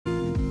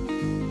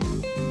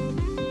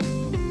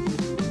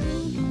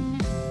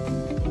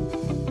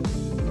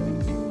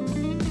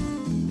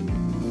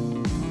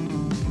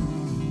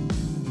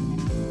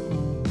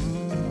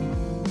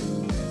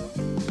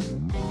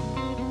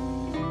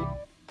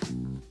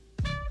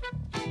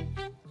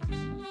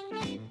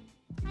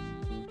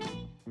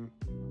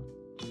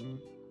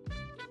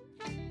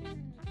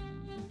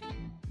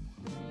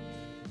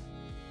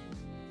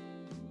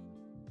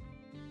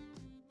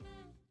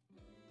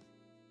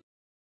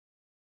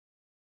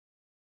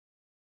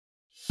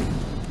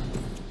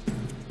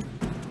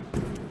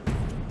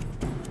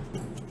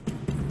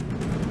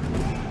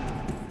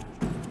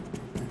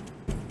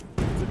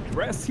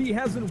dress he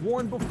hasn't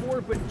worn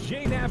before, but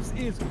JNaps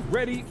is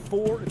ready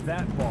for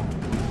that ball.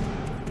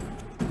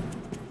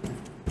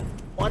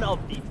 One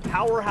of the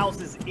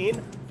powerhouses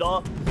in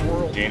the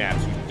world. JNaps,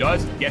 who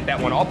does get that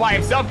one all by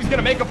himself. He's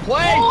gonna make a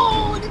play.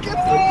 Oh, and he gets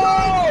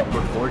the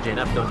Number 4,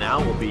 JNaps though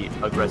now will be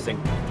aggressing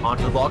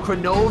onto the ball.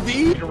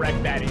 Kronovi.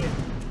 Direct that in.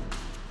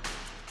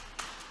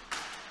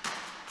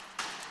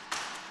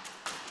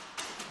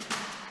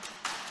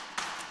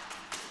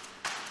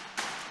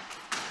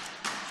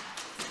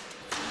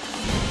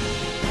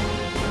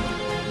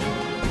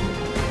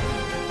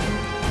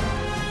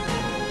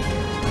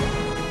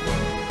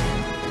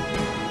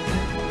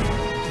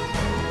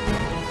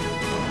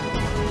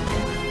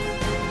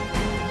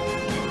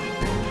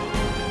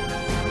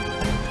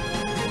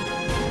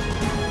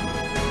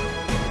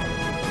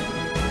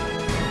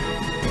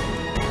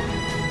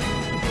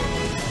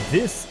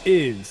 This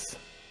is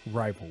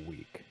Rival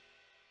Week.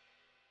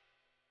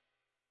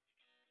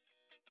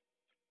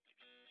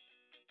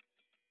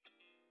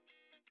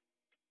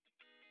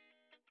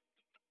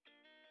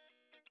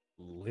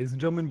 Ladies and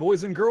gentlemen,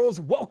 boys and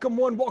girls, welcome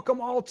one, welcome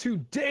all to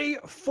day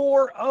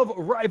 4 of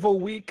Rival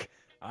Week.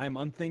 I'm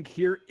Unthink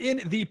here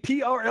in the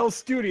PRL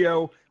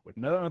studio with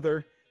none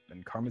other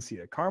than Karma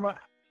Sita. Karma,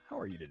 how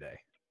are you today?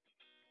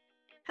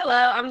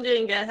 Hello, I'm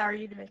doing good. How are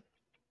you doing?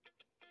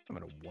 I'm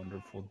having a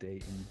wonderful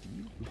day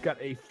indeed. We've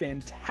got a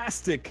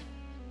fantastic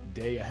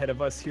day ahead of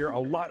us here. A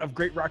lot of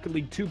great Rocket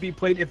League to be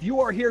played. If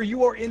you are here,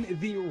 you are in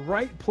the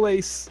right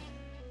place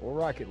for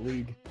Rocket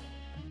League.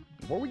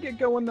 Before we get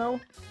going though,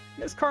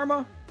 Miss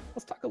Karma,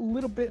 let's talk a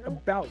little bit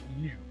about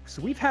you.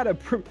 So we've had a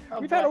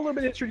little bit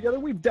of history together.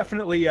 We've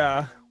definitely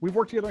we've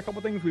worked together on a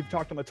couple things. We've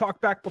talked on the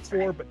talk back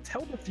before, but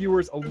tell the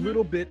viewers a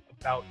little bit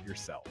about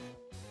yourself.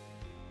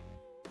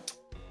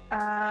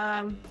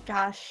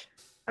 Gosh,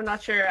 I'm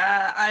not sure.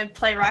 I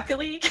play Rocket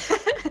League.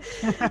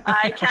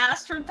 I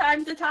cast from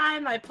time to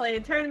time. I play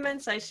in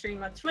tournaments. I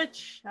stream on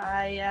Twitch.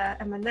 I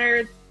am a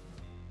nerd.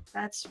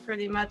 That's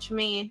pretty much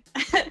me.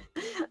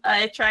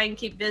 I try and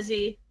keep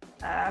busy.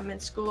 I'm in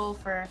school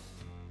for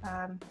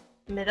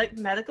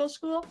medical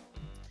school,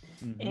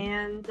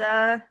 and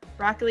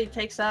Rocket League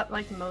takes up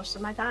like most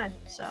of my time.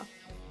 So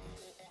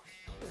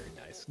very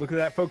nice. Look at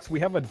that, folks.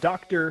 We have a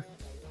doctor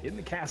in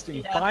the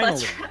casting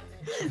finally.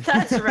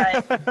 That's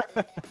right.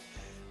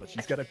 But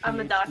she's got a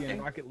PhD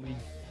in Rocket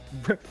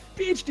League.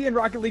 PhD in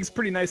Rocket League's a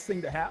pretty nice thing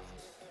to have.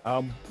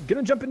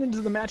 Gonna jump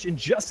into the match in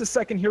just a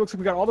second here. Looks like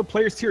we got all the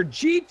players here.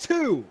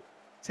 G2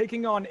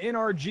 taking on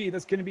NRG.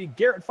 That's gonna be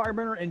Garrett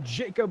Fireburner and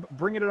Jacob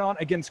bringing it on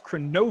against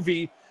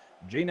Kronovi,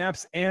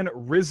 JNaps, and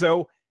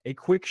Rizzo. A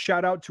quick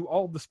shout out to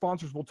all of the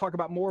sponsors. We'll talk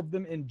about more of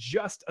them in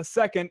just a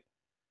second.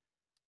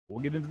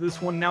 We'll get into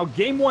this one now.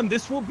 Game 1,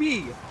 this will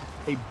be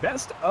a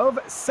best of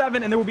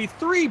 7, and there will be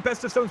 3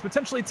 best of 7s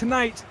potentially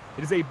tonight.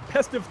 It is a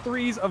best of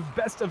 3s of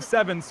best of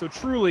 7s, so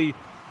truly,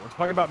 we're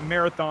talking about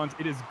marathons.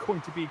 It is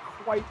going to be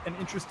quite an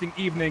interesting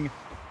evening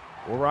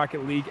for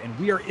Rocket League, and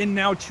we are in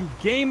now to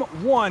game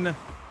 1.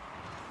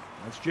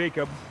 That's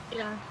Jacob.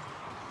 Yeah,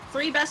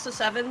 3 best of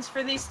 7s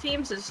for these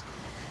teams is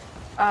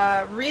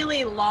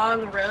really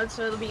long road,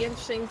 so it'll be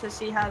interesting to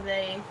see how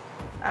they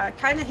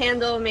kind of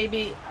handle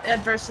maybe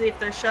adversity if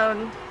they're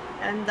shown.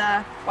 And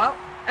well,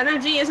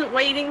 NRG isn't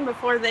waiting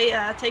before they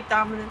take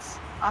dominance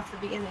off the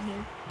beginning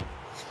here.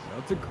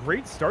 It's a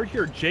great start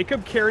here.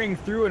 Jacob carrying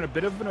through and a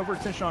bit of an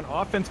overextension on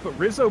offense, but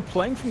Rizzo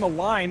playing from the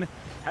line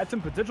had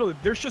some potential.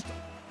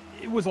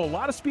 It was a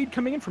lot of speed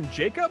coming in from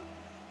Jacob.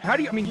 How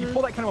do you, you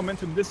pull that kind of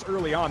momentum this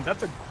early on,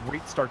 that's a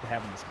great start to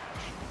have in this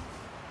match.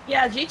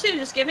 Yeah, G2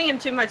 just giving him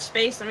too much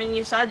space. I mean,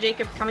 you saw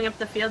Jacob coming up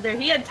the field there.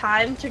 He had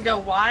time to go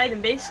wide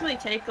and basically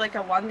take like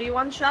a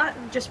 1v1 shot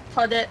and just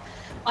put it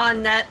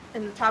on net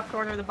in the top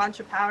corner with a bunch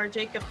of power.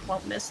 Jacob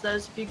won't miss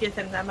those if you give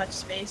him that much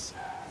space.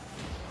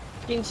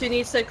 G2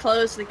 needs to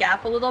close the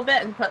gap a little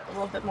bit and put a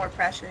little bit more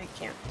pressure. He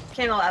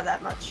can't allow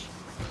that much.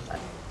 But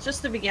it's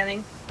just the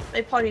beginning. They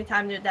have plenty of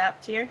time to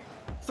adapt here.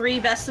 3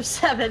 best of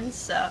 7s,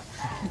 so.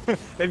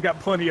 They've got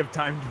plenty of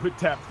time to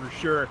adapt for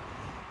sure.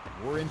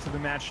 We're into the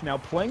match now,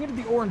 playing into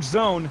the orange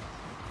zone.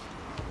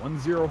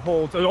 1-0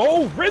 holds.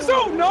 Oh,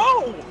 Rizzo,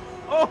 no!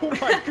 Oh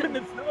my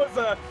goodness, that was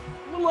a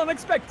little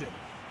unexpected.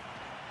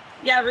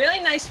 Yeah, really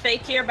nice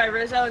fake here by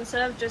Rizzo.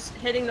 Instead of just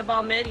hitting the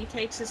ball mid, he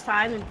takes his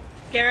time, and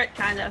Garrett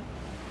kind of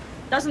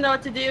doesn't know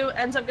what to do,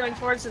 ends up going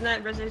towards the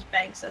net. Rizzo just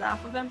banks it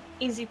off of him.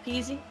 Easy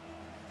peasy.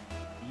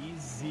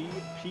 Easy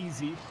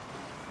peasy.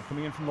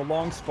 Coming in from the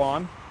long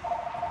spawn.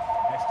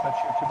 Nice touch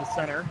here to the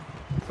center.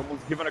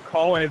 Someone's given a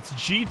call, and it's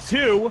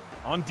G2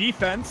 on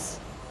defense.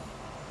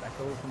 Back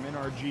over from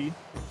NRG.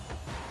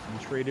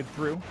 And traded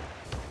through.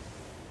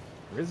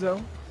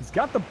 Rizzo, he's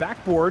got the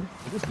backboard.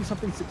 Will this be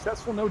something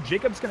successful? No,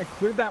 Jacob's going to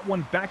clear that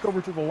one back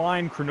over to the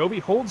line. Kronovi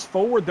holds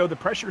forward, though. The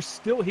pressure's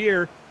still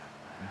here.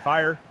 And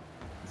fire.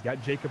 He's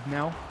got Jacob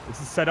now. This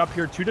is set up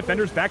here. 2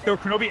 defenders back, though.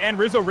 Kronovi and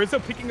Rizzo. Rizzo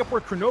picking up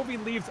where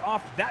Kronovi leaves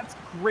off. That's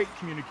great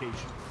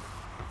communication.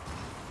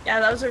 Yeah,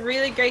 that was a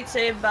really great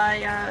save by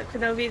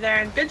Kronovi there.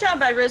 And good job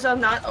by Rizzo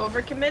not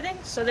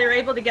overcommitting. So they were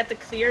able to get the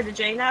clear to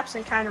JNaps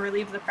and kind of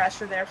relieve the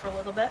pressure there for a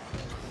little bit.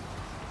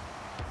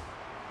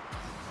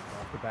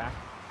 back.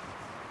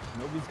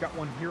 Nobody's got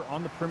one here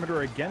on the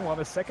perimeter again. We'll have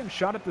a second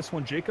shot at this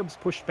one. Jacobs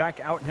pushed back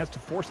out and has to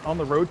force on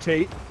the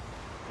rotate.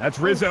 That's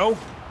Rizzo.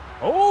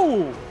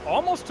 Oh,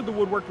 almost to the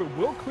woodwork, but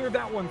will clear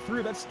that one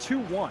through. That's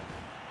 2-1.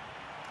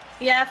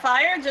 Yeah,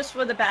 Fire just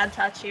with a bad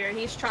touch here.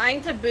 He's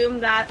trying to boom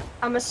that,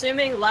 I'm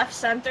assuming, left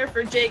center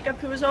for Jacob,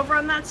 who was over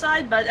on that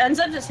side, but ends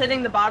up just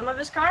hitting the bottom of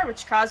his car,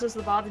 which causes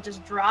the ball to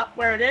just drop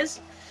where it is.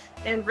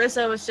 And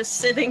Rizzo is just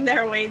sitting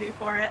there waiting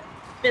for it.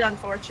 Bit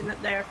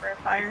unfortunate there for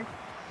Fire.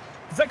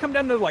 Does that come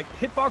down to like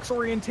hitbox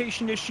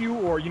orientation issue,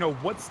 or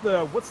what's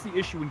the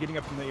issue when getting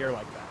up in the air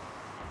like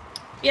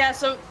that? Yeah,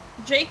 so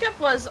Jacob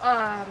was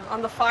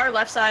on the far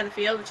left side of the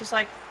field, which is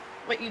like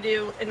what you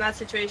do in that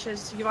situation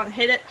is you want to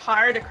hit it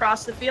hard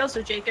across the field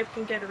so Jacob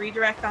can get a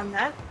redirect on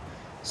net.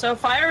 So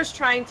Fire is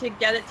trying to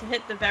get it to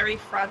hit the very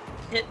front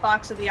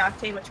hitbox of the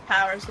Octane, which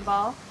powers the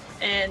ball.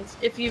 And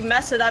if you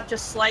mess it up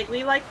just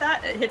slightly like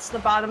that, it hits the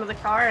bottom of the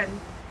car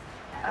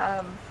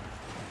and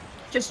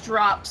just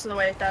drops the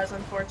way it does,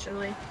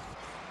 unfortunately.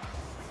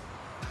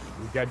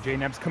 We've got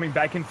JNABs coming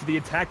back in for the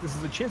attack. This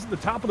is a chance at the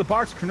top of the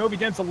box. Kronovi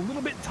Dent's a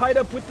little bit tied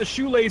up with the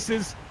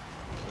shoelaces.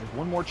 There's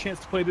one more chance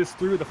to play this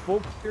through. The full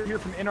clear here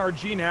from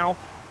NRG now.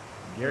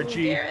 Garrett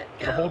G,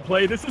 the hold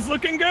play. This is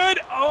looking good.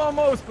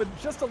 Almost, but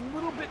just a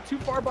little bit too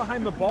far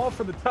behind the ball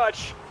for the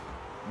touch.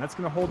 And that's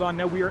going to hold on.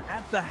 Now we are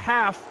at the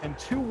half, and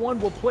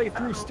 2-1 will play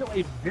through. Still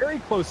a very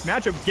close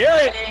matchup.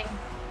 Garrett!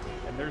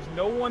 And there's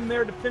no one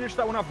there to finish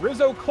that one off.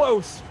 Rizzo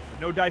close,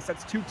 but no dice.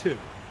 That's 2-2.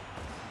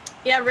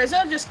 Yeah, Rizzo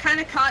just kind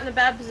of caught in a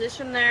bad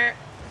position there.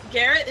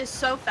 Garrett is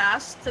so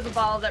fast to the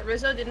ball that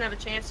Rizzo didn't have a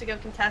chance to go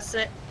contest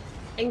it.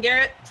 And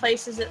Garrett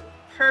places it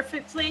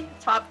perfectly,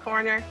 top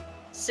corner,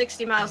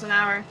 60 miles an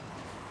hour.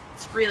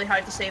 It's really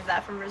hard to save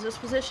that from Rizzo's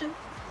position.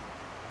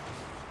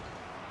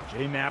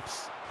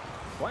 JNAPs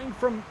playing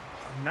from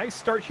a nice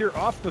start here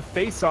off the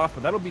face-off,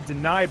 but that'll be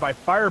denied by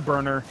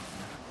Fireburner.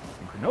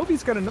 And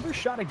Kronovi's got another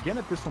shot again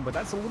at this one, but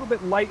that's a little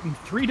bit light, and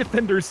 3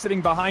 defenders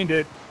sitting behind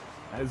it.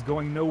 That is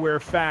going nowhere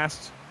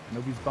fast.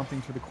 Nobody's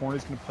bumping to the corner.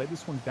 He's going to play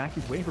this one back.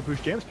 He's waiting for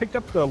boost. Jams picked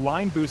up the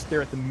line boost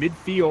there at the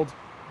midfield.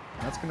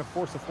 And that's going to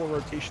force a full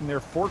rotation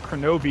there for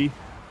Kronovi.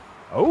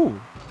 Oh,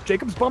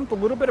 Jacobs bumped a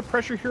little bit of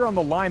pressure here on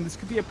the line. This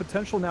could be a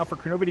potential now for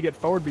Kronovi to get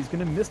forward, but he's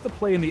going to miss the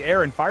play in the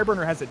air, and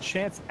Fireburner has a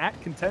chance at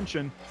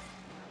contention.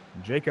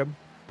 And Jacob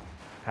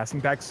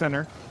passing back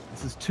center.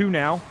 This is 2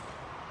 now.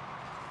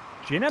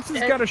 JNAPs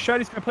has got a shot.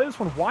 He's going to play this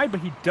one wide, but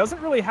he doesn't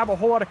really have a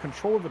whole lot of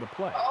control over the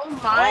play. Oh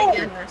my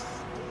goodness.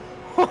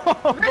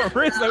 But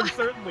Rizzo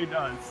certainly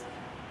does.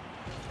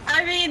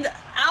 I mean,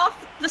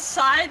 off the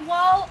side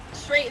wall,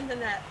 straight in the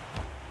net.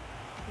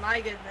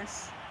 My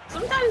goodness.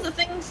 Sometimes the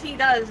things he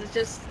does is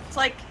just, it's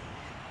like,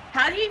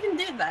 how do you even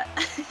do that?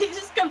 He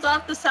just comes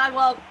off the side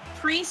wall,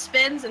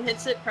 pre-spins, and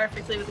hits it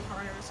perfectly with the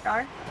corner of his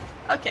car.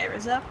 Okay,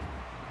 Rizzo.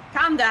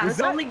 Calm down.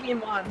 It's only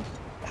game 1.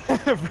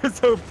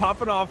 Rizzo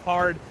popping off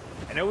hard.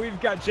 I know we've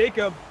got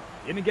Jacob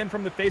in again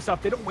from the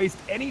face-off. They don't waste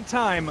any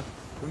time.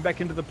 Coming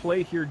back into the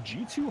play here,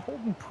 G2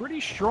 holding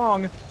pretty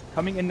strong,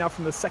 coming in now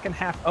from the second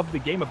half of the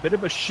game. A bit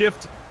of a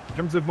shift in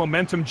terms of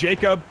momentum.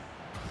 Jacob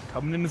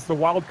coming in as the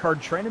wild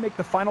card, trying to make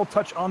the final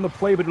touch on the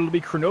play, but it'll be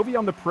Kronovi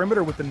on the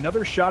perimeter with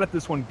another shot at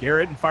this one.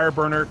 Garrett and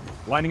Fireburner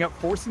lining up,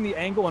 forcing the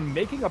angle and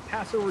making a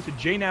pass over to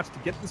JNAPs to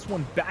get this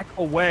one back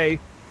away.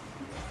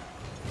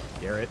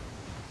 Garrett,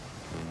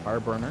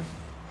 Fireburner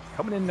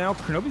coming in now.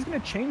 Kronovi's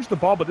going to change the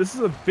ball, but this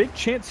is a big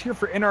chance here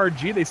for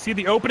NRG. They see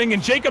the opening,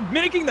 and Jacob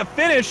making the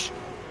finish.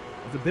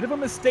 It's a bit of a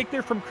mistake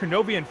there from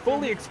Kronovi and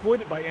fully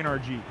exploited by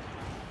NRG.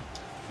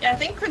 Yeah, I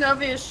think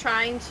Kronovi was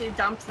trying to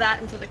dump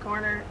that into the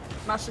corner.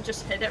 Must have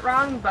just hit it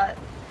wrong, but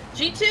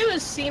G2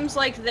 seems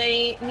like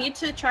they need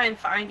to try and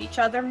find each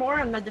other more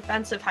on the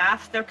defensive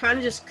half. They're kind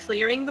of just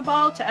clearing the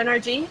ball to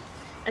NRG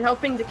and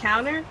hoping to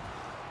counter.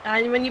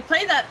 And when you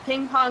play that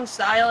ping pong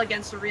style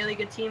against a really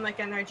good team like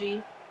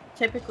NRG,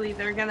 typically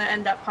they're going to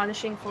end up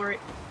punishing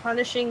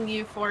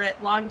you for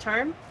it long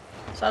term.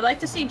 So I'd like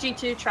to see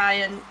G2 try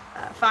and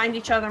find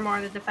each other more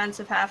in the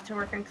defensive half to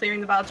work on clearing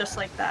the ball just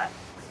like that.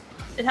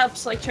 It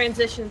helps like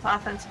transition to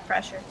offensive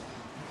pressure.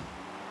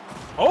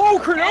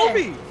 Oh,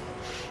 Kronovi!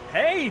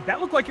 Hey,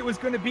 that looked like it was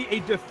going to be a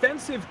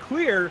defensive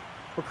clear,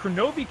 but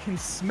Kronovi can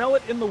smell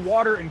it in the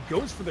water and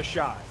goes for the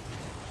shot.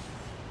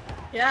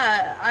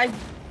 Yeah, I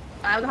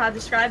don't know how to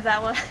describe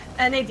that one.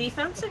 NA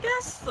defense, I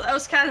guess? That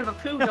was kind of a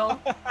poo goal.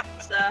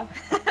 So.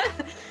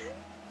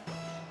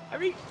 I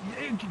mean,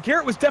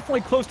 Garrett was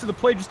definitely close to the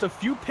play, just a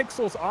few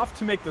pixels off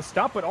to make the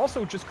stop, but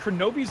also just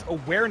Kronovi's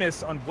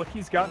awareness on what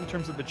he's got in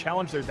terms of the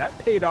challenge there. That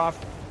paid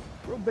off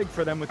real big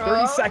for them with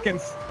 30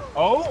 seconds.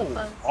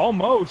 Oh,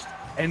 almost.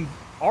 And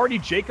already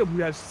Jacob,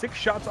 who has 6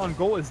 shots on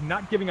goal, is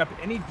not giving up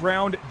any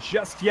ground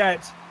just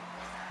yet.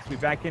 As we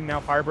back in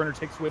now, Fireburner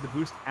takes away the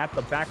boost at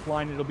the back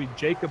line. It'll be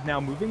Jacob now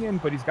moving in,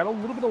 but he's got a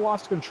little bit of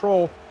lost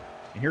control.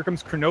 And here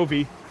comes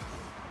Kronovi.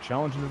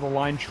 Challenge into the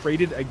line,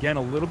 traded again.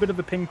 A little bit of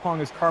the ping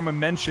pong, as Karma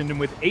mentioned. And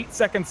with 8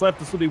 seconds left,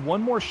 this will be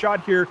one more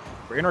shot here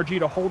for NRG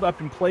to hold up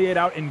and play it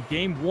out in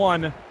game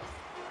 1.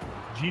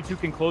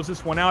 G2 can close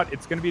this one out.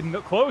 It's going to be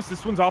close.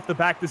 This one's off the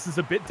back. This is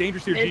a bit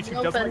dangerous here.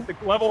 G2 doesn't like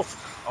the level.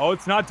 Oh,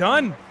 it's not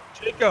done.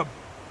 Jacob,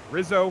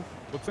 Rizzo,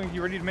 looks like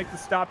you're ready to make the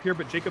stop here,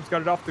 but Jacob's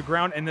got it off the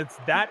ground, and it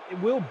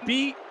will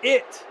be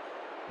it.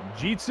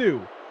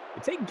 G2,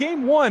 they take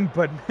game one,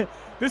 but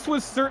this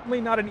was certainly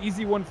not an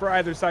easy one for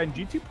either side. And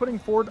G2 putting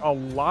forward a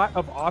lot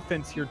of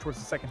offense here towards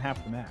the second half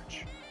of the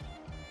match.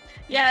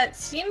 Yeah, it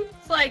seems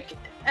like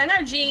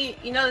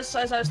NRG, you know, as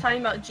I was talking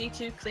about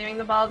G2 clearing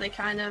the ball, they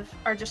kind of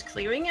are just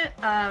clearing it.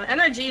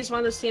 NRG is one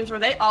of those teams where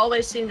they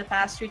always seem to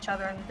pass to each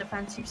other on the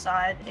defensive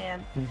side,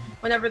 and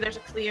whenever there's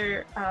a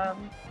clear,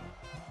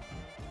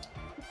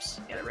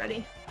 get it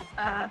ready.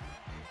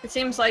 It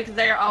seems like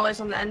they're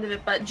always on the end of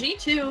it, but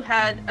G2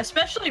 had,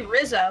 especially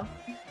Rizzo,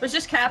 was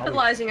just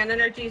capitalizing on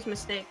NRG's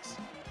mistakes.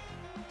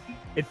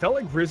 It felt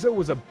like Rizzo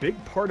was a big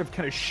part of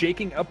kind of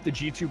shaking up the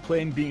G2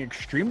 play and being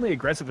extremely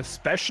aggressive,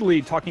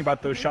 especially talking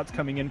about those shots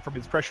coming in from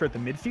his pressure at the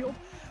midfield.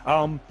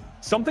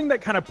 Something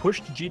that kind of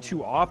pushed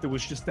G2 off, it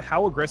was just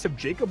how aggressive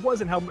Jacob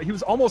was and how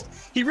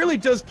he really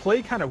does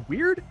play kind of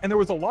weird. And there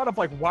was a lot of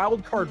like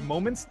wild card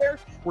moments there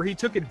where he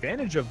took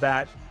advantage of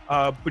that.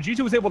 But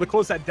G2 was able to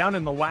close that down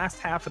in the last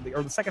half of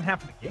the second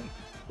half of the game.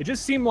 It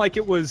just seemed like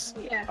it was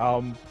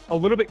a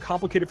little bit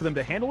complicated for them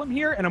to handle him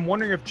here. And I'm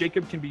wondering if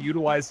Jacob can be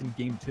utilized in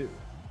game 2.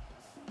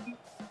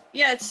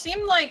 Yeah, it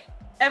seemed like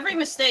every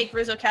mistake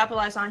Rizzo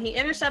capitalized on. He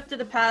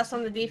intercepted a pass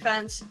on the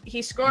defense.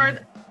 He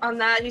scored on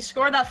that. He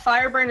scored that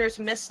Fireburner's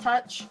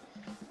mistouch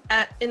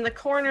in the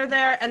corner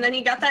there, and then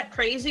he got that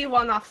crazy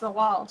one off the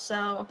wall.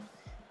 So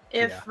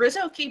if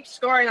Rizzo keeps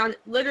scoring on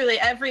literally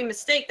every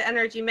mistake the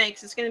NRG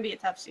makes, it's going to be a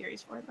tough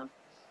series for them.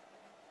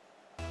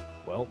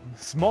 Well,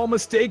 small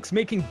mistakes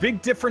making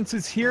big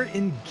differences here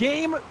in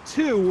game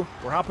 2.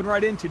 We're hopping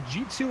right into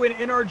G2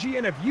 and NRG,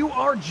 and if you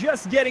are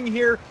just getting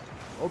here,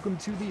 welcome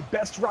to the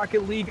best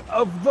Rocket League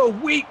of the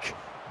week.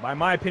 By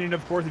my opinion,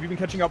 of course, if you've been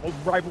catching up with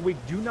Rival Week,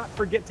 do not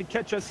forget to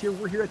catch us here.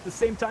 We're here at the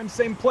same time,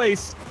 same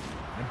place.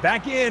 And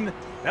back in,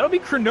 that'll be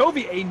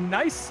Kronovi. A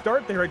nice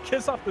start there, a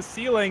kiss off the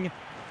ceiling.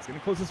 It's going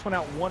to close this one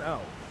out 1-0.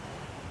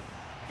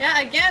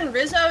 Yeah, again,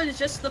 Rizzo is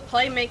just the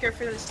playmaker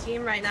for this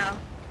team right now.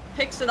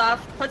 Picks it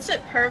off, puts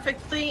it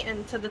perfectly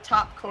into the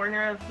top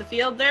corner of the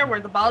field there, where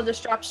the ball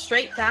just drops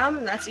straight down,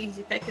 and that's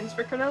easy pickings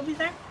for Kronovi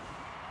there.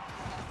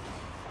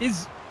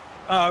 Is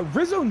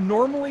Rizzo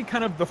normally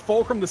kind of the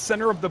fulcrum, the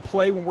center of the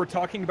play when we're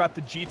talking about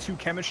the G2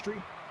 chemistry?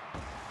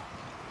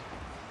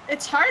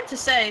 It's hard to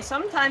say.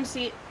 Sometimes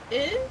he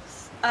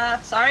is.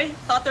 Sorry,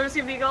 thought there was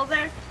going to be a goal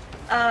there.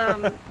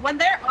 When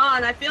they're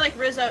on, I feel like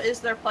Rizzo is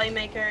their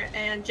playmaker,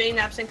 and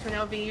JNaps and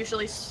Kronovi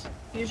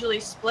usually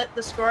split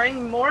the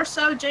scoring. More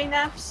so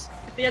JNaps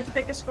if he had to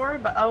pick a score,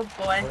 but oh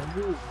boy.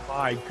 Oh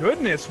my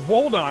goodness,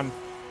 hold on.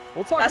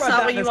 We'll talk about that. That's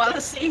not what you want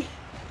to see.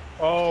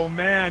 Oh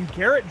man,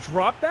 Garrett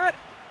dropped that?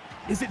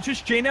 Is it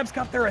just JNaps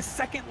got there a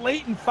second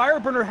late and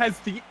Fireburner has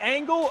the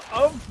angle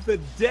of the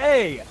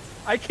day?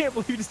 I can't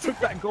believe he just took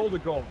that goal to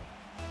goal.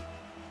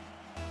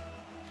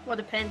 What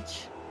a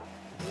pinch.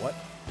 What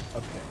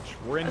a pinch.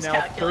 We're in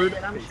now third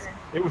place. Sure.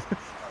 It was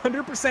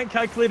 100%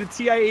 calculated.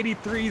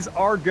 TI-83s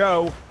are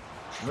go.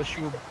 Unless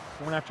you were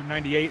born after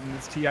 98 and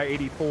it's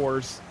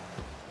TI-84s.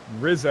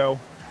 Rizzo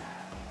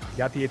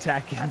got the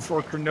attack in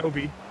for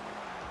Kronovi.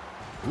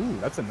 Ooh,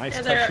 that's a nice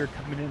touch here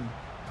coming in.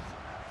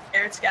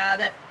 Garrett's got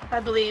it,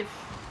 I believe.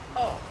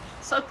 Oh,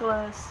 so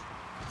close.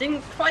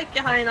 Didn't quite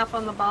get high enough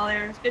on the ball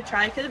there. Good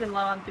try. Could have been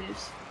low on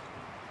boost.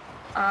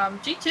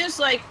 G2's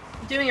like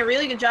doing a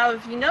really good job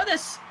of, you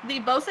notice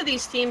both of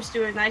these teams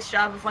do a nice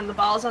job of when the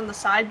ball's on the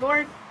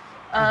sideboard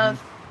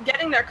of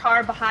getting their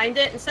car behind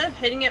it, instead of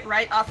hitting it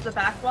right off the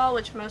back wall,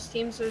 which most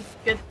teams are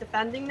good at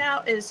defending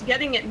now, is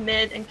getting it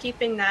mid and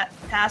keeping that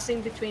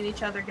passing between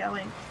each other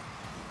going.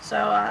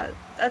 So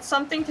that's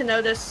something to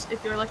notice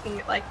if you're looking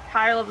at like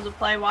higher levels of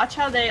play. Watch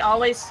how they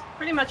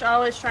pretty much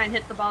always try and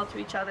hit the ball to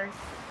each other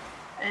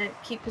and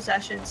keep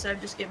possession instead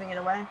of just giving it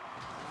away.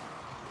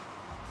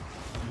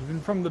 Even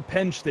from the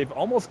bench, they've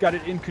almost got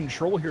it in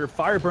control here.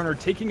 Fireburner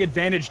taking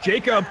advantage.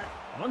 Jacob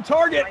on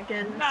target.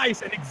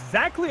 Nice. And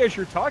exactly as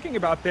you're talking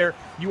about there,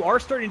 you are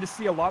starting to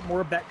see a lot more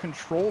of that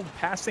controlled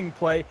passing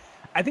play.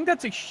 I think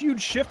that's a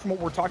huge shift from what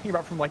we're talking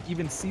about from like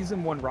even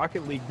Season 1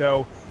 Rocket League,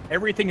 though.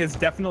 Everything has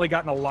definitely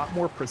gotten a lot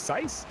more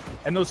precise.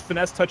 And those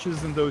finesse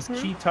touches and those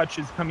key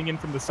touches coming in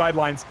from the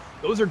sidelines,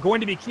 those are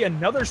going to be key.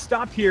 Another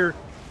stop here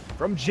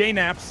from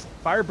JNaps.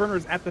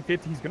 Fireburner's at the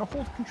 50. He's going to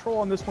hold control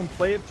on this one,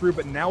 play it through,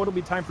 but now it'll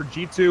be time for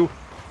G2.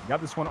 Got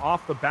this one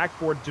off the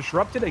backboard,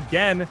 disrupted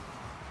again.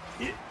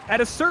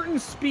 At a certain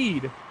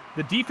speed,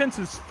 the defense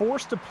is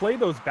forced to play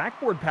those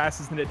backboard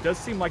passes, and it does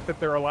seem like that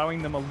they're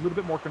allowing them a little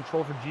bit more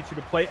control for G2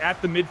 to play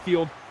at the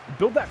midfield and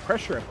build that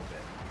pressure up a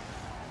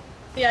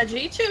bit. Yeah,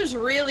 G2 is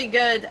really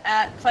good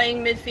at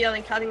playing midfield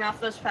and cutting off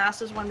those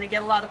passes when they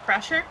get a lot of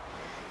pressure.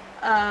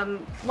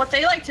 What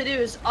they like to do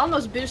is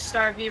almost boost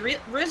starve you.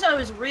 Rizzo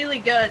is really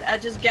good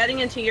at just getting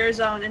into your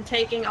zone and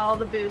taking all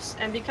the boosts,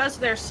 and because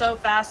they're so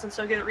fast and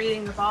so good at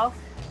reading the ball,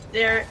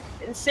 they're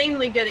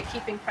insanely good at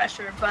keeping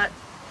pressure. But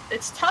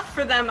it's tough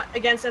for them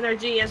against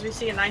NRG, as we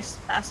see a nice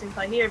passing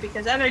play here,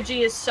 because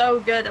NRG is so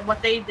good at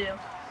what they do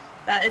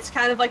that it's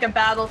kind of like a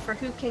battle for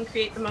who can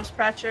create the most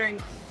pressure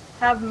and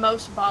have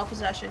most ball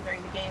possession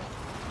during the game.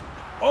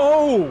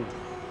 Oh!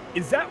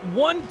 Is that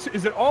one?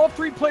 Is it all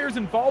 3 players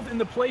involved in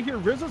the play here?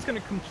 Rizzo's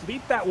going to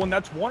complete that one.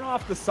 That's one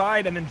off the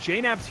side, and then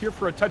JNAP's here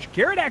for a touch.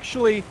 Garrett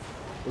actually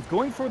was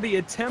going for the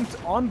attempt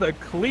on the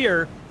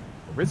clear.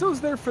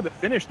 Rizzo's there for the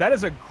finish. That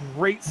is a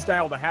great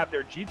style to have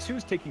there. G2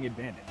 is taking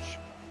advantage.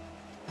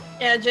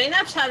 Yeah,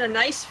 JNAP's had a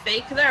nice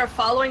fake there of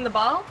following the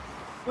ball,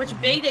 which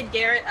baited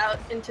Garrett out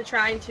into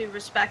trying to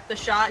respect the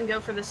shot and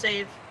go for the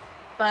save.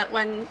 But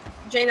when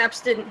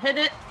JNAP's didn't hit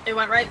it, it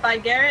went right by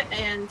Garrett,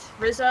 and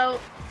Rizzo,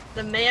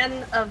 the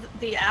man of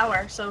the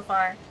hour so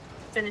far,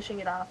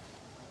 finishing it off.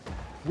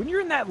 When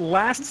you're in that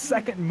last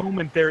second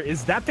moment there,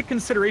 is that the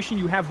consideration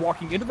you have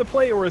walking into the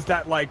play, or is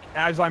that like,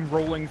 as I'm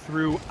rolling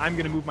through, I'm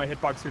going to move my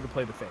hitbox here to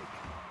play the fake?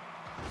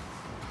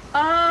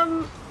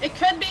 It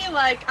could be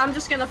like, I'm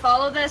just going to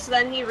follow this,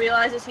 then he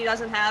realizes he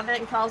doesn't have it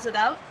and calls it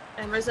out,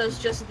 and Rizzo's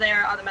just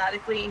there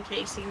automatically in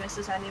case he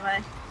misses anyway.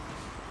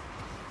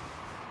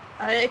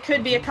 It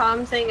could be a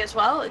calm thing as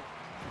well. It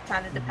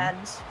kind of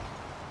depends.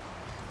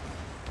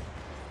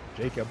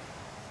 Jacob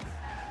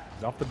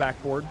is off the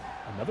backboard.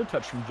 Another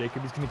touch from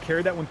Jacob. He's going to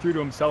carry that one through to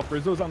himself.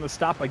 Rizzo's on the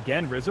stop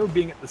again. Rizzo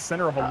being at the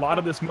center of a lot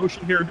of this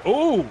motion here.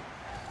 Oh,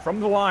 from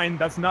the line.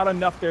 That's not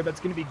enough there. That's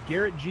going to be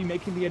Garrett G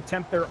making the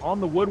attempt there on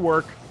the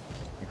woodwork.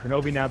 And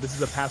Kronovi now, this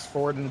is a pass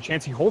forward and a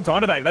chance he holds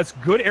on to that. That's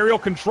good aerial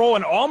control,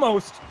 and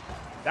almost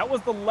that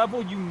was the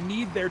level you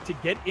need there to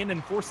get in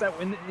and force that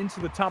one into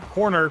the top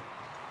corner.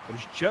 But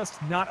it's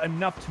just not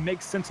enough to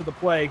make sense of the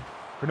play.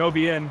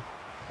 Kronovi in.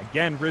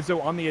 Again,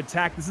 Rizzo on the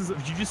attack. This is,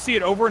 you just see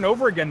it over and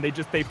over again. They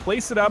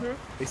place it up,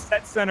 they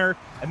set center,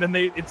 and then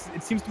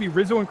it seems to be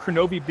Rizzo and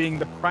Kronovi being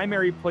the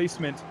primary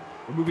placement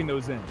for moving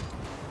those in.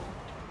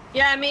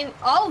 Yeah, I mean,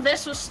 all of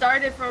this was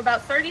started from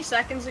about 30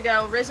 seconds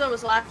ago. Rizzo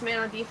was last man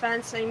on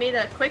defense, and he made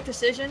a quick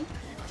decision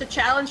to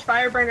challenge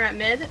Fireburner at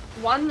mid,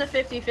 won the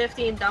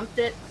 50-50 and dumped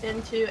it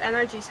into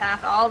NRG's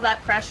half. All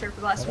that pressure for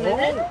the last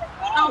minute.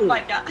 Oh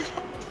my god.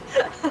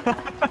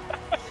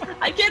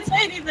 I can't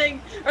say anything,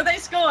 or they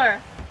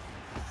score.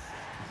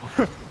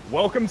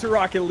 Welcome to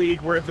Rocket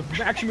League, where the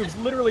action moves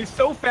literally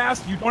so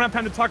fast, you don't have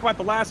time to talk about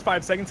the last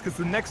 5 seconds because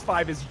the next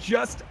 5 is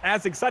just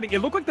as exciting. It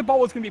looked like the ball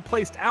was going to be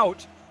placed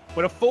out,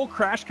 but a full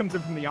crash comes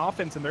in from the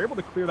offense, and they're able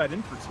to clear that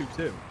in for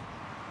 2-2.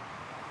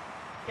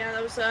 Yeah,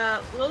 there was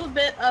a little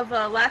bit of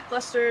a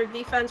lackluster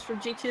defense from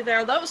G2 there.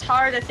 Although it was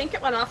hard, I think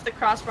it went off the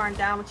crossbar and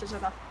down, which is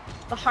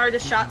the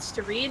hardest shots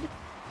to read.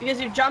 Because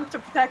you jump to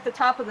protect the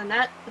top of the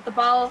net, but the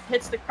ball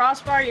hits the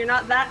crossbar, you're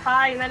not that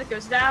high, and then it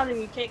goes down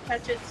and you can't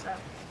catch it, so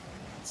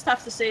it's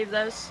tough to save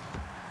those.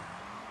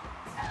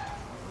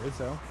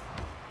 Rizzo,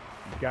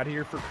 you've got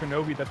here for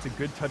Kronovi. That's a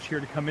good touch here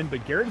to come in,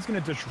 but Garrett is going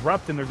to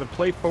disrupt, and there's a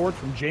play forward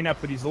from JNAP,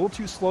 but he's a little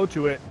too slow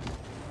to it.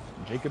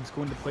 And Jacob's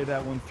going to play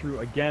that one through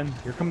again.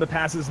 Here come the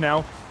passes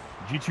now.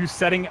 G2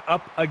 setting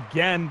up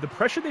again. The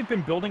pressure they've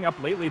been building up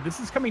lately, this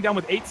is coming down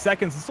with 8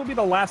 seconds. This will be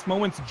the last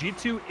moments.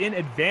 G2 in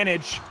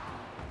advantage.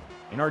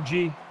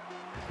 NRG,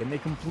 can they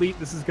complete?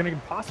 This is going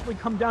to possibly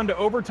come down to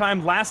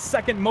overtime. Last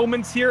second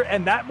moments here,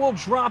 and that will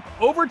drop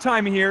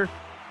overtime here.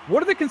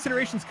 What are the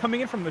considerations coming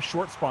in from the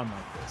short spawn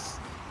like this?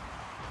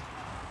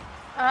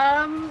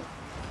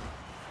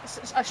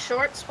 A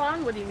short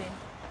spawn? What do you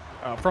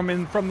mean? From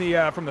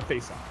the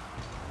face-off.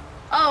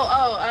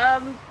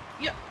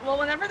 Yeah. Well,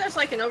 whenever there's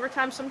like an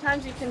overtime,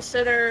 sometimes you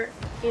consider,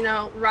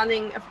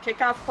 running a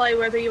kickoff play,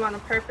 whether you want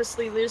to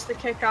purposely lose the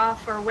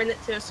kickoff or win it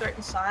to a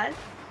certain side.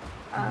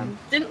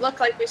 Didn't look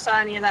like we saw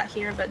any of that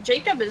here, but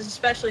Jacob is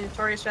especially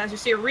notorious for that. You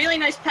see a really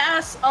nice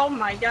pass. Oh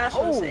my gosh.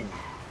 Wow.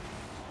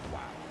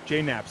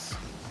 JNAPs.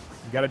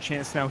 You got a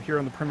chance now here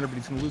on the perimeter, but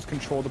he's going to lose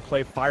control of the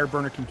play.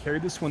 Fireburner can carry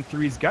this one through.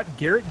 He's got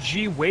Garrett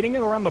G waiting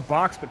around the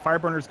box, but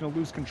Fireburner is going to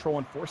lose control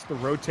and force the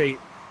rotate.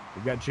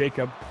 We've got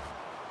Jacob.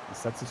 He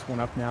sets this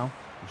one up now.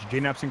 It's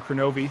JNAPs and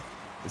Kronovi.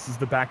 This is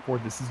the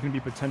backboard. This is going to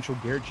be potential.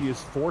 Garrett G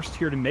is forced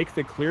here to make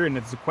the clear, and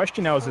it's the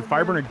question now is if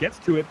Fireburner gets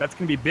to it, that's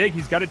going to be big.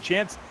 He's got a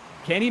chance.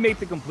 Can he make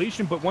the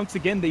completion? But once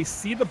again, they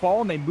see the ball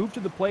and they move to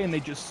the play and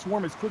they just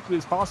swarm as quickly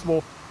as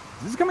possible.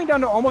 This is coming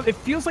down to almost, it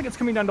feels like it's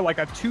coming down to like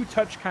a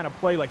 2-touch kind of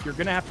play. Like you're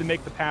going to have to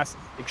make the pass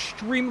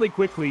extremely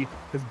quickly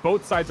because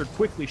both sides are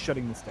quickly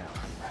shutting this down.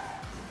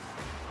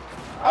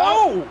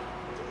 Oh!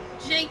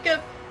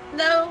 Jacob,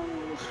 no.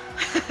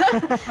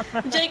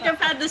 Jacob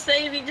had the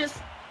save. He just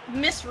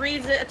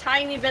misreads it a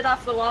tiny bit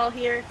off the wall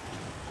here.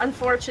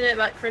 Unfortunate,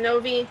 but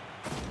Kronovi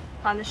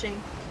punishing.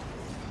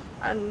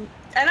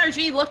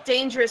 NRG looked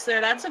dangerous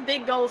there. That's a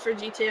big goal for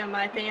G2 in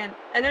my opinion.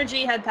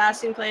 NRG had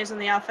passing plays on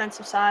the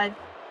offensive side,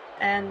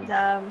 and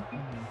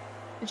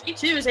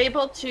G2 is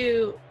able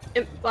to,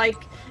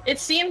 it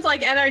seems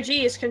like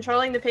NRG is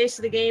controlling the pace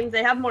of the game.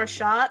 They have more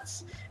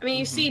shots. I mean,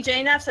 you see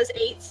JNAFs has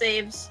 8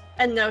 saves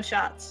and no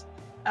shots.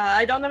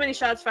 I don't know how many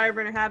shots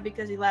Fireburner had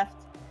because he left,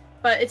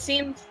 but it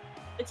seemed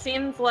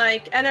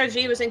like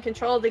NRG was in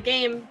control of the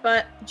game,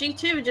 but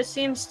G2 just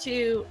seems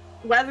to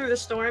weather the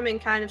storm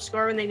and kind of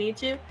score when they need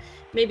to,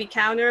 maybe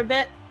counter a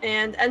bit,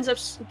 and ends up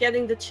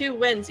getting the 2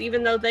 wins,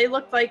 even though they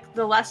looked like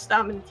the less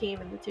dominant team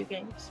in the 2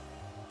 games.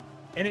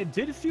 And it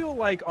did feel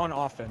like on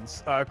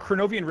offense,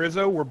 Kronovi and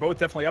Rizzo were both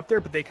definitely up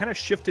there, but they kind of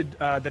shifted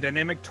the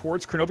dynamic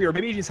towards Kronovi, or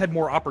maybe he just had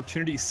more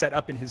opportunities set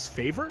up in his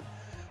favor.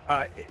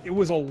 It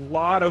was a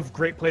lot of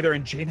great play there,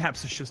 and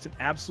JNaps is just an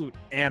absolute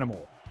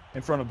animal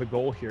in front of the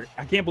goal here.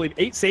 I can't believe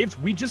 8 saves.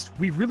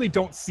 We really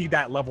don't see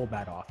that level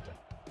that often.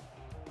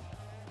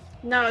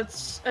 No,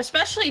 it's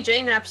especially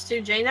JNaps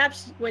too.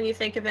 JNaps, when you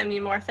think of him,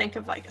 you more think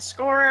of like a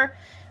scorer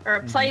or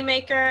a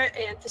playmaker,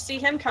 and to see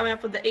him coming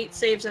up with the 8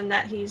 saves and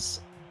that he's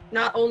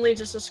not only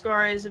just a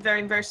scorer, he's a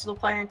very versatile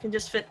player and can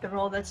just fit the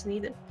role that's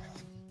needed.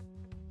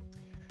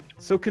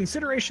 So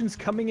considerations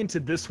coming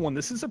into this one,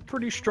 this is a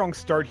pretty strong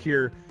start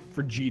here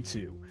for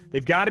G2.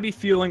 They've got to be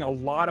feeling a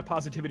lot of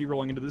positivity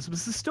rolling into this.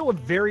 This is still a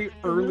very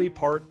early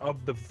part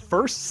of the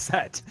first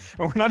set.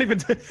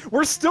 And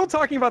we're still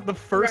talking about the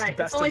first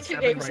best of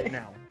 7 right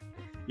now.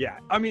 Yeah,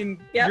 I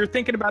mean, you're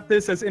thinking about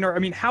this as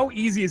how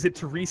easy is it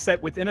to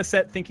reset within a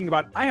set thinking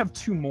about, I have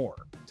 2 more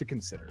to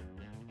consider?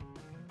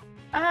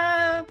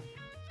 I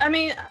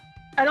mean,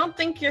 I don't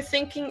think you're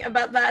thinking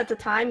about that at the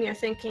time. You're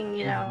thinking,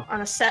 you know,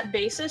 on a set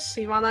basis.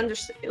 So you want to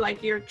understand,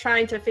 like, you're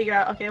trying to figure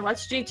out, okay,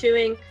 what's What's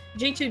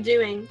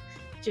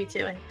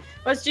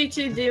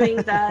G2 doing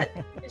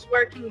that is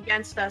working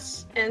against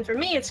us? And for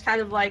me, it's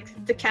kind of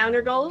like the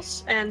counter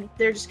goals, and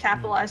they're just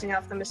capitalizing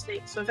off the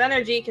mistakes. So if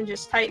NRG can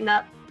just tighten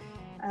up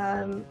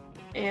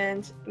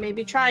and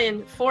maybe try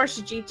and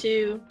force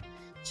G2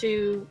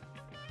 to,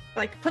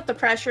 like, put the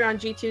pressure on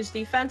G2's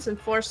defense and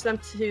force them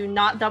to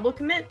not double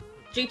commit.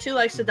 G2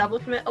 likes to double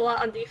commit a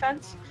lot on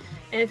defense,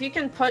 and if you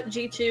can put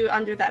G2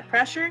 under that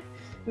pressure,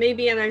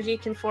 maybe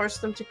NRG can force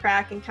them to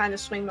crack and kind of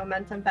swing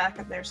momentum back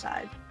on their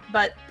side.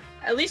 But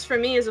at least for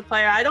me as a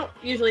player, I don't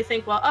usually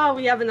think, well, oh,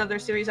 we have another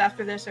series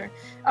after this, or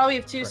oh, we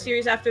have 2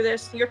 series after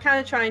this. You're kind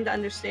of trying to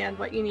understand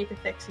what you need to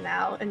fix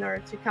now in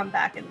order to come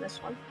back in this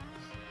one.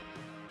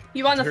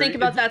 You want to think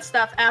about that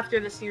stuff after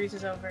the series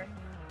is over.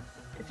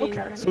 If you know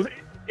what I mean. So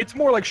it's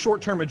more like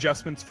short-term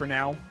adjustments for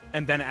now,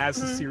 and then as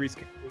the series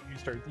you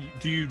start,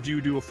 do you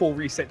do a full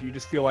reset? Do you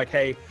just feel like,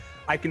 hey,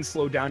 I can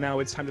slow down now,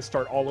 it's time to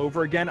start all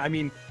over again? I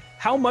mean,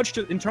 how much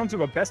in terms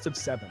of a best of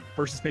 7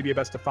 versus maybe a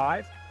best of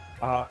 5,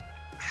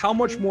 how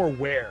much more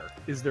wear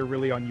is there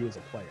really on you as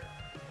a player?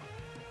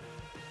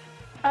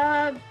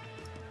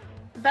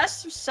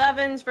 Best of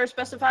 7s versus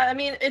best of 5, I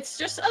mean, it's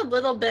just a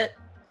little bit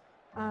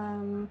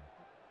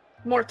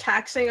more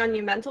taxing on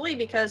you mentally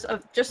because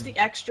of just the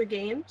extra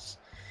games,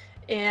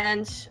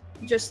 and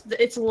just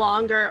it's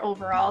longer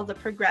overall. The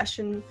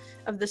progression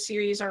of the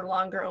series are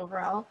longer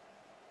overall.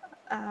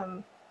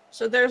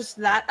 So there's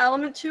that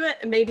element to it,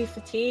 and maybe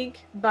fatigue,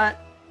 but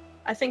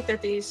I think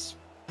that these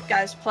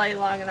guys play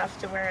long enough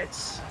to where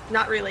it's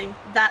not really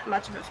that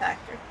much of a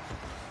factor.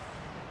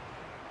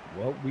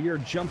 Well, we are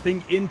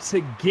jumping into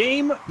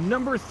game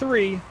number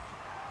 3.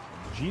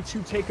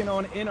 G2 taking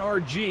on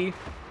NRG.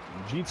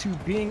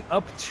 G2 being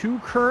up 2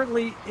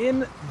 currently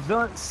in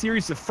the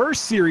series. The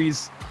first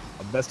series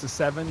of best of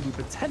 7. We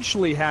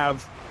potentially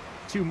have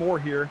 2 more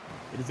here.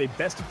 It is a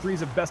best of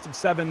 3s of best of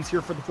 7s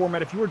here for the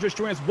format. If you are just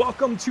joining us,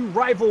 welcome to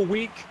Rival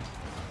Week.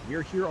 We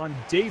are here on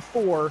day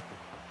 4.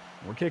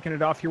 We're kicking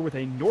it off here with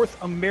a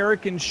North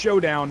American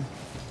showdown.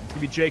 It's going to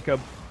be Jacob.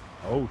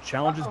 Oh,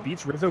 challenges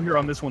beats Rizzo here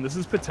on this one. This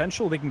is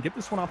potential. They can get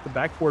this one off the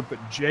backboard, but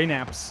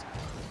JNaps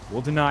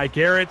will deny.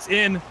 Garrett's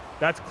in.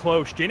 That's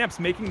close. JNaps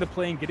making the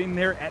play and getting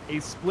there at a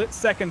split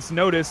second's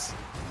notice.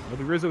 With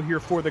the Rizzo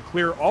here for the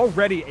clear.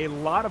 Already a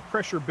lot of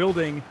pressure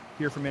building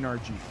here from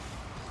NRG.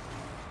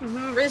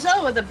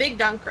 Rizzo with a big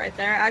dunk right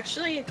there.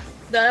 Actually,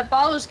 the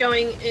ball was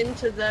going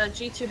into the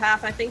G2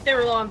 half. I think they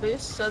were low on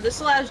boost, so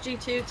this allows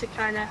G2 to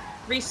kind of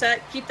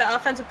reset, keep the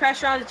offensive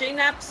pressure on.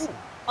 JNaps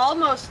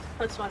almost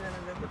puts one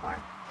into the bar.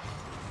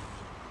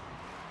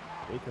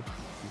 Jacob,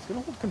 he's going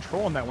to hold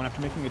control on that one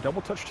after making a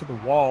double touch to the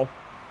wall.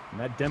 And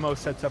that demo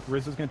sets up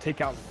Rizzo's going to take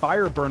out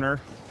Fireburner.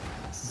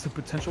 This is a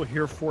potential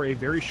here for a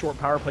very short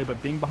power play,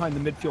 but being behind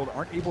the midfield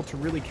aren't able to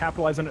really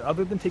capitalize on it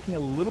other than taking a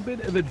little bit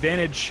of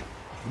advantage.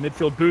 The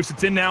midfield boost,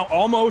 it's in now,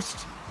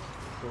 almost.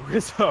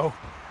 Rizzo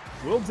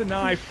will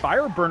deny.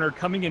 Fireburner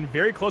coming in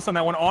very close on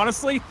that one.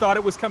 Honestly, thought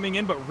it was coming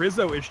in, but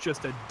Rizzo is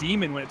just a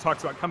demon when it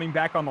talks about coming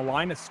back on the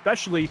line,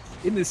 especially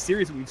in this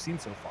series that we've seen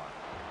so far.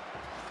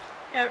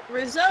 Yeah,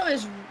 Rizzo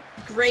is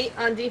great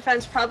on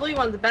defense, probably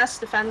one of the best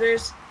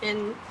defenders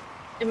in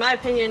my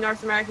opinion, in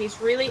North America. He's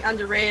really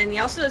underrated, and he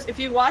also does, if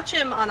you watch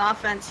him on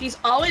offense, he's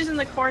always in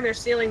the corner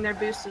stealing their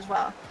boost as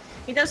well.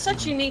 He does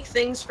such unique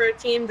things for a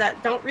team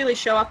that don't really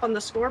show up on the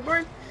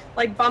scoreboard,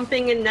 like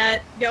bumping in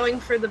net,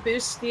 going for the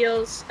boost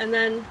steals, and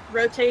then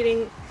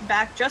rotating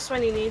back just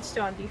when he needs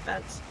to on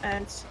defense.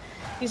 And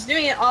he's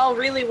doing it all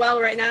really well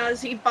right now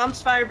as he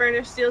bumps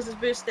Fireburner, steals his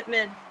boost at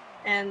mid,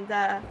 and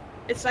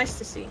it's nice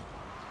to see.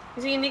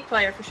 He's a unique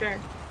player for sure.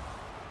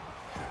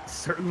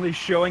 Certainly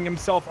showing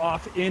himself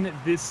off in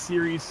this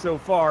series so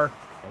far.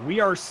 And we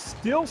are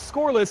still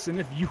scoreless, and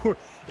if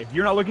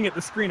you're not looking at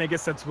the screen, I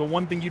guess that's the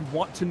one thing you'd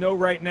want to know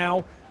right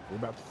now. We're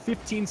about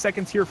 15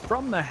 seconds here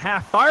from the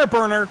half.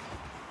 Fireburner,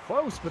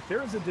 close, but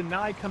there is a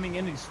deny coming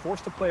in. He's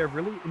forced to play a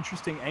really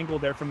interesting angle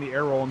there from the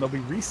air roll, and they'll be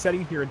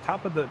resetting here on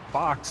top of the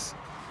box.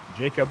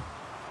 Jacob.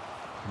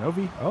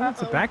 Novi,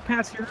 it's a back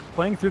pass here,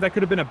 playing through. That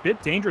could have been a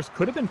bit dangerous,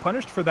 could have been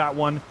punished for that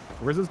one.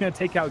 Rizzo's going to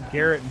take out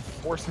Garrett and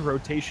force a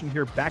rotation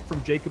here back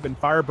from Jacob and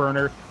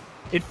Fireburner.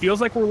 It feels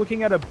like we're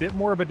looking at a bit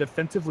more of a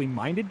defensively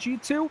minded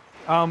G2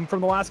 from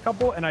the last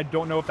couple, and I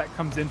don't know if that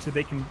comes into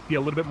they can be a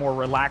little bit more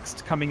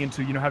relaxed coming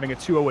into, having a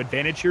 2-0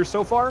 advantage here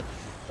so far,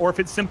 or if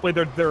it's simply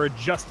they're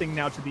adjusting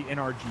now to the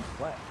NRG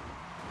play.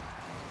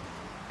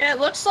 Yeah,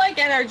 it looks like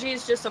NRG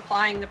is just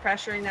applying the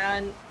pressure now,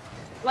 and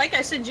like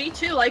I said,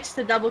 G2 likes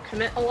to double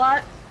commit a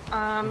lot.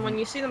 When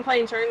you see them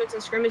playing tournaments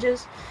and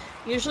scrimmages,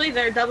 usually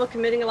they're double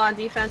committing a lot of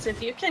defense.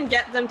 If you can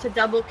get them to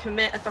double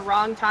commit at the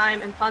wrong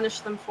time and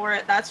punish them for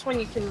it, that's when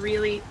you can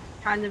really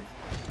kind of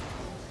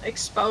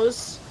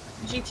expose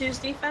G2's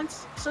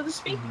defense, so to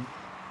speak.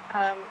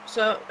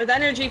 So with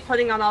NRG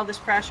putting on all this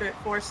pressure, it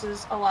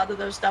forces a lot of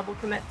those double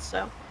commits.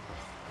 So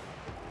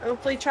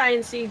hopefully try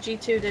and see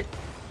G2 to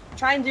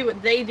try and do what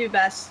they do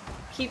best.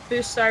 Keep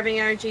boost starving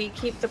energy,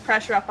 keep the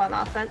pressure up on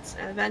offense,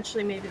 and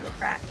eventually maybe they'll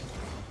crack.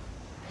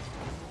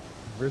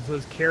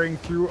 Rizzo's carrying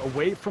through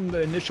away from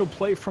the initial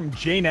play from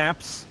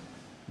JNaps.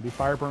 The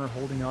Fireburner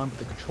holding on, but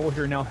the control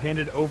here now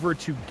handed over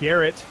to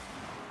Garrett.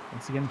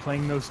 Once again,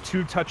 playing those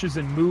 2 touches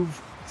and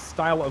move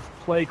style of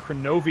play.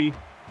 Kronovi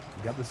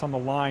got this on the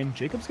line.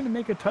 Jacob's going to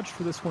make a touch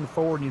for this one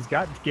forward, and he's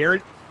got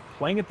Garrett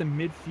playing at the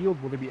midfield.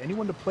 Will there be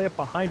anyone to play up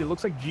behind? It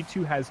looks like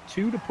G2 has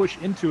 2 to push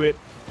into it.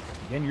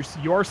 Again,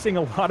 you are seeing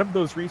a lot of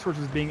those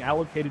resources being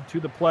allocated to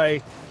the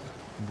play.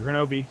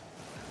 Kronovi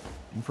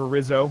in for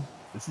Rizzo.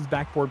 This is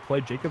backboard play.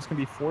 Jacob's going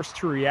to be forced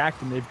to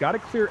react, and they've got to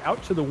clear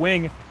out to the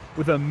wing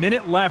with a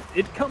minute left.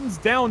 It comes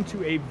down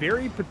to a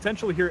very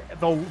potential here.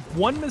 The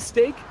one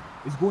mistake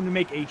is going to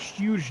make a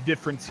huge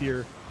difference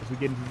here as we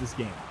get into this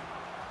game.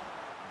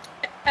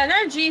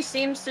 NRG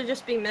seems to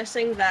just be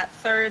missing that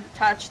third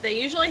touch.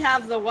 They usually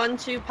have the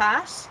 1-2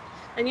 pass,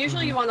 and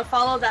usually you want to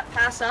follow that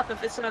pass up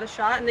if it's not a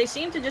shot, and they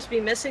seem to just be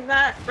missing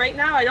that right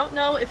now. I don't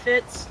know if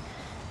it's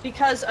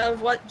because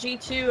of what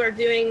G2 are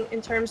doing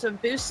in terms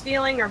of boost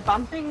stealing or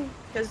bumping,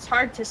 because it's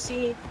hard to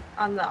see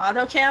on the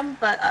auto cam,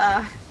 but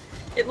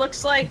it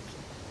looks like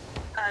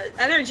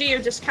NRG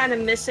are just kind of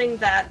missing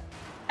that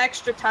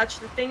extra touch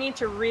that they need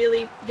to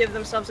really give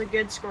themselves a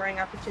good scoring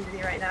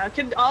opportunity right now. It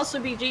could also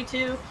be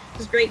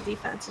G2's great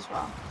defense as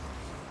well.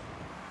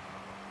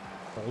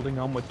 Holding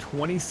on with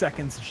 20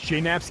 seconds.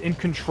 JNaps in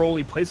control.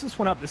 He plays this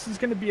one up. This is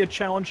going to be a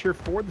challenge here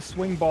for the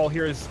swing ball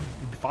here as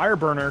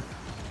Fireburner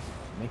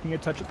making a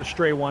touch at the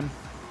stray one.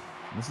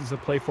 This is a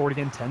play forward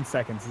again, 10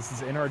 seconds. This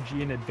is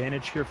NRG an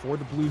advantage here for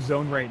the blue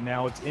zone right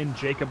now. It's in.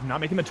 Jacob not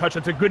making the touch.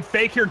 That's a good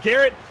fake here.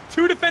 Garrett,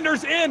 2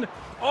 defenders in.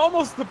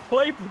 Almost the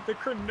play, but the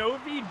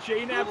Kronovi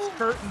JNaps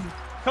curtain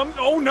comes.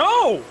 Oh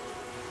no!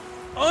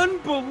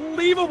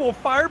 Unbelievable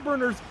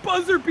Fireburner's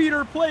buzzer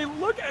beater play.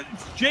 Look at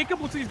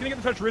Jacob. Looks like he's gonna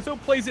get the touch. Rizzo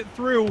plays it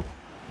through.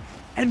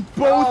 And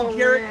both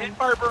Garrett and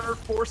Fireburner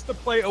forced the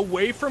play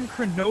away from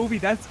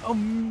Kronovi. That's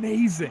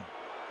amazing.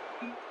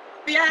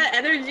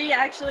 Yeah, NRG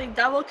actually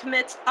double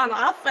commits on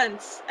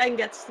offense and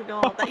gets the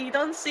goal. You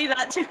don't see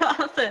that too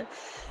often.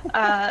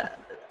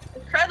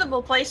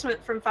 Incredible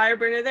placement from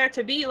Fireburner there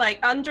to be like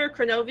under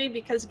Kronovi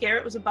because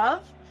Garrett was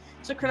above.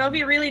 So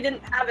Kronovi really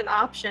didn't have an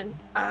option.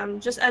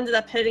 Just ended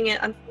up hitting it,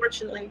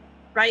 unfortunately,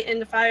 right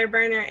into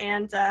Fireburner,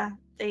 and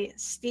they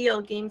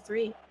steal game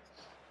 3.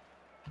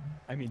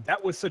 I mean,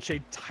 that was such a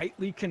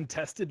tightly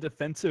contested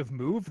defensive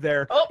move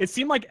there. Oh. It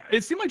seemed like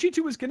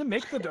G2 was going to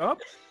make the up.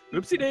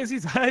 Oopsie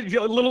daisies. A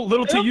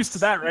little too used to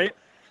that, right?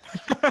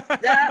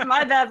 Yeah,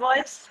 my bad,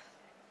 boys.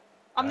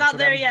 I'm not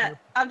there yet.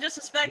 I'm just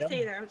a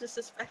spectator. I'm just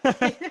a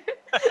spectator.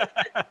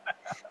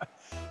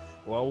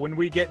 Well, when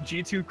we get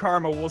G2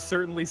 Karma, we'll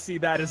certainly see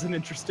that as an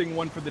interesting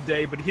one for the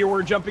day. But here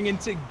we're jumping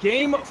into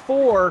game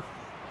 4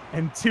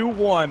 and 2-1.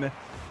 Going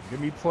to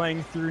be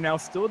playing through now.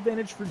 Still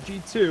advantage for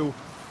G2.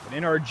 But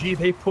NRG,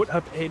 they put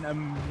up an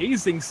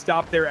amazing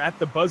stop there at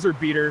the buzzer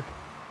beater.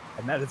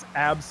 And that is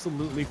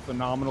absolutely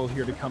phenomenal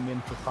here to come in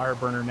for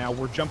Fireburner. Now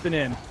we're jumping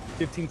in.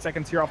 15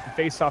 seconds here off the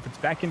face-off. It's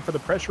back in for the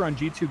pressure on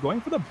G2.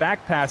 Going for the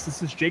back pass.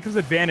 This is Jacob's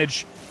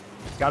advantage.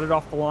 He's got it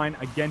off the line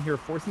again here,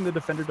 forcing the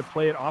defender to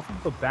play it off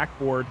of the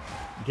backboard.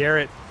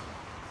 Garrett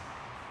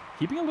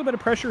keeping a little bit of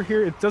pressure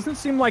here. It doesn't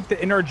seem like the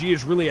NRG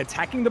is really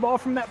attacking the ball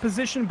from that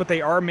position, but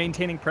they are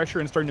maintaining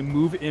pressure and starting to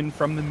move in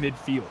from the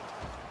midfield.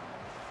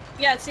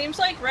 Yeah, it seems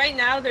like right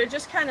now they're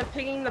just kind of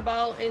picking the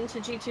ball into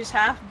G2's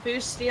half,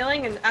 boost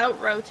stealing, and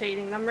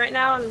out-rotating them right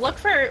now. And look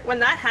for, when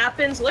that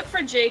happens, look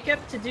for Jacob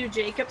to do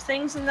Jacob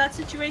things in that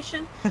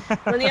situation.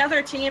 When the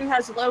other team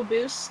has low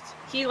boost,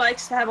 he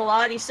likes to have a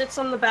lot. He sits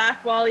on the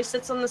back wall, he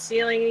sits on the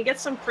ceiling, and he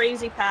gets some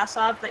crazy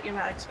pass-off that you're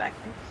not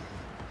expecting.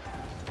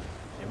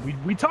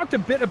 We talked a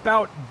bit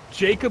about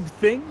Jacob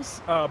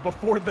things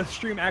before the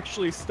stream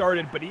actually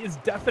started, but he is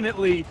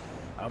definitely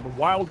the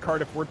wild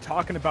card if we're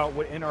talking about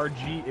what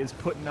NRG is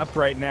putting up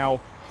right now.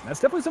 And that's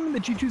definitely something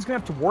that G2 is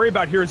going to have to worry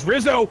about here. Is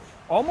Rizzo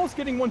almost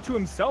getting one to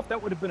himself?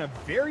 That would have been a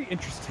very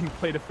interesting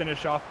play to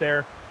finish off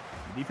there.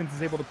 The defense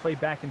is able to play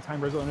back in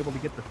time. Rizzo unable to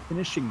get the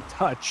finishing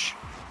touch.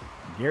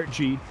 Garrett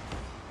G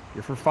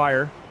here for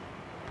Fire.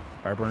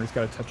 Fireburner's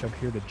got a touch up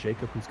here to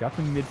Jacob, who's got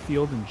the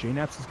midfield, and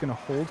JNaps is going to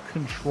hold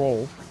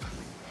control.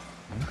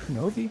 And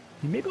Kronovi,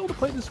 he may be able to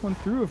play this one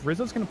through if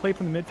Rizzo's going to play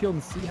from the midfield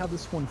and see how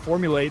this one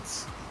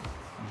formulates.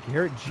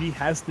 Garrett G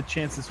has the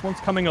chance. This one's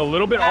coming a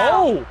little bit.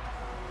 Oh!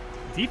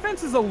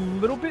 Defense is a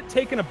little bit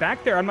taken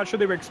aback there. I'm not sure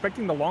they were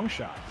expecting the long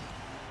shot.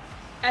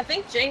 I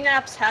think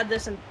JNaps had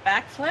this in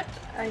backflip,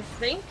 I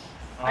think.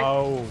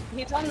 Oh.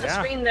 He's on the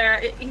screen there.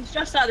 He's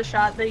just out of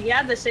shot, but he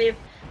had the save.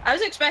 I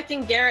was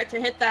expecting Garrett to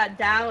hit that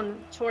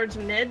down towards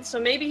mid, so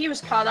maybe he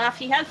was caught off.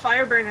 He had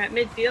Fireburner at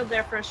midfield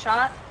there for a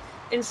shot.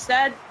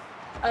 Instead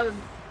of,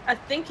 I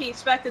think he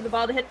expected the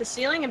ball to hit the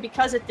ceiling, and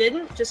because it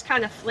didn't, just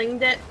kind of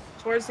flinged it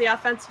towards the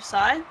offensive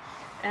side.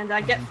 And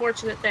I get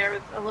fortunate there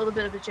with a little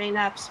bit of a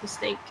JNaps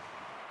mistake.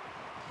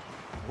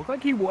 Looked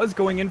like he was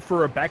going in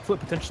for a backflip,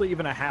 potentially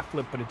even a half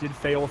flip, but it did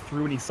fail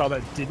through, and he saw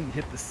that didn't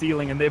hit the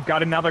ceiling, and they've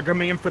got him now. They're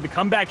coming in for the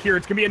comeback here.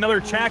 It's going to be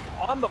another check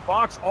on the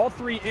box, all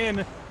three in.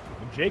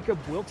 And Jacob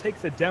will take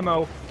the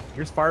demo.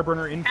 Here's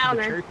Fireburner in for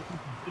the cherry picking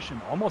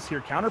position. Almost here.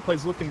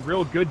 Counterplay's looking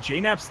real good.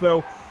 JNaps,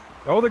 though,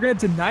 they're going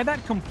to deny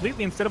that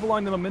completely. Instead of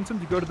allowing the momentum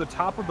to go to the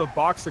top of the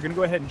box, they're going to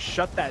go ahead and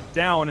shut that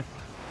down.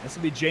 This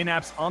will be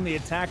JNaps on the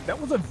attack. That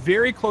was a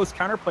very close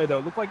counterplay, though.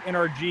 It looked like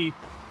NRG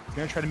is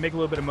going to try to make a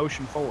little bit of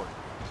motion forward.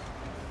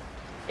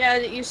 Yeah,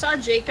 you saw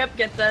Jacob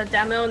get the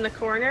demo in the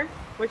corner,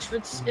 which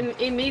would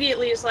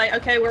immediately is like,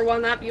 okay, we're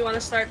 1-up, you want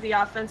to start the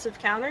offensive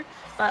counter,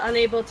 but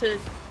unable to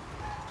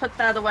put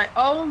that away.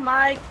 Oh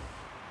my...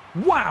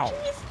 Wow!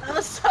 Jeez, that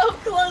was so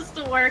close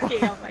to working,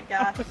 oh my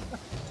god.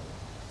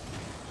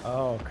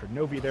 Oh,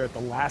 Kronovi there at the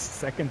last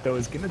second, though,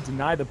 is going to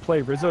deny the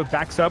play. Rizzo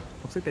backs up.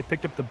 Looks like they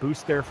picked up the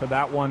boost there for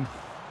that one.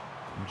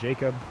 And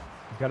Jacob,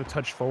 he's got a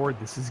touch forward.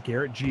 This is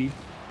Garrett G.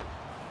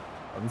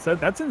 So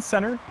that's in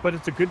center, but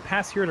it's a good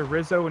pass here to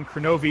Rizzo and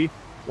Kronovi,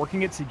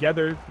 working it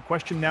together. The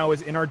question now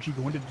is NRG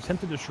going to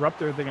attempt to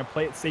disrupt, or are they going to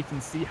play it safe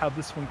and see how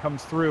this one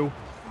comes through?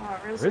 Oh,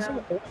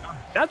 Rizzo,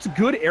 that's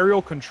good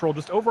aerial control.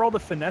 Just overall, the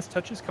finesse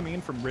touches coming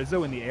in from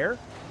Rizzo in the air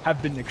have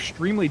been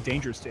extremely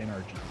dangerous to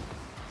NRG.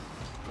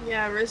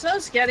 Yeah,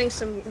 Rizzo's getting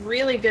some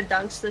really good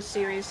dunks this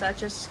series that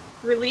just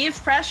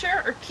relieve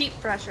pressure or keep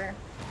pressure.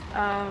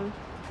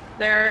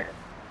 They're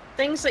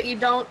things that you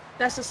don't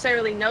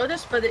necessarily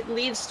notice, but it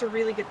leads to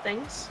really good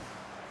things.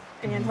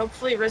 And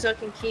hopefully Rizzo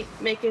can keep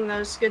making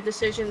those good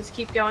decisions,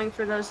 keep going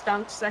for those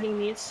dunks that he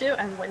needs to,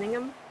 and winning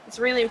them. It's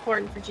really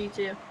important for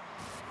G2.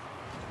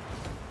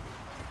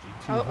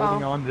 G2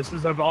 holding on. This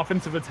is an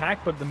offensive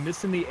attack, but the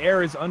miss in the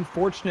air is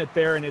unfortunate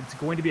there, and it's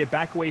going to be a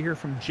back away here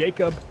from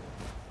Jacob.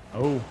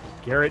 Oh,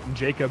 Garrett and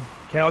Jacob.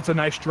 Okay, that's a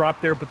nice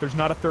drop there, but there's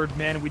not a third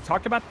man. We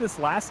talked about this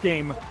last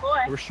game. Oh boy.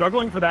 We're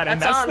struggling for that,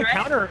 and that's the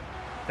counter.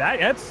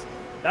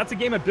 That's a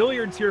game of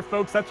billiards here,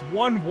 folks. That's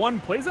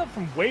 1-1. Plays up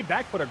from way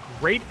back, but a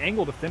great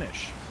angle to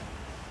finish.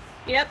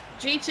 Yep,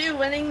 G2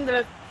 winning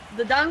the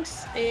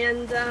dunks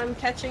and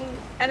catching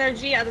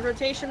NRG out of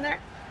rotation there.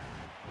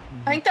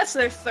 I think that's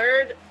their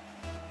third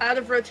out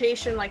of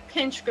rotation, like,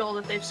 pinch goal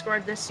that they've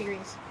scored this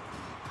series.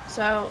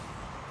 So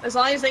as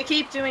long as they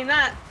keep doing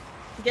that,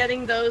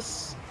 getting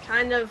those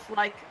kind of,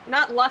 like,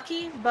 not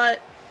lucky,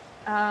 but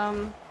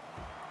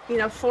you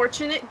know,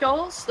 fortunate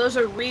goals, those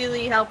are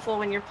really helpful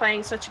when you're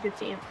playing such a good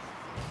team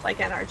like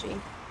NRG.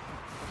 And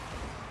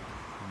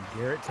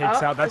Garrett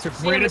takes out. That's a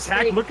great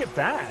attack. Look at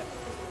that.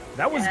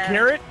 That was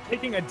Garrett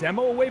taking a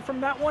demo away from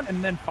that one,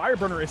 and then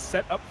Fireburner is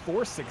set up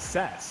for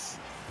success.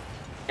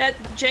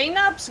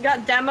 JNaps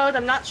got demoed,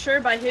 I'm not sure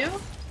by who,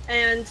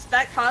 and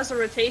that caused a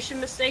rotation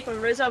mistake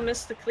when Rizzo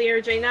missed the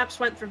clear. JNaps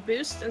went for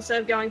boost instead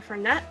of going for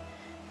net.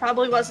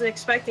 Probably wasn't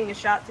expecting a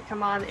shot to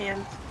come on,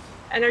 and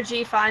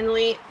NRG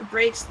finally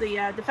breaks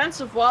the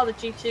defensive wall that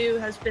G2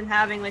 has been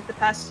having like the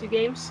past 2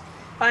 games.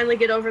 Finally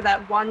get over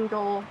that 1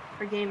 goal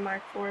per game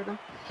mark for them.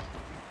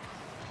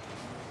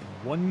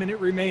 1 minute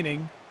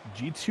remaining.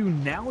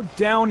 G2 now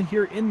down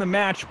here in the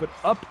match, but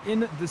up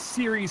in the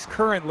series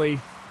currently.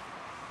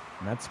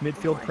 And that's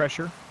midfield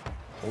pressure.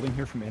 Holding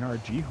here from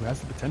NRG, who has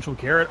the potential.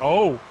 Garrett.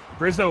 Oh,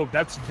 Rizzo,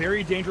 that's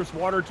very dangerous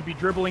water to be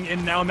dribbling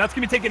in now, and that's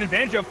going to be taken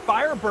advantage of.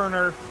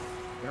 Fireburner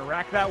going to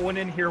rack that one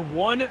in here.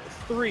 1-3.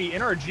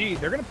 NRG,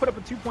 they're going to put up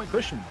a 2-point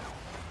cushion.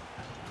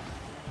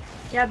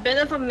 Yeah, a bit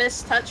of a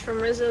missed touch from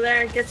Rizzo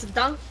there. Gets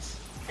dunked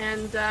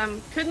and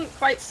couldn't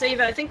quite save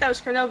it. I think that was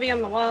Kronovi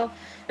on the wall.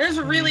 It was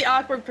a really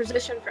awkward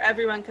position for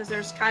everyone because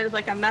there's kind of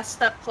like a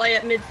messed up play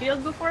at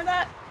midfield before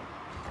that.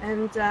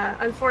 And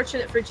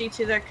unfortunate for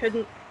G2, there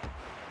couldn't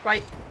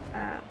quite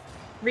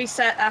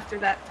reset after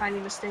that tiny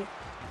mistake.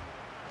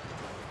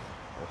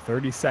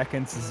 30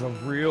 seconds is a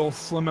real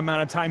slim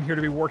amount of time here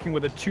to be working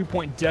with a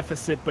 2-point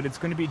deficit, but it's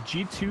going to be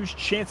G2's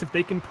chance if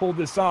they can pull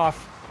this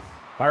off.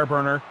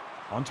 Fireburner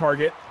on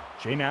target.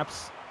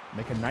 JNaps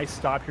Make a nice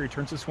stop here. He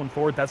turns this one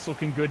forward. That's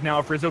looking good now.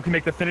 If Rizzo can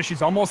make the finish,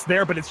 he's almost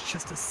there, but it's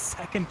just a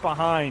second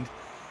behind.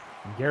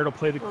 And Garrett will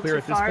play the clear.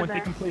 At this point, they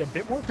can play a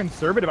bit more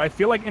conservative. I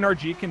feel like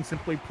NRG can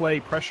simply play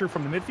pressure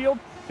from the midfield.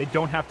 They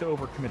don't have to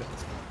overcommit at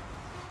this point.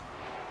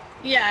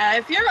 Yeah,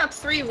 if you're up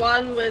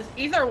 3-1 with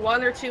either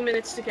 1 or 2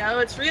 minutes to go,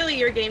 it's really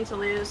your game to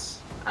lose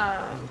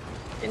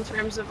in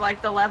terms of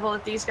like the level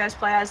that these guys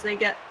play as they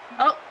get...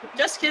 Oh,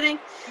 just kidding.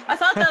 I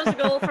thought that was a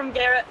goal from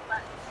Garrett,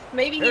 but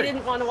maybe he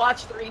didn't want to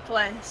watch the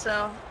replay.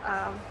 So,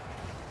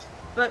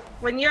 but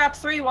when you're up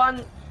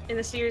 3-1 in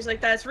a series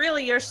like that, it's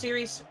really your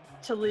series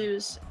to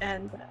lose.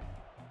 And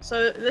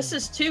so this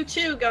is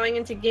 2-2 going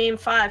into Game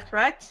 5,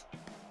 correct?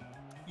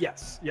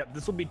 Yes. Yep.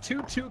 This will be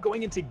 2-2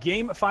 going into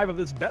Game 5 of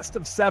this best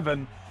of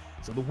 7.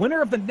 So the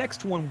winner of the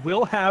next one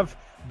will have,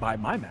 by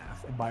my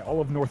math and by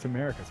all of North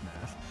America's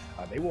math,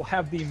 they will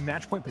have the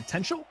match point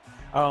potential.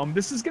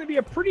 This is going to be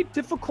a pretty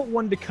difficult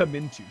one to come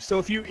into. So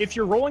if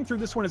you're rolling through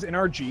this one as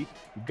NRG,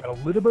 you've got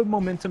a little bit of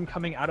momentum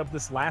coming out of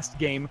this last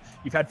game.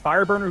 You've had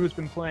Fireburner, who's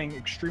been playing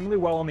extremely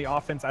well on the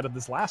offense out of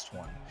this last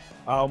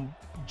one.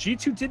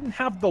 G2 didn't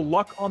have the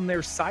luck on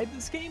their side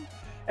this game,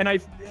 and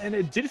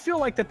it did feel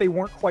like that they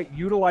weren't quite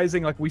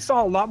utilizing. Like we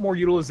saw a lot more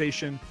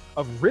utilization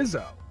of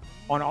Rizzo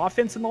on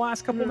offense in the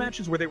last couple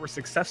matches where they were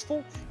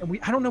successful, and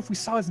I don't know if we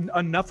saw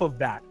enough of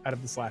that out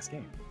of this last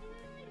game.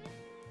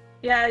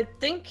 Yeah, I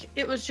think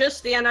it was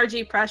just the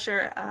NRG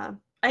pressure.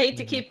 I hate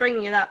to keep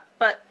bringing it up,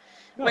 but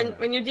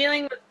when you're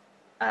dealing with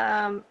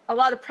a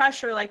lot of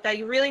pressure like that,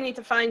 you really need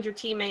to find your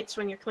teammates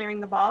when you're clearing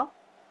the ball.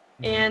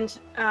 And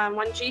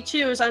when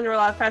G2 is under a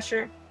lot of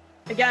pressure,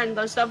 again,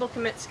 those double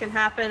commits can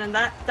happen, and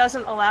that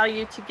doesn't allow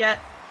you to get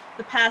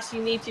the pass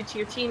you need to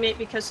your teammate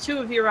because 2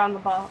 of you are on the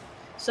ball.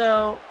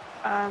 So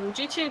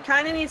G2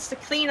 kind of needs to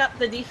clean up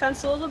the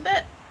defense a little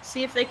bit,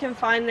 see if they can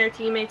find their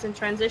teammates and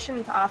transition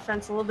into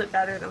offense a little bit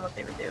better than what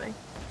they were doing.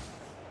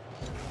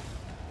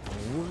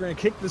 We're going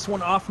to kick this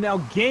one off now.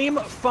 Game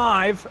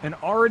 5, and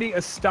already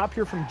a stop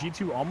here from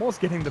G2, almost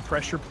getting the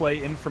pressure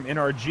play in from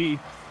NRG.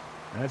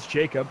 And that's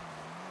Jacob.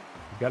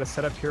 We've got a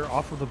setup here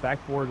off of the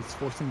backboard. It's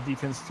forcing the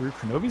defense through.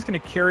 Kronovi's going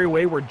to carry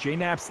away where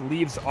JNaps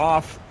leaves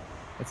off.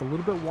 It's a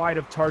little bit wide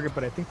of target,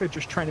 but I think they're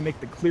just trying to make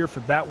the clear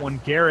for that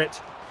one.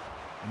 Garrett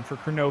and for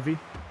Kronovi.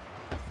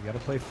 We got to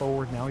play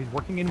forward now. He's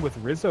working in with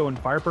Rizzo, and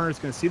Fireburner is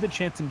going to see the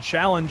chance and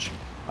challenge.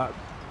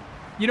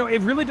 You know,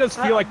 it really does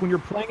feel like when you're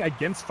playing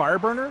against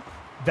Fireburner,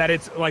 that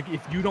it's like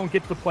if you don't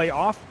get the play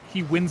off,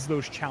 he wins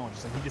those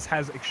challenges. And he just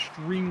has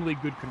extremely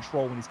good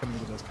control when he's coming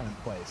into those kind of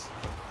plays.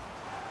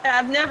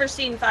 I've never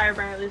seen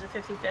Fireburner lose a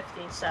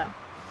 50-50, so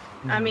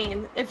I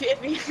mean,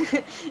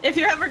 if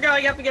you're ever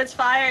going up against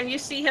Fire and you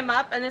see him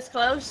up and it's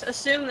close,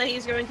 assume that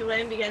he's going to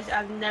win because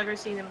I've never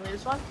seen him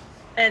lose one.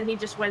 And he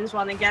just wins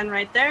one again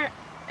right there.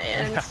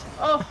 And,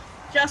 oh,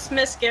 just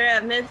missed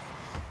Garrett at mid.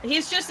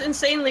 He's just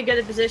insanely good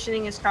at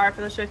positioning his car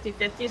for those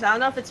 50-50s. I don't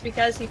know if it's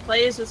because he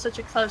plays with such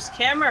a close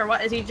camera or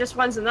what, he just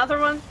wins another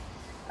one.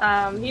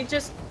 I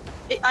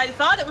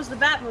thought it was the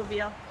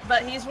Batmobile,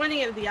 but he's winning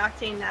it with the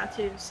Octane now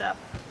too, so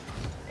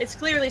it's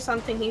clearly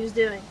something he's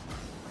doing.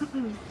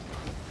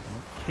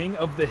 King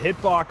of the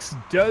hitbox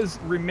does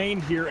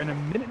remain here in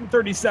 1 minute and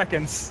 30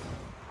 seconds.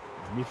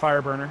 It's gonna be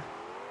Fireburner.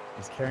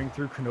 He's carrying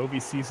through.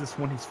 Kronovi sees this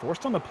one. He's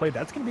forced on the play.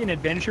 That's going to be an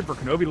advantage here for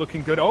Kronovi,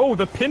 looking good. Oh,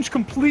 the pinch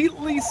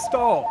completely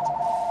stalled.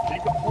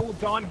 Jacob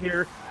hold on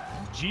here.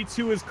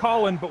 G2 is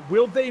calling, but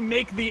will they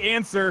make the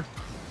answer?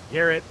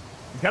 Garrett,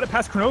 he's got it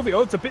past Kronovi.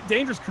 Oh, it's a bit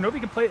dangerous. Kronovi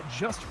can play it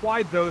just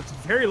wide, though. It's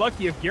very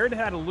lucky. If Garrett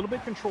had a little bit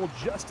of control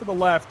just to the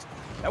left,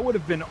 that would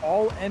have been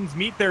all ends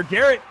meet there.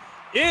 Garrett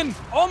in,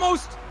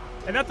 almost,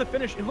 and that's the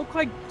finish. It looked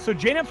like, so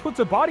JNaps puts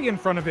a body in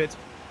front of it,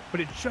 but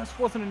it just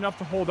wasn't enough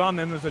to hold on.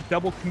 Then there's a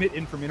double commit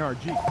in from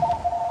NRG.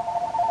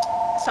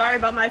 Sorry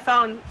about my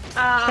phone.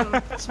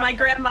 It's my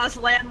grandma's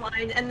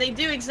landline, and they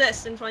do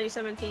exist in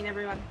 2017,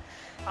 everyone.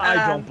 I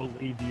don't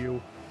believe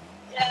you.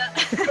 Yeah.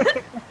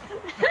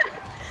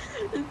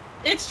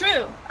 It's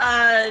true.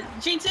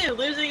 G2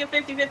 losing a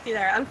 50-50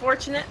 there.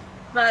 Unfortunate.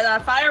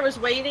 But Fire was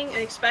waiting and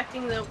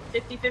expecting the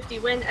 50-50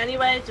 win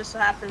anyway. It just so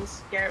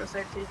happens Garrett was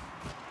there too.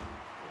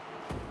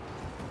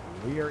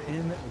 We are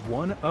in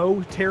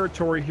 1-0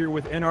 territory here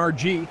with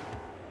NRG,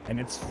 and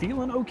it's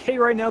feeling okay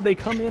right now. They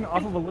come in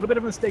off of a little bit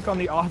of a mistake on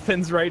the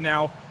offense right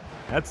now.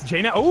 That's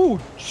JNaps. Oh,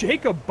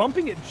 Jacob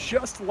bumping it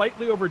just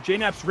lightly over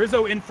JNaps.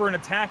 Rizzo in for an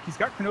attack. He's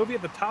got Kronovi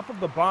at the top of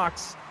the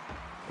box.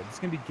 But it's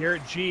going to be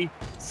Garrett G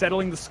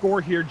settling the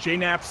score here.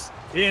 JNaps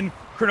in.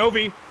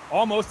 Kronovi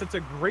almost. That's a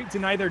great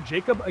deny there.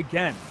 Jacob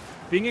again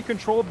being in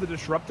control of the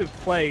disruptive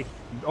play.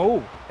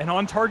 Oh, and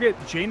on target,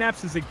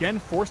 JNaps is again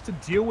forced to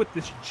deal with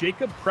this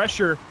Jacob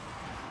pressure.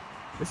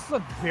 This is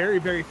a very,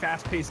 very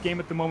fast-paced game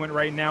at the moment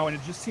right now, and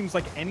it just seems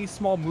like any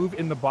small move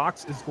in the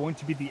box is going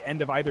to be the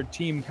end of either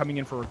team coming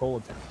in for a goal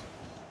attempt.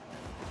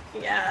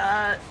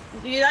 Yeah,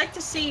 do you like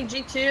to see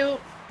G2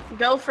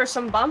 go for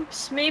some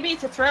bumps, maybe,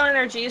 to throw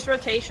NRG's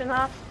rotation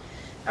off?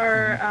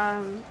 Or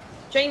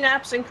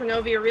JNaps and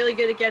Kronovi are really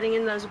good at getting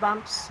in those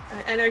bumps.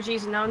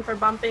 NRG's known for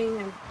bumping,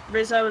 and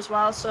Rizzo as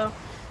well, so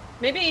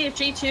maybe if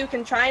G2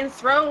 can try and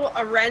throw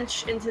a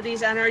wrench into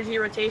these NRG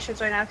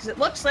rotations right now, because it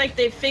looks like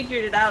they've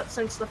figured it out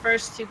since the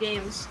first 2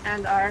 games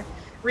and are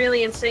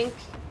really in sync.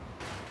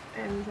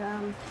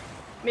 And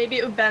maybe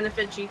it would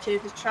benefit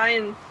G2 to try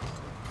and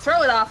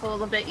throw it off a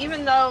little bit,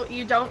 even though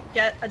you don't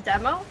get a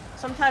demo.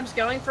 Sometimes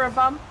going for a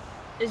bump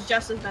is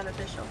just as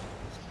beneficial.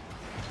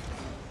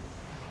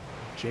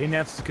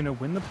 JNF's going to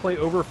win the play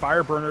over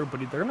Fireburner,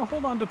 but they're going to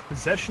hold on to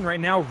possession right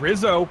now.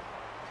 Rizzo,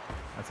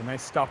 that's a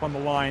nice stop on the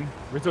line.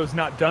 Rizzo's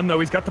not done, though.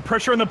 He's got the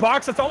pressure in the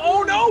box. That's all.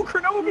 Oh, no,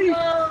 Kronovi!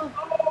 No.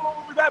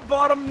 Oh, that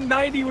bottom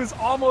 90 was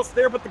almost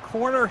there, but the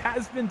corner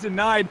has been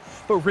denied.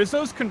 But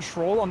Rizzo's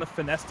control on the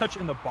finesse touch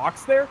in the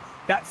box there,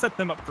 that set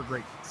them up for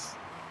greatness.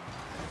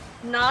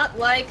 Not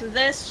like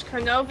this.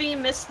 Kronovi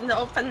missed the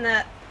open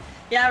net.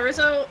 Yeah,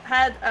 Rizzo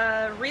had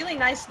a really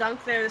nice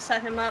dunk there to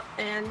set him up,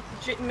 and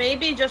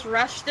maybe just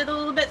rushed it a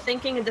little bit,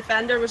 thinking a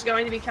defender was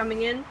going to be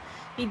coming in.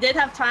 He did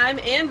have time,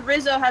 and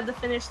Rizzo had the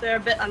finish there. A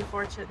bit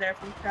unfortunate there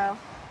from Crow.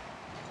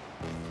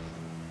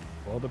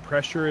 Well, the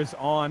pressure is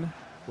on.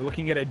 We're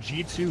looking at a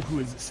G2 who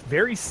is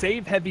very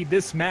save-heavy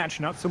this match,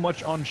 not so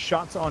much on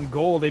shots on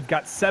goal. They've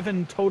got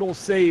 7 total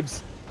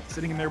saves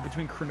sitting in there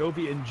between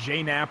Kronovi and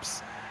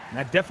JNaps. And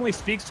that definitely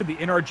speaks to the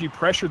NRG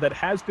pressure that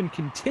has been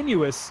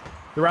continuous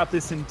throughout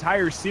this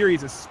entire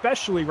series,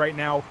 especially right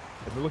now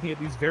as we're looking at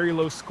these very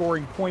low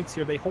scoring points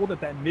here. They hold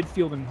at that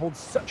midfield and hold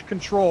such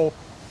control.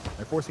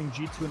 They're forcing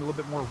G2 in a little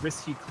bit more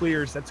risky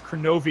clears. That's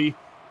Kronovi.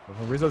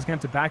 Well, Rizzo's going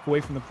to have to back away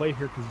from the play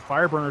here because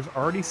Fireburner's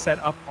already set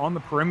up on the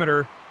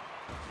perimeter.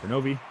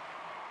 Kronovi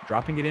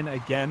dropping it in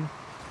again.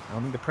 I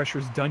don't think the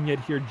pressure's done yet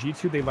here.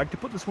 G2, they like to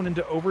put this one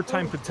into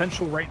overtime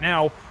potential right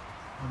now.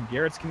 And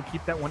Garrett's going to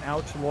keep that one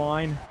out to the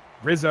line.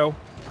 Rizzo,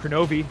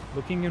 Kronovi,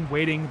 looking and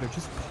waiting. They're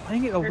just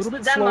playing it a little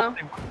bit slow.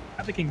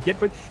 They can get,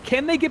 but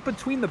can they get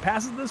between the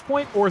passes at this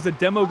point, or is a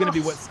demo going to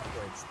be what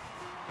separates?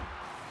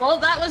 Well,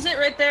 that was it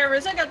right there.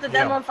 Rizzo got the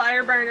demo on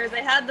Fireburner.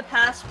 They had the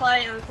pass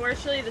play, and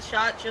unfortunately the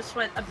shot just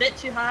went a bit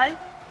too high.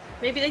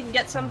 Maybe they can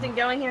get something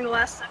going here in the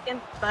last second,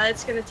 but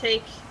it's going to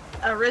take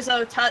a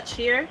Rizzo touch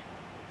here.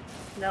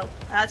 Nope,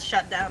 that's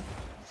shut down.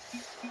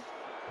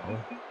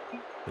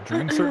 The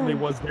dream certainly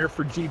was there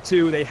for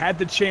G2. They had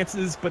the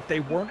chances, but they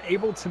weren't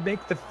able to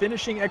make the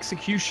finishing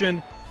execution.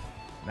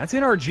 And that's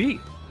NRG.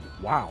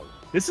 Wow.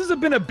 This has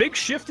been a big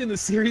shift in the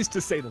series,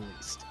 to say the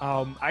least.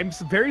 I'm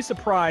very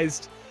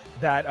surprised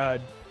that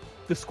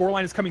the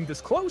scoreline is coming this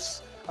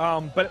close.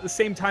 But at the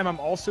same time, I'm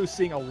also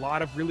seeing a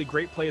lot of really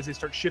great play as they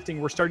start shifting.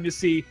 We're starting to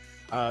see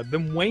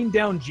them weighing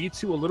down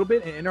G2 a little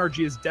bit, and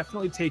NRG is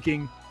definitely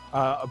taking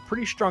a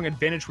pretty strong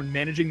advantage when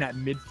managing that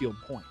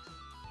midfield point.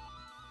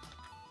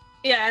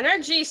 Yeah,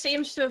 NRG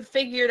seems to have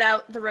figured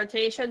out the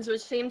rotations,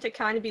 which seemed to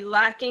kind of be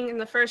lacking in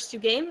the first 2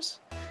 games.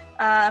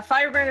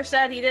 Fireburner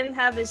said he didn't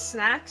have his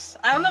snacks.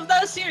 I don't know if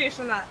that was serious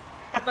or not,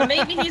 but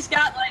maybe he's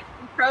got like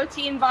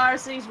protein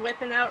bars that he's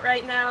whipping out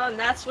right now, and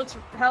that's what's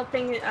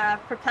helping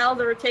propel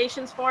the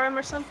rotations for him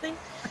or something.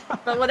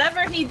 But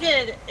whatever he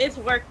did, it's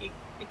working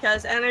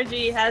because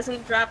NRG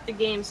hasn't dropped the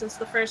game since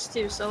the first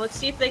 2. So let's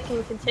see if they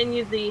can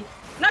continue the,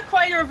 not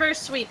quite a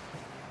reverse sweep,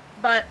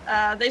 but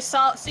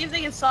see if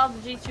they can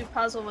solve the G2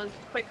 puzzle with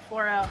a quick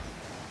 4-0.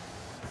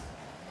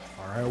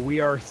 All right, we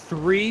are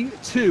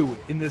 3-2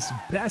 in this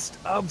best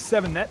of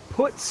 7. That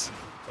puts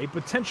a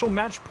potential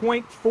match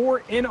point for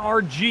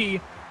NRG.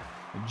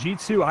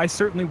 G2, I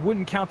certainly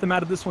wouldn't count them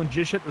out of this one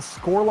just yet. The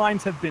score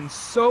lines have been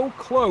so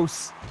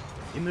close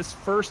in this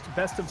first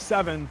best of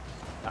 7.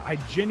 I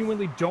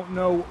genuinely don't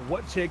know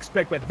what to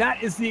expect, but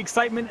that is the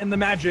excitement and the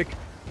magic.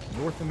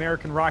 North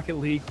American Rocket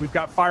League. We've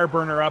got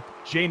Fireburner up,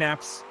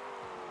 JNaps.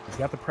 He's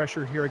got the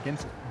pressure here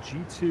against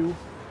G2.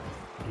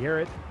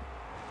 Garrett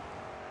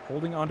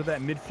holding onto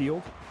that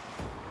midfield.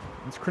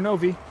 It's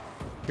Kronovi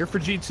here for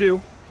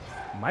G2.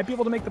 Might be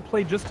able to make the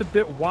play just a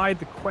bit wide.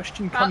 The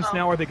question comes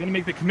now, are they going to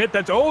make the commit?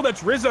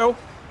 That's Rizzo.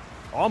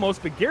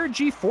 Almost, but Garrett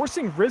G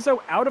forcing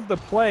Rizzo out of the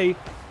play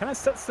kind of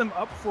sets them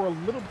up for a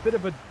little bit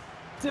of a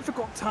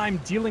difficult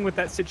time dealing with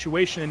that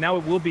situation, and now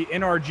it will be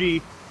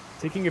NRG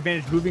taking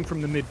advantage, moving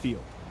from the midfield.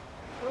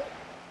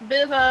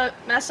 Bit of a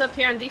mess up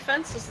here on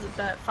defense. This is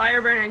the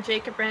Fireburner and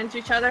Jacob ran into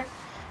each other.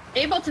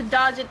 Able to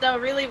dodge it though,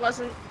 really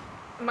wasn't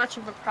much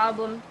of a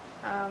problem.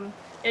 Yeah,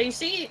 you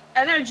see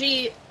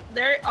NRG,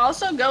 they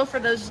also go for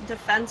those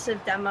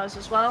defensive demos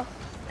as well.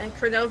 And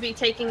Kronovi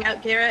taking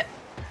out Garrett.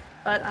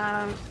 But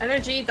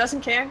NRG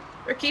doesn't care.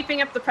 They're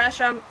keeping up the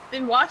pressure. I've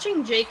been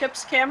watching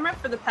Jacob's camera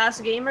for the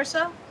past game or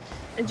so.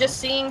 And just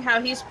seeing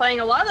how he's playing.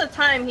 A lot of the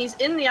time he's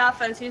in the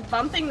offense. He's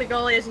bumping the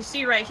goalie as you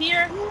see right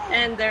here.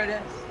 And there it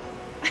is.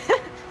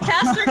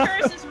 Caster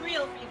curse is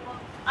real, people.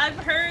 I've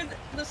heard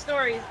the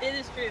stories. It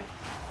is true.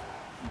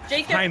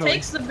 Jacob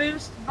takes the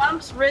boost,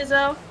 bumps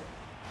Rizzo,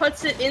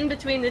 puts it in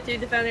between the 2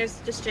 defenders.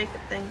 Just Jacob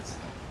things.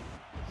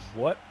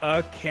 What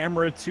a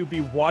camera to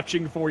be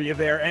watching for you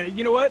there. And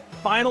you know what?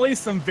 Finally,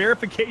 some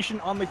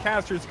verification on the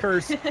caster's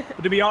curse.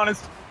 But to be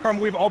honest,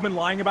 Carmen, we've all been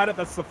lying about it.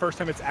 That's the first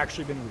time it's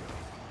actually been real.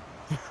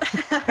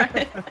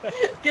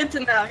 Good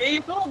to know.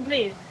 You fooled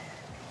me.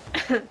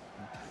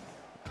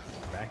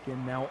 Back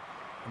in now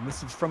And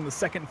this is from the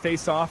second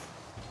face-off.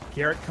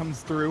 Garrett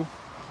comes through.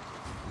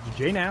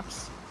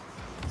 J-Naps.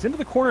 He's into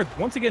the corner.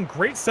 Once again,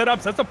 great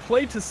setups. That's a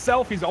play to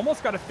self. He's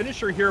almost got a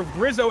finisher here.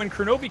 Rizzo and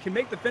Kronovi can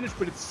make the finish,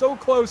 but it's so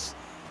close,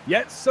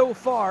 yet so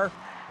far.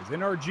 As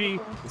NRG,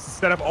 this is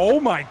set up. Oh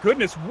my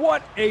goodness,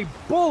 what a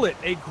bullet.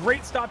 A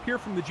great stop here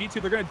from the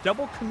G2. They're going to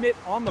double commit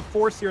on the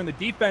force here, and the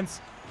defense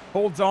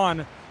holds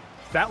on.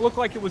 That looked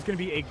like it was going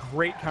to be a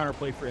great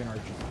counterplay for NRG.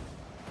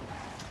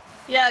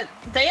 Yeah,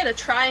 they had a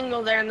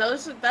triangle there, and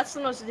that's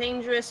the most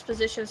dangerous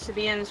positions to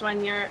be in, is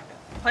when you're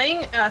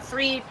playing a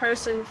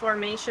three-person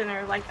formation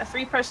or like a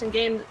three-person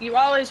game. You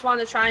always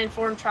want to try and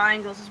form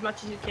triangles as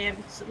much as you can,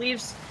 because it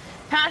leaves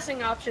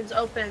passing options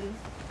open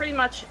pretty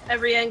much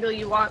every angle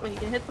you want when you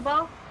can hit the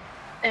ball.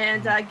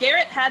 And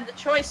Garrett had the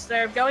choice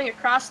there of going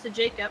across to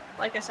Jacob.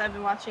 Like I said, I've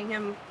been watching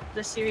him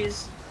this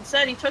series.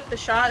 Instead, he took the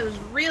shot. It was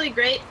really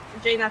great.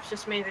 J-Naps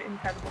just made an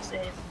incredible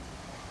save.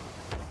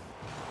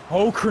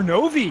 Oh,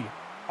 Kronovi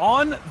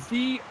on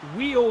the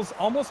wheels,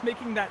 almost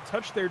making that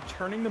touch there,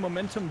 turning the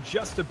momentum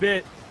just a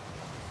bit.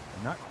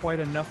 Not quite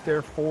enough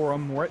there for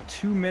him. We're at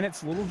 2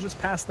 minutes, a little just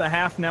past the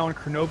half now, and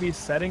Kronovi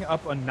setting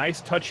up a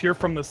nice touch here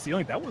from the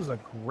ceiling. That was a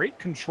great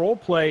control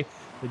play.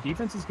 The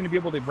defense is going to be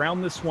able to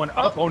round this one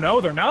up. Oh, no,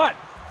 they're not.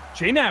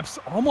 J-Naps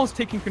almost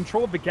taking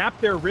control of the gap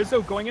there.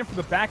 Rizzo going in for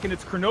the back, and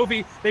it's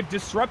Kronovi. They've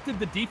disrupted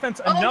the defense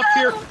enough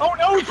here. Oh,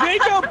 no,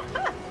 Jacob!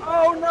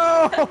 Oh,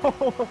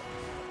 no!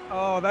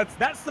 Oh,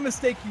 that's the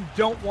mistake you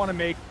don't want to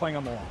make playing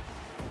on the line.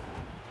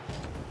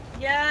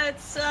 Yeah,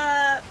 it's,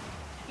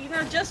 you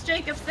know, just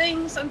Jacob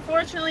things,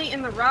 unfortunately,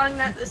 in the wrong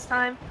net this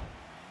time.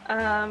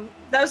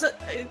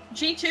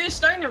 G2 is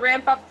starting to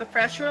ramp up the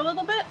pressure a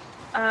little bit.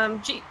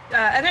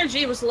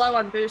 NRG was low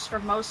on boost for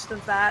most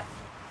of that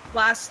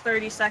last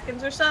 30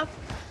 seconds or so.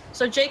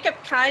 So Jacob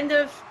kind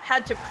of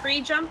had to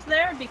pre-jump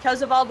there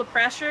because of all the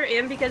pressure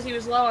and because he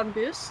was low on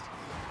boost.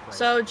 Right.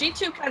 So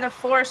G2 kind of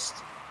forced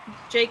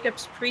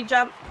Jacob's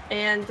pre-jump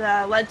and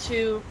led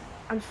to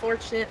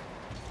unfortunate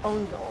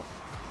own goal.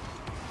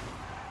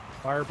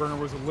 Fireburner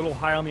was a little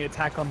high on the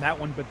attack on that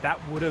one, but that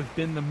would have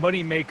been the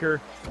money maker.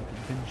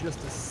 It's been just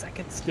a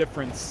second's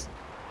difference.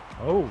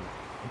 Oh,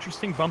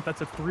 interesting bump.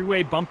 That's a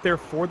three-way bump there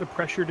for the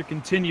pressure to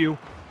continue.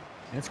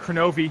 And it's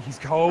Kronovi.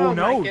 He's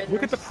no,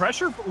 look at the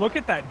pressure. Look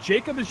at that.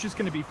 Jacob is just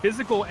going to be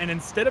physical, and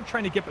instead of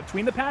trying to get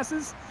between the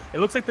passes, it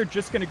looks like they're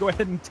just going to go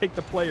ahead and take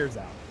the players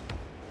out.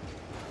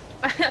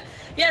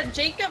 Yeah,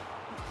 Jacob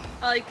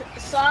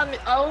saw me.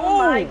 Oh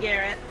my,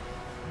 Garrett.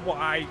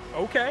 Why?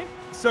 Okay.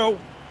 So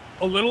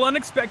a little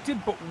unexpected,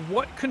 but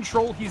what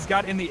control he's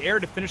got in the air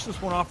to finish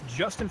this one off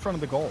just in front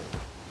of the goal.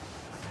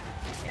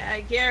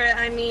 Yeah, Garrett,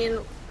 I mean,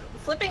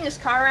 flipping his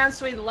car around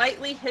so he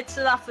lightly hits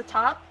it off the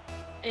top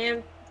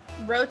and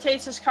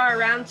rotates his car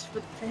around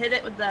to hit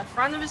it with the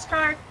front of his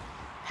car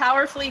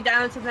powerfully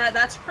down to that.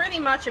 That's pretty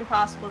much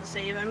impossible to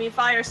save. I mean,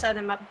 Fire set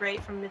him up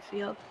great from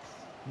midfield.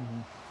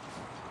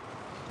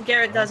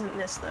 Garrett doesn't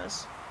miss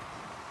those.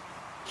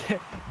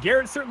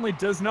 Garrett certainly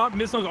does not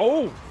miss those.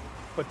 Oh,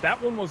 but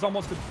that one was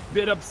almost a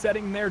bit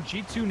upsetting there.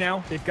 G2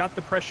 now, they've got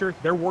the pressure.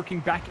 They're working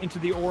back into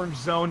the orange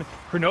zone.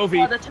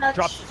 Kronovi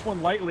drops this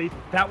one lightly.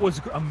 That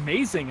was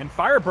amazing. And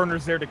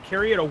Fireburner's there to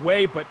carry it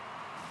away, but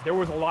there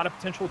was a lot of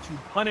potential to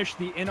punish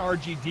the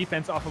NRG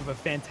defense off of a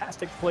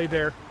fantastic play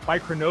there by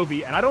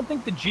Kronovi. And I don't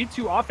think the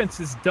G2 offense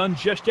is done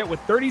just yet. With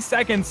 30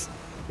 seconds,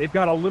 they've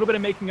got a little bit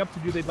of making up to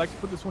do. They'd like to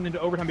put this one into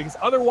overtime, because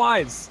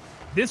otherwise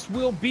this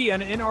will be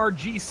an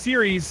NRG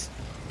series.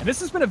 And this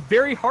has been a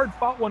very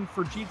hard-fought one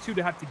for G2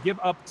 to have to give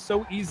up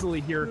so easily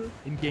here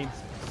in Game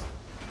 6.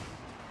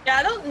 Yeah,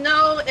 I don't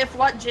know if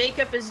what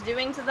Jacob is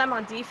doing to them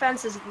on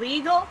defense is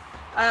legal.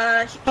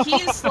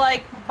 He's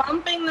like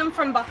bumping them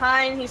from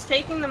behind. He's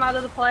taking them out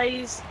of the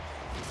plays.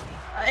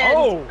 And,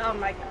 oh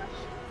my gosh.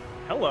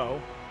 Hello.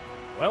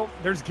 Well,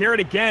 there's Garrett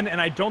again, and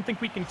I don't think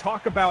we can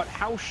talk about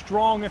how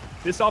strong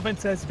this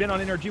offense has been on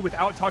NRG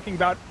without talking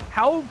about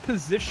how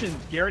positioned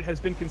Garrett has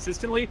been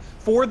consistently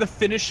for the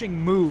finishing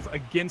move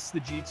against the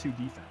G2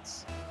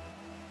 defense.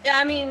 Yeah,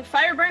 I mean,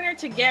 Fireburner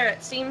to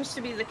Garrett seems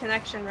to be the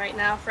connection right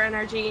now for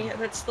NRG.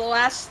 That's the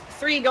last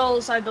 3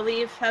 goals, I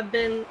believe, have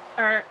been,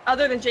 or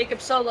other than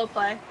Jacob's solo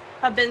play,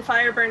 have been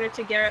Fireburner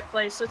to Garrett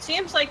plays. So it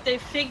seems like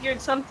they've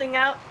figured something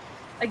out.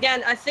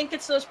 Again, I think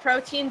it's those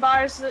protein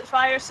bars that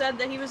Fire said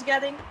that he was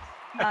getting.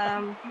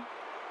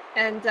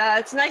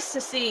 It's nice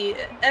to see.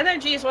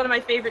 NRG is one of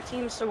my favorite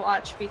teams to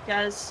watch,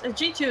 because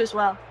G2 as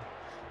well,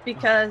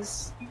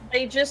 because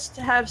they just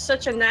have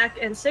such a knack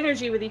and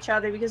synergy with each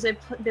other, because they've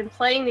been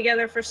playing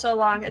together for so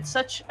long. It's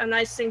such a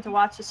nice thing to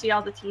watch, to see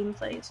all the team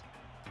plays.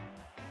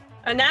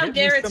 And now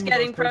Garrett's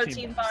getting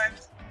protein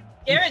bars.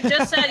 Garrett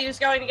just said he was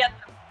going to get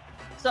them.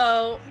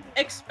 So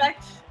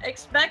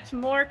expect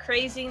more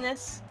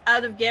craziness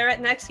out of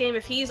Garrett next game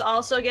if he's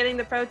also getting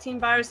the protein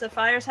bars that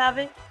Fire's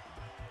having.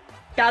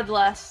 God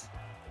bless.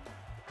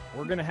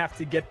 We're going to have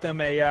to get them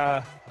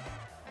a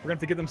We're gonna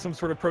have to give them some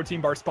sort of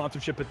protein bar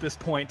sponsorship at this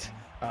point.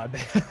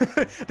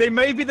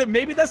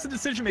 Maybe that's the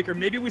decision maker.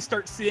 Maybe we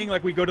start seeing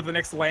like we go to the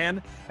next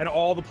LAN and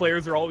all the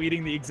players are all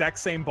eating the exact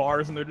same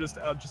bars and they're just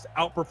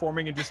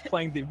outperforming and just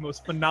playing the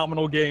most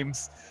phenomenal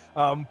games.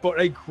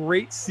 But a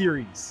great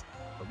series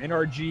from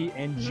NRG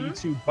and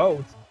G2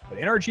 both. But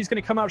NRG is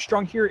going to come out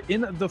strong here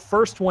in the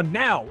first one.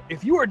 Now,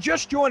 if you are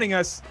just joining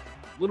us,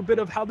 a little bit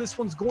of how this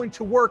one's going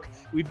to work.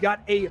 We've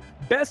got a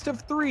best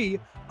of 3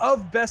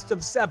 of best of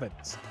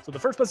 7s. So the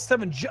first best of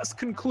 7 just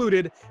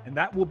concluded, and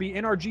that will be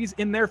NRG's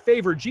in their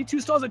favor. G2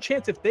 still has a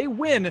chance. If they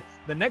win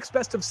the next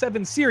best of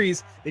 7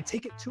 series, they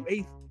take it to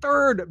a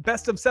 3rd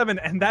best of 7,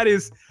 and that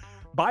is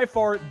by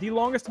far the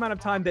longest amount of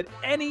time that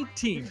any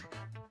team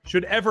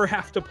should ever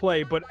have to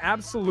play, but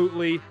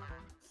absolutely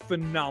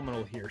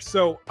phenomenal here.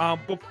 So,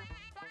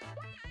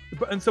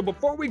 so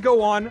before we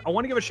go on, I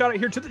want to give a shout out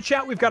here to the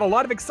chat. We've got a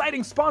lot of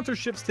exciting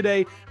sponsorships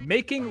today,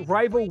 making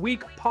Rival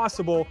Week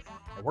possible.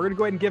 And we're going to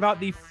go ahead and give out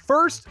the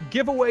first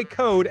giveaway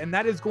code, and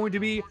that is going to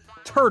be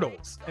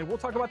Turtles. And we'll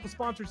talk about the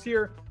sponsors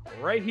here,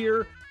 right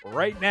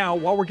now,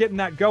 while we're getting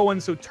that going.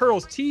 So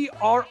Turtles,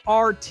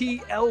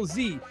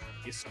 TRRTLZ.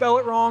 If you spell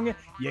it wrong,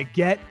 you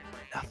get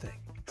nothing.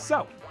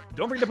 So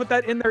don't forget to put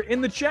that in there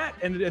in the chat,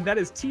 and that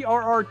is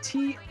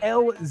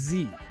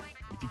TRRTLZ.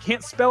 If you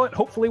can't spell it,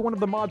 hopefully one of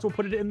the mods will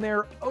put it in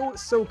there oh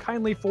so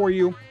kindly for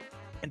you.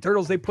 And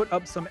Turtles, they put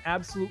up some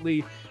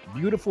absolutely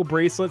beautiful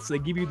bracelets. They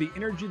give you the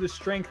energy, the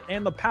strength,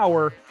 and the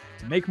power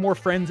to make more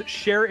friends,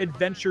 share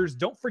adventures.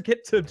 Don't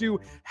forget to do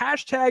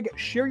hashtag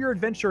share your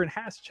adventure and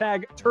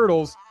hashtag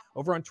Turtles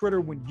over on Twitter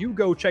when you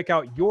go check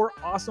out your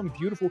awesome,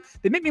 beautiful.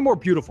 They make me more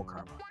beautiful,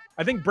 Karma.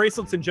 I think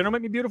bracelets in general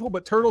make me beautiful,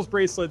 but Turtles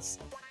bracelets,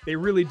 they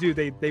really do.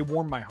 They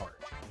warm my heart.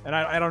 And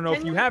I don't know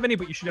if you have any,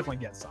 but you should definitely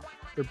get some.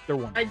 They're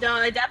wonderful. I don't.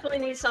 I definitely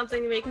need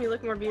something to make me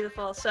look more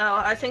beautiful. So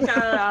I think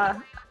I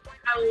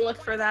will look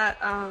for that.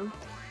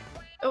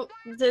 Oh,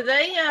 do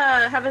they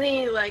have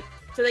any like?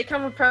 Do they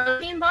come with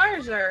protein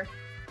bars or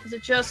is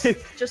it just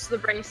the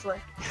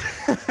bracelet?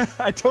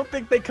 I don't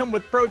think they come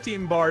with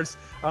protein bars.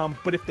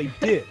 But if they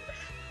did,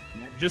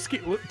 just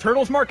keep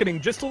Turtles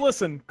marketing. Just to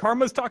listen,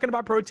 Karma's talking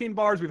about protein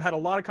bars. We've had a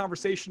lot of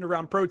conversation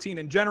around protein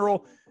in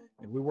general,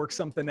 and we work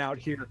something out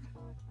here.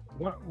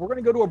 We're going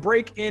to go to a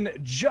break in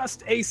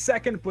just a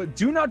second, but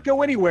do not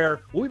go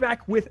anywhere. We'll be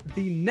back with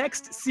the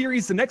next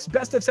series, the next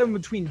best of 7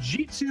 between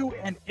G2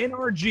 and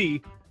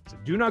NRG. So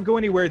do not go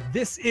anywhere.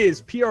 This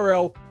is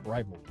PRL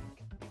Rival Week.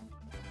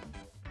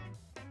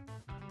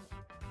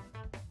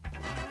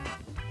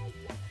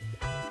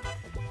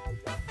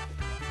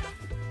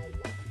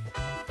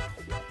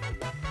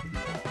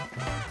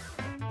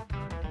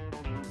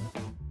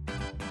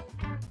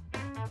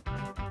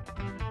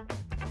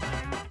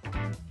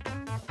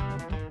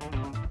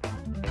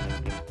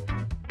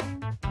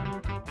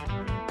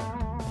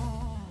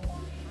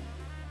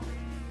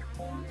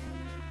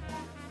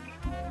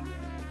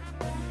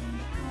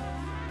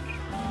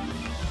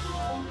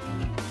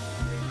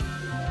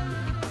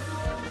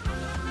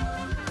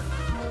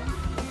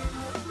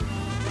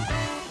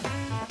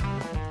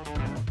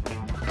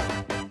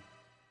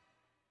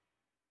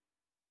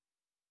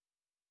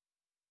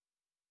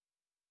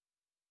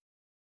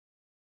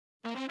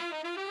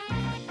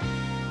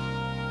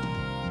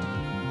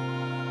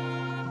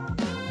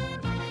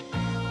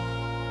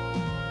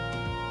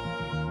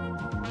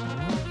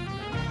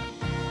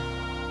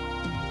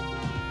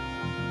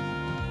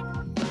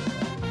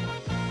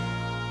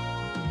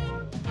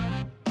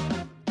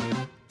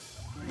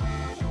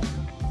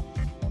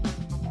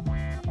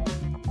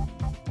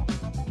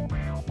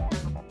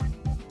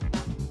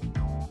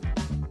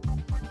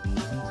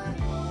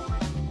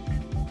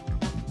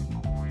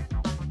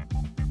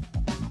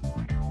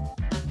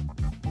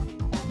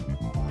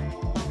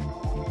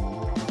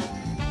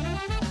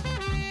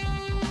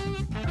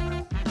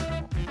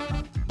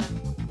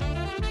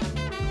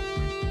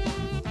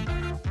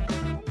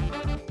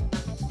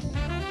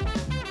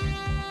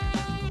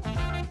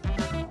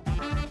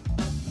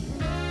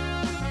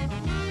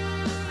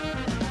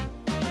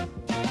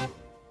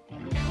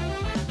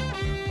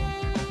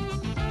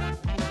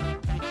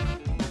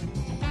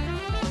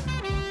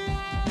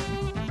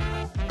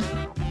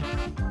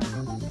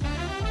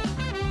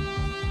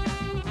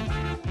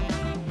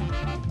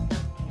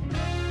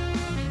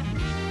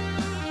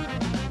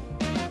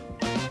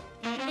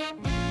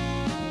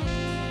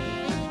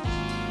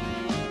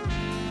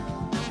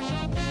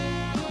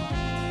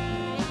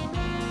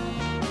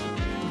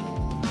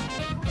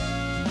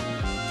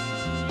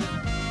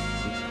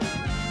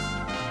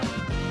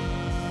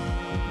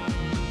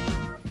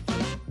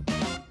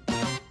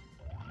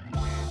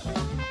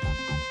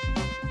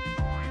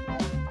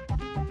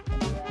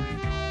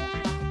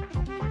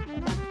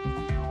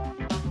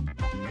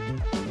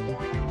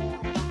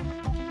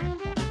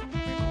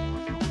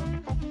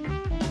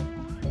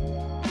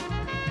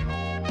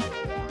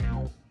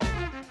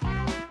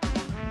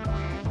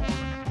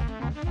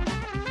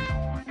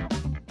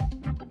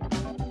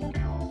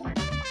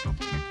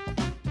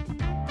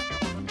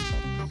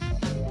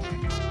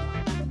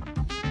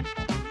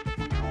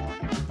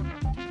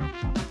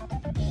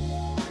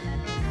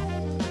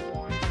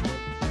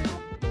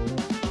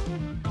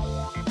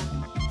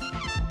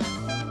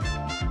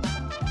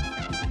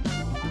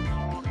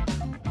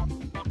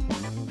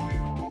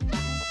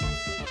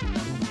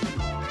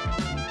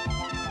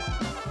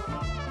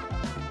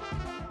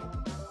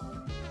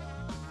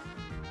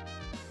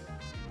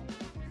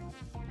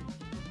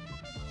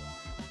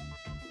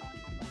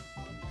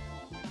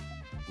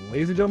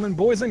 Ladies and gentlemen,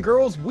 boys and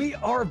girls, we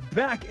are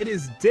back. It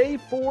is day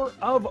 4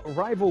 of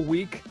Rival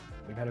Week.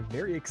 We've had a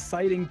very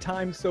exciting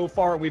time so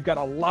far. We've got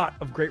a lot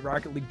of great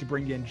Rocket League to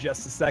bring you in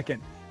just a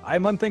second.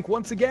 I'm Unthink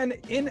once again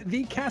in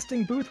the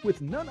casting booth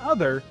with none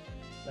other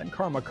than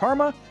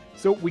Karma.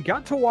 So we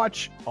got to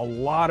watch a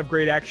lot of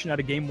great action out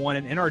of Game 1,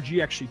 and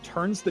NRG actually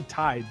turns the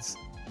tides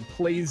and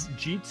plays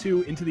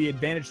G2 into the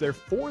advantage there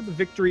for the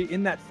victory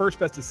in that first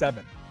best of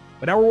 7.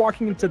 But now we're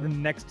walking into the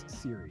next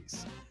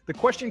series. The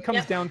question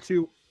comes down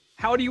to,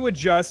 how do you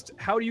adjust?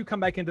 How do you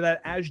come back into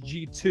that as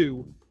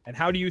G2? And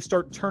how do you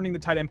start turning the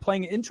tide and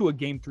playing it into a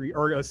Game 3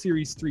 or a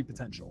Series 3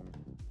 potential?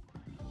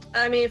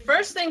 I mean,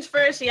 first things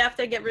first, you have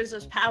to get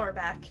Rizzo's power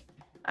back.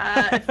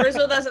 If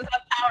Rizzo doesn't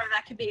have power,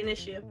 that could be an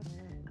issue.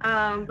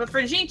 But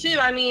for G2,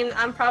 I mean,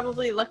 I'm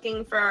probably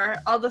looking for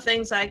all the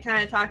things I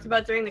kind of talked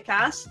about during the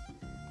cast.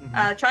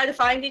 Try to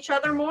find each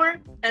other more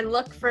and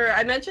look for,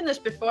 I mentioned this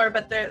before,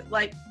 but they're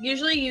like,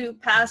 usually you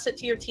pass it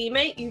to your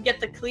teammate, you get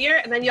the clear,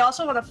 and then you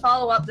also want to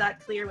follow up that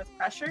clear with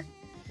pressure.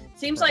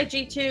 Seems like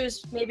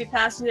G2's maybe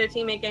passing to their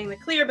teammate getting the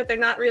clear, but they're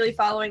not really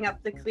following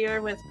up the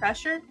clear with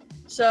pressure.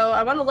 So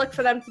I want to look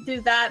for them to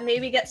do that,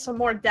 maybe get some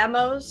more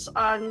demos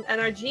on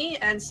NRG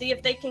and see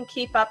if they can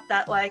keep up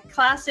that like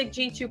classic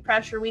G2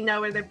 pressure we know,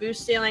 where they're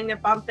boost stealing, they're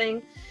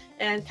bumping,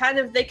 and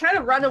they kind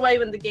of run away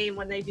with the game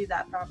when they do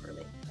that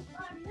properly.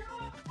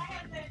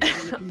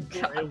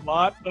 A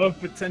lot of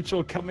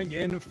potential coming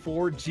in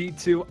for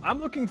G2. I'm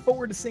looking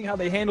forward to seeing how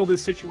they handle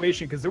this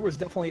situation, because there was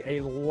definitely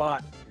a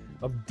lot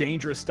of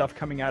dangerous stuff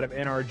coming out of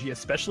NRG,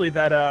 especially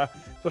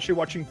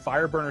watching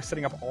Fireburner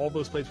setting up all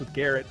those plays with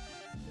Garrett.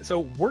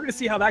 So we're going to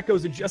see how that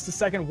goes in just a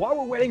second while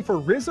we're waiting for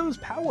Rizzo's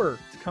power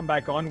to come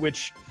back on,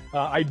 which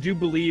I do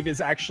believe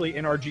is actually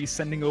NRG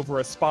sending over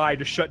a spy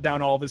to shut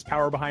down all of his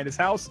power behind his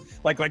house,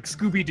 like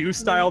Scooby-Doo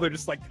style. They're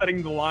just like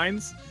cutting the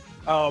lines.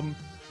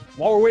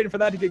 While we're waiting for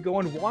that to get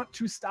going, want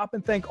to stop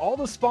and thank all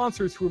the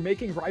sponsors who are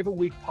making Rival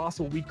Week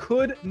possible. We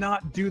could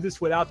not do this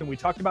without them. We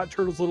talked about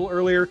Turtles a little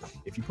earlier.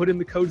 If you put in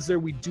the codes there,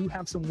 we do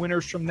have some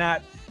winners from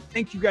that.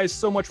 Thank you guys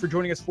so much for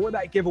joining us for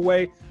that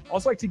giveaway.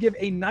 Also like to give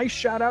a nice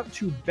shout out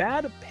to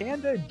Bad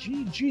Panda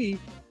GG.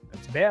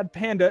 That's Bad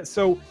Panda.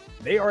 So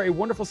they are a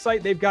wonderful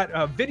site. They've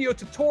got video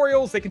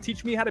tutorials. They can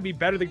teach me how to be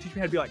better. They can teach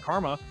me how to be like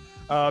Karma.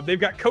 They've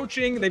got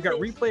coaching, they've got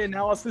replay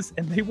analysis,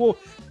 and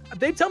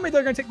they tell me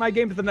they're going to take my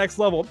game to the next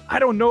level. I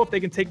don't know if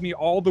they can take me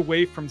all the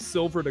way from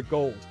silver to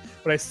gold,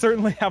 but I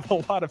certainly have a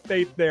lot of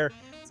faith there.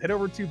 So head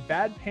over to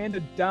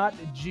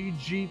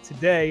badpanda.gg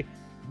today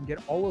and get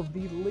all of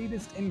the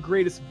latest and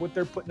greatest of what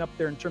they're putting up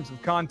there in terms of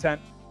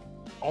content.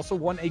 Also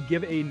want to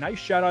give a nice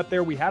shout out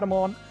there. We had them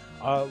on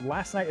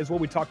last night as well.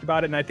 We talked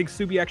about it, and I think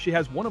Subi actually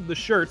has one of the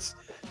shirts,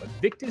 but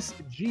Victus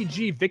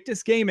GG,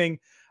 Victus Gaming,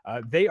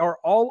 they are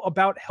all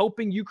about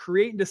helping you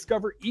create and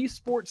discover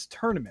esports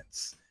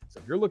tournaments. So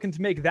if you're looking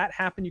to make that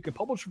happen, you can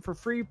publish them for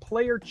free,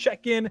 player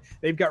check-in.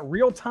 They've got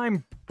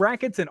real-time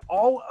brackets and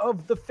all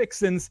of the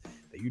fixins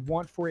that you'd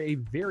want for a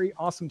very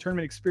awesome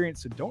tournament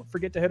experience. So don't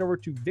forget to head over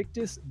to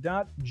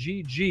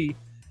victus.gg.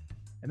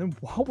 And then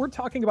while we're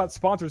talking about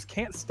sponsors,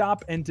 can't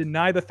stop and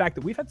deny the fact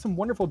that we've had some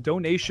wonderful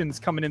donations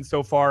coming in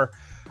so far.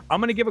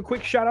 I'm going to give a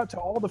quick shout out to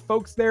all the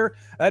folks there.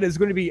 That is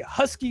going to be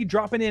Husky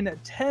dropping in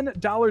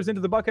 $10 into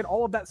the bucket.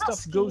 All of that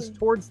stuff goes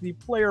towards the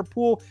player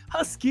pool.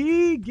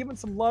 Husky giving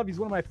some love. He's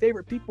one of my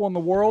favorite people in the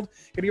world.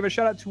 Going to give a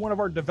shout out to one of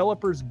our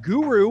developers,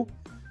 Guru,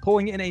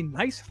 pulling in a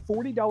nice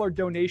 $40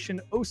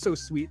 donation. Oh, so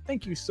sweet.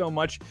 Thank you so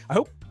much. I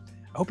hope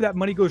that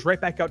money goes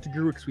right back out to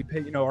Guru, because we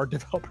pay, our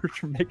developers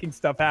for making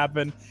stuff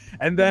happen.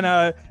 And then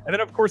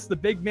of course, the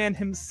big man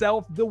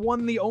himself, the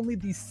one, the only,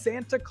 the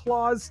Santa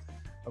Claus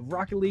of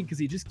Rocket League, because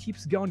he just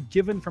keeps going,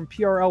 giving from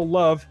PRL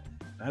love.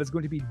 That is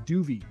going to be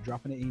Doovy,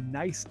 dropping a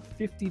nice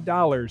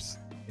 $50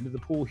 into the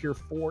pool here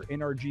for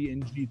NRG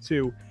and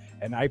G2.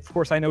 And of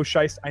course, I know,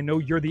 Scheist, I know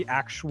you're the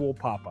actual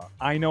Papa.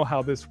 I know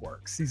how this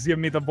works. He's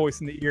giving me the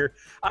voice in the ear.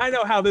 I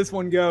know how this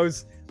one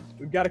goes.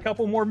 We've got a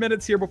couple more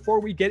minutes here before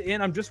we get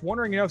in. I'm just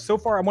wondering, so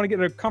far I want to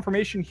get a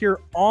confirmation here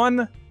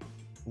on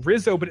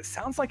Rizzo, but it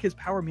sounds like his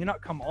power may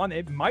not come on.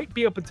 It might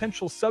be a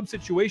potential sub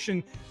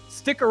situation.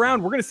 Stick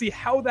around. We're going to see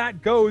how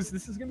that goes.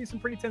 This is going to be some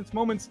pretty tense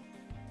moments.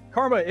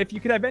 Karma, if you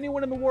could have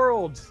anyone in the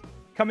world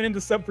coming into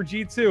sub for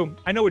G2,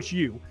 I know it's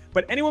you,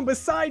 but anyone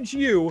besides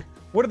you,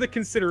 what are the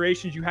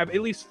considerations you have,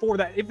 at least for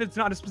that? If it's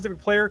not a specific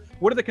player,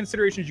 what are the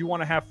considerations you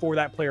want to have for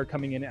that player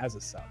coming in as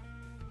a sub?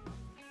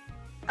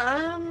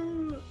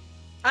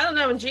 I don't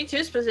know. In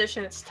G2's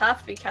position, it's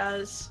tough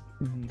because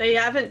they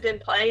haven't been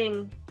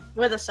playing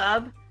with a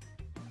sub.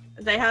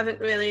 They haven't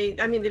really,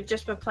 they've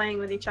just been playing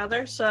with each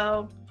other.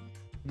 So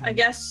I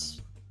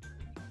guess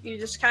you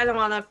just kind of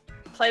want to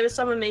play with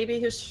someone maybe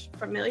who's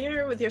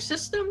familiar with your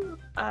system.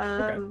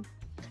 Okay.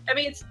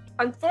 It's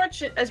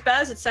unfortunate, as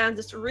bad as it sounds,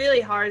 it's a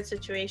really hard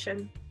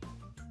situation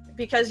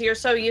because you're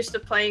so used to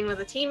playing with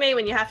a teammate.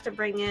 When you have to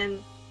bring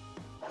in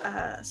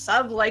a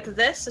sub like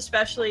this,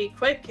 especially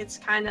quick, it's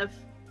kind of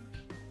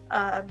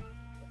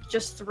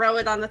just throw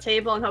it on the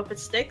table and hope it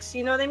sticks,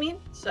 you know what I mean?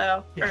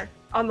 So, or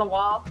on the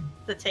wall,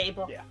 the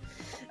table. Yeah.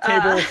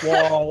 Table,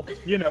 wall,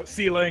 you know,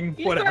 ceiling,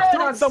 you whatever.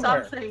 Throw it on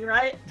somewhere. Something,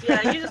 right?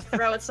 Yeah, you just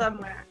throw it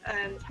somewhere,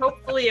 and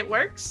hopefully it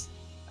works.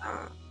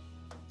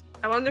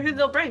 I wonder who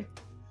they'll bring.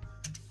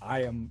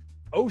 I am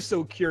oh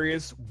so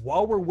curious.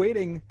 While we're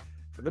waiting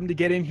for them to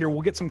get in here,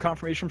 we'll get some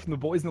confirmation from the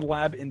boys in the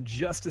lab in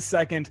just a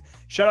second.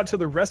 Shout out to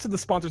the rest of the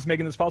sponsors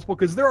making this possible,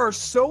 because there are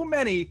so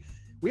many.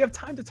 We have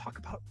time to talk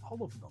about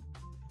all of them.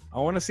 I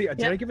want to see.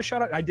 Did I give a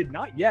shout out? I did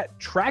not yet.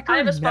 Tracker I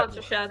have a Network.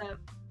 sponsor shout out.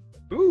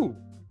 Ooh.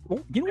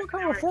 Well, you know what,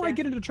 Carl? Before I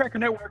get into Tracker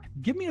Network,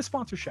 give me a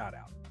sponsor shout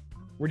out.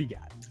 What do you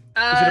got? Is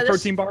it a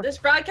protein bar? This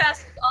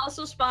broadcast is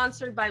also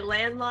sponsored by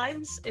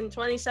Landlines in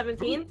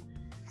 2017.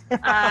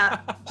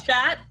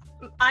 Chat,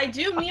 I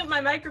do mute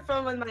my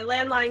microphone when my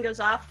landline goes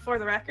off, for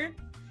the record.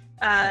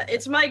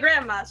 It's my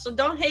grandma, so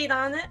don't hate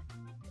on it,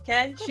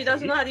 okay? She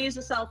doesn't know how to use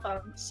a cell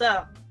phone.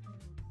 So,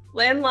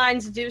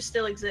 landlines do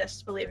still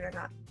exist, believe it or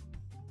not.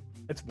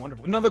 That's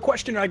wonderful. Now, the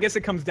question, I guess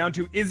it comes down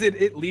to, is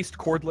it at least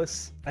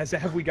cordless?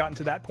 Have we gotten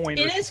to that point?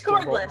 It is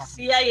cordless.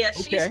 Yeah,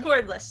 she's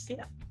cordless.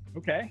 Yeah.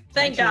 Okay.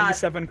 Thank God.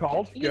 1997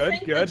 called.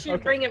 Good. That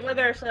she'd bring it with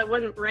her so it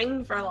wouldn't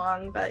ring for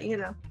long, but you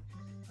know.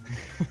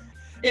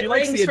 It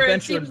likes rings the for, it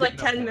adventure seems of like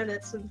getting 10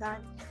 minutes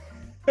sometimes.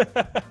 Do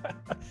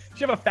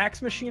you have a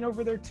fax machine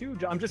over there too?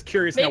 I'm just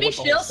curious. Maybe now what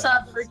the she'll whole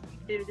setup sub for is.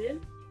 you,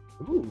 dude.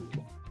 Ooh.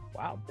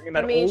 Wow. Bringing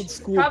that she's old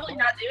school. probably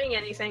not doing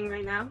anything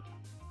right now.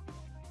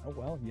 Oh,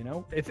 well, you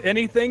know, if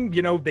anything,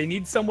 you know, they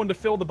need someone to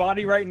fill the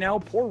body right now.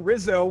 Poor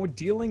Rizzo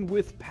dealing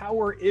with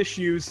power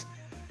issues.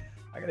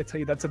 I got to tell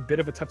you, that's a bit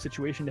of a tough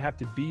situation to have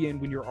to be in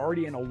when you're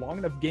already in a long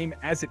enough game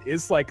as it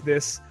is like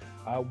this.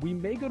 We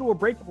may go to a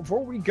break, but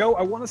before we go,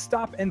 I want to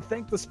stop and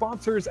thank the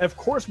sponsors. Of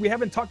course, we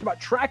haven't talked about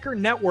Tracker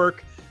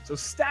Network, so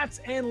stats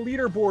and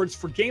leaderboards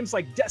for games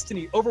like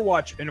Destiny,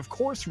 Overwatch, and of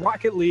course,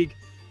 Rocket League.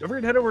 Don't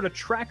forget to head over to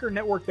Tracker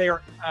Network. They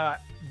are,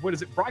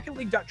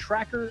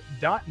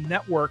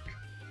 rocketleague.tracker.network.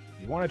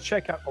 If you want to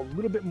check out a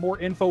little bit more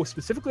info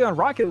specifically on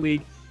Rocket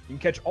League, you can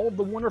catch all of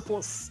the wonderful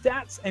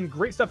stats and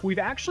great stuff. We've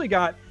actually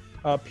got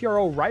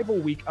PRO Rival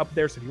Week up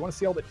there, so if you want to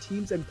see all the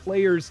teams and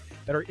players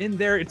that are in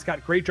there, it's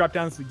got great drop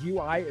downs. The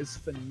UI is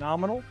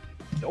phenomenal.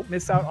 Don't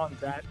miss out on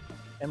that.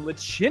 And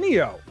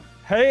Lichinio,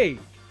 hey,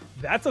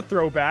 that's a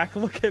throwback.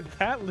 Look at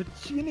that,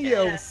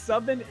 Lichinio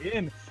subbing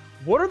in.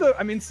 What are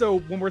the? So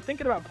when we're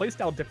thinking about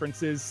playstyle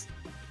differences,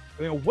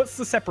 what's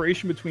the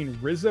separation between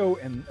Rizzo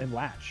and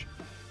Latch?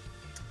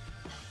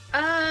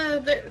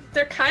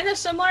 They're kind of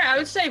similar. I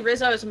would say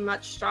Rizzo is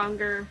much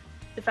stronger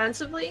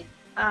defensively.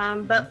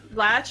 But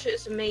Latch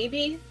is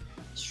maybe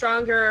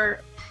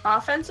stronger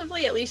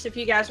offensively, at least if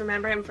you guys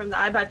remember him from the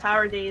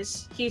iBuyPower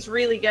days. He's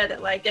really good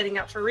at getting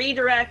up for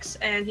redirects,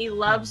 and he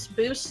loves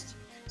boost.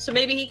 So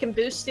maybe he can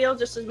boost steal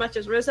just as much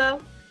as Rizzo.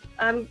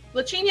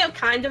 Lichinio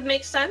kind of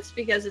makes sense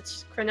because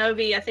it's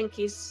Kronovi. I think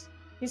he's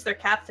their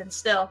captain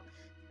still.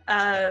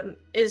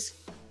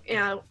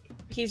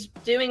 He's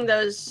doing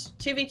those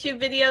 2v2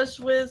 videos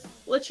with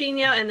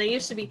Lichinio, and they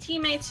used to be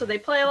teammates, so they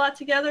play a lot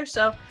together.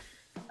 So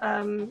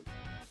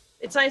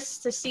it's nice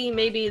to see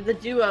maybe the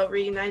duo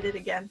reunited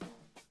again.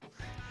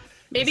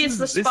 Maybe it's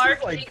the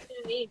spark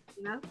G2 needs,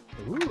 you know?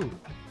 Ooh.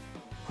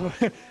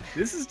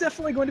 This is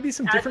definitely going to be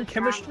some different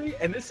chemistry,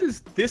 and this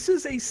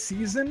is a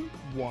season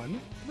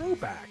 1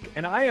 throwback,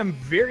 and I am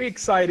very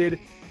excited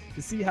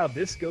to see how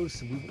this goes.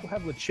 So we will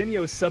have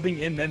Lichinio subbing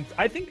in. Then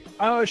I think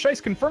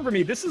Shice confirmed for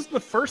me, this is the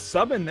first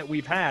sub-in that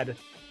we've had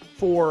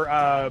for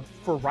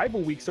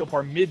Rival Week so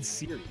far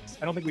mid-series.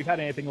 I don't think we've had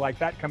anything like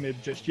that come in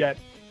just yet.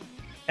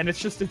 And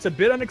it's a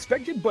bit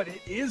unexpected, but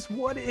it is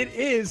what it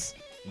is.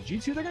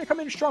 G2, they're going to come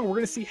in strong. We're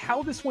going to see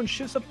how this one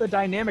shifts up the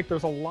dynamic.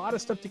 There's a lot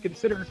of stuff to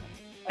consider.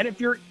 And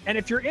if you're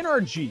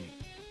NRG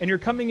and you're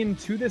coming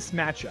into this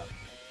matchup,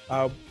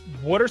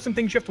 what are some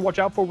things you have to watch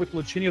out for with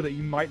Lichinio that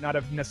you might not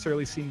have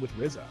necessarily seen with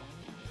Rizzo?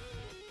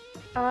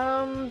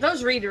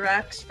 Those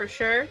redirects for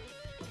sure.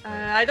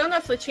 I don't know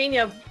if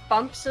Lichinio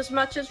bumps as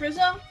much as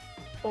Rizzo,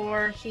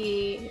 or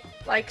he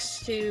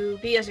likes to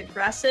be as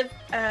aggressive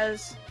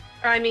as...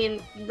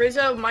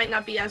 Rizzo might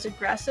not be as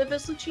aggressive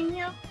as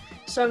Lichinio.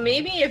 So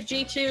maybe if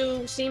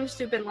G2 seems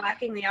to have been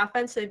lacking the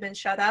offense, they've been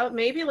shut out,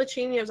 maybe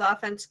Lichinio's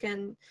offense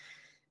can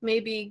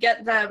maybe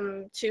get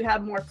them to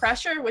have more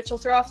pressure, which will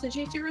throw off the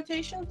G2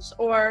 rotations.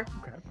 Or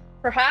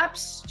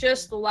perhaps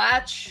just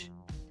Latch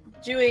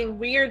doing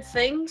weird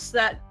things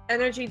that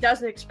NRG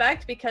doesn't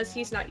expect because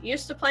he's not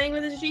used to playing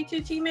with his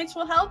G2 teammates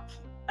will help.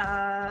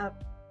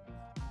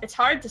 It's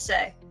hard to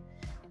say.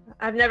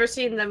 I've never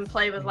seen them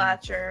play with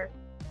Latch, or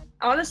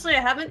honestly, I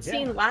haven't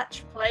seen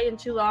Latch play in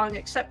too long,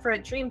 except for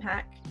at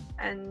DreamHack.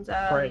 And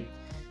it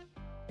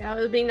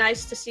would be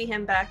nice to see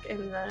him back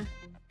in the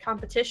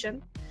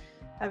competition,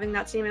 having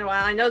not seen him in a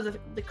while. I know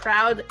the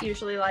crowd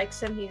usually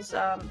likes him. He's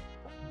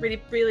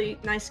really, really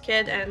nice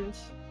kid and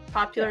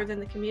popular within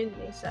the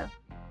community. So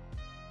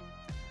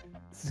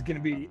this is going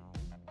to be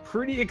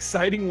pretty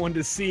exciting one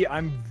to see.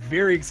 I'm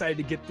very excited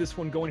to get this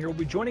one going here. We'll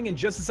be joining in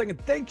just a second.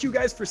 Thank you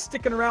guys for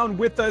sticking around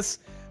with us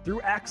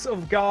through acts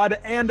of God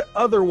and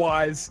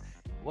otherwise.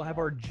 We'll have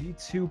our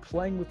G2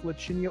 playing with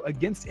Lachinio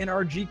against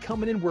NRG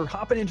coming in. We're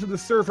hopping into the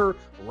server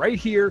right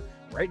here,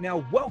 right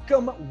now.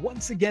 Welcome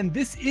once again.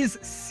 This is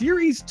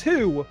Series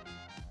 2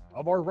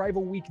 of our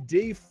Rival Week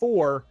Day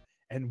 4.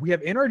 And we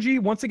have NRG,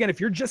 once again, if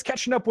you're just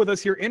catching up with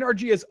us here,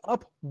 NRG is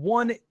up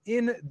 1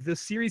 in the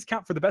series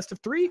count for the best of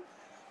 3.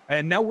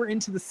 And now we're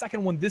into the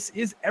second one. This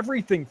is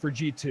everything for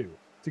G2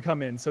 to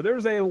come in. So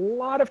there's a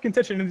lot of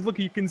contention. And look,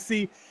 you can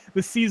see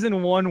the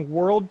Season 1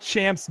 World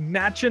Champs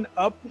matching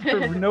up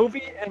for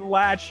Novi and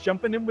Latch,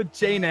 jumping in with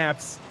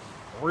JNaps.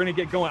 We're going to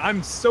get going.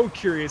 I'm so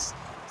curious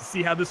to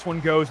see how this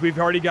one goes. We've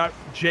already got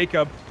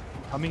Jacob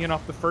coming in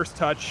off the first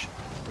touch.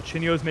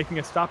 Lachinio is making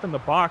a stop in the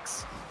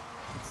box.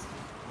 It's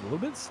a little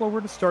bit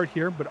slower to start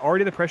here, but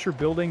already the pressure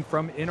building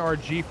from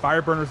NRG.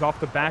 Fireburners off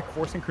the back,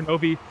 forcing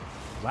Kronovi.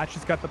 Latch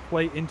has got the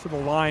play into the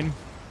line.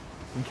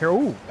 And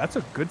Carol, ooh, that's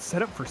a good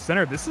setup for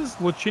center. This is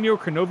Lachinio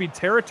Kronovi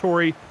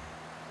territory.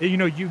 You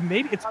know,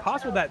 it's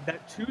possible that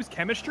 2's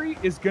chemistry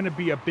is going to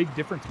be a big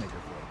difference maker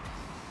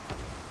for it.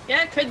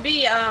 Yeah, it could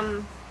be.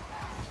 I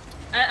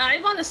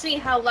want to see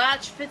how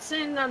Latch fits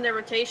in on their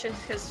rotations,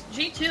 because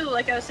G2,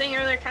 like I was saying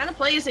earlier, kind of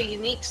plays a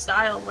unique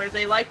style where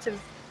they like to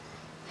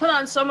put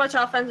on so much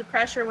offensive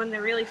pressure when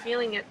they're really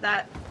feeling it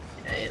that,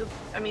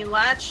 I mean,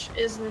 Latch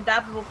is an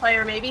adaptable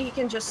player. Maybe he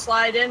can just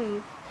slide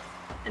in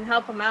and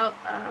help him out.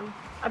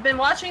 I've been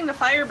watching the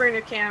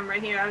Fireburner cam right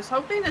here. I was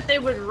hoping that they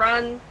would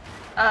run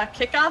a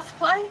kickoff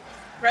play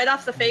right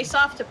off the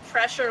face-off to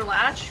pressure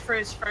Latch for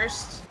his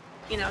first,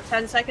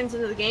 10 seconds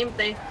into the game.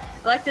 They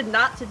elected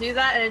not to do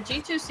that, and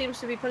G2 seems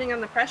to be putting on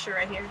the pressure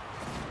right here.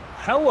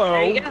 Hello.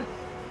 There you go.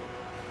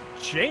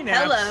 JNaps.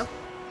 Hello.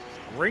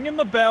 Ringing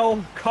the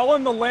bell,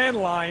 calling the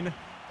landline,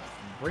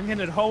 bringing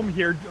it home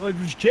here.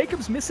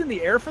 Jacob's missing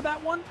the air for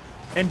that one.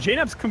 And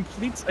JNaps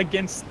completes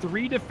against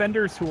 3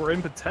 defenders who are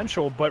in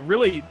potential, but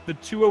really the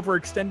 2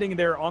 overextending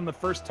there on the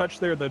first touch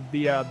there, the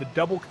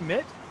double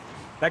commit,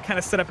 that kind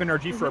of set up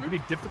NRG for a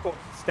pretty difficult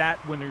stat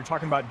when you're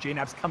talking about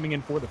JNaps coming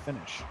in for the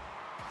finish.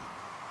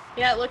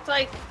 Yeah, it looked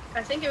like,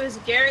 I think it was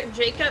Garrett,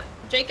 Jacob.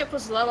 Jacob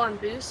was low on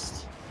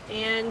boost,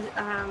 and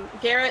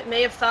Garrett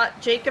may have thought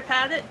Jacob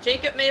had it.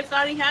 Jacob may have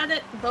thought he had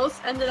it. Both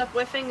ended up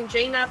whiffing, and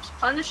JNaps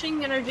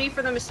punishing NRG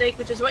for the mistake,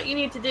 which is what you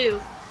need to do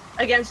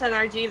against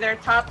NRG. They're a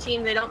top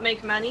team. They don't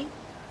make money,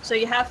 so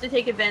you have to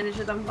take advantage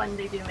of them when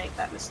they do make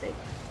that mistake.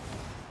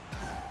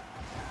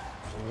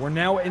 We're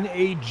now in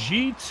a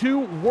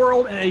G2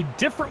 world, and a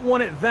different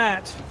one at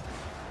that.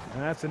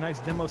 And that's a nice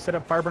demo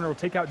setup. Fireburner will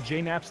take out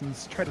JNaps and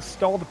try to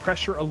stall the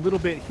pressure a little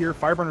bit here.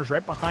 Fireburner's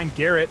right behind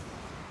Garrett.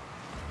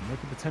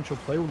 Make a potential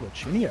play with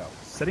Lachinio,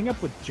 setting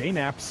up with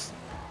JNaps.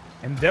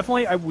 And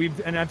definitely, I've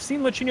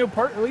seen Lachinio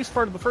at least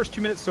part of the first 2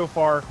 minutes so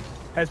far,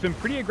 has been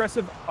pretty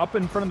aggressive up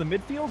in front of the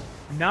midfield,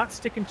 not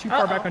sticking too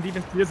far back on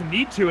defense. He doesn't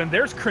need to. And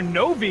there's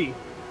Kronovi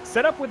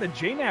set up with a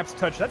JNaps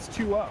touch. That's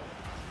 2-0.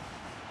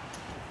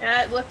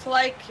 Yeah, it looked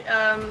like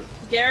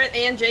Garrett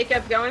and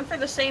Jacob going for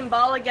the same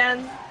ball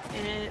again,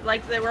 and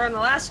like they were on the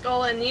last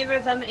goal, and neither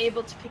of them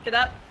able to pick it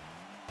up.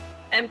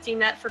 Empty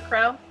net for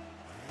Crow.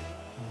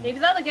 Maybe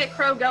that'll get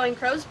Crow going.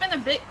 Crow's been a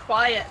bit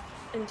quiet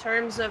in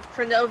terms of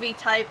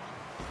Kronovi-esque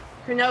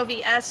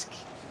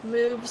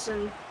moves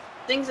and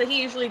things that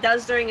he usually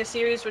does during a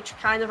series, which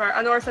kind of are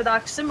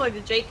unorthodox, similar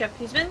to Jacob.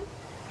 He's been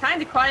kind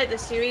of quiet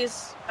this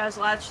series as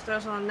Latch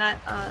throws on net.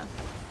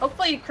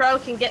 Hopefully Crow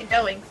can get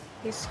going.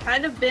 He's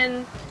kind of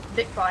been a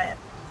bit quiet.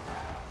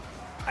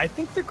 I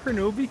think that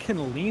Kronovi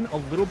can lean a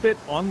little bit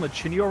on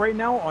Lachinio right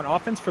now on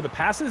offense for the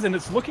passes, and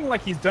it's looking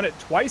like he's done it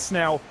twice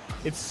now.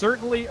 It's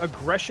certainly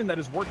aggression that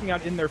is working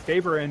out in their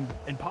favor, and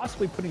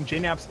possibly putting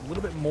JNaps a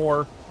little bit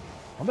more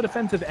on the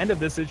defensive end of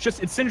this.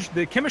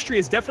 The chemistry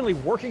is definitely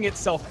working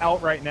itself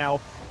out right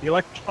now. The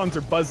electrons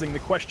are buzzing. The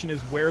question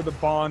is where the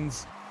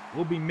bonds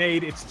will be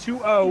made. It's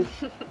 2-0.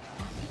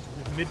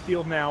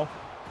 Midfield now.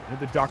 I know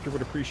the doctor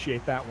would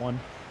appreciate that one.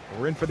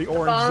 We're in for the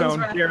orange zone.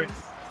 Garrett.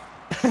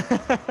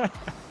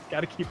 Got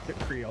to keep it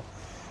real.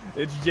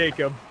 It's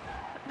Jacob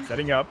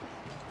setting up.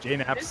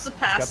 JNaps. There's the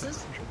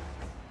passes.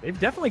 They've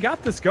definitely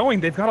got this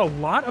going. They've got a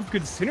lot of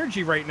good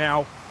synergy right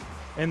now.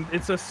 And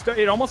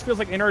it almost feels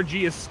like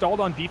NRG is stalled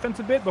on defense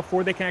a bit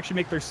before they can actually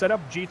make their setup.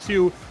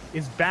 G2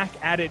 is back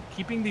at it,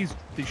 keeping these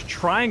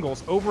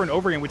triangles over and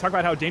over again. We talked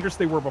about how dangerous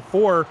they were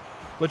before.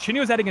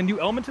 Lachinio is adding a new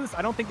element to this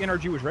I don't think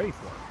NRG was ready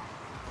for.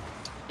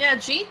 Yeah,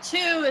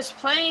 G2 is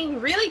playing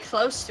really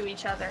close to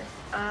each other.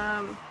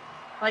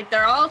 Like,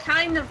 they're all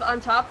kind of on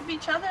top of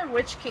each other,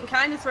 which can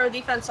kind of throw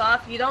defense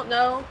off. You don't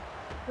know...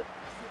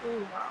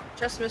 Ooh, wow.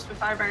 Just missed with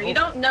Fireburner. You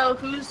don't know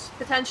who's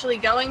potentially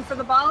going for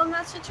the ball in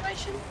that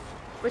situation,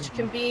 which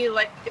can be,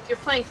 like, if you're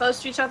playing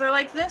close to each other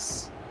like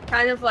this,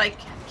 kind of like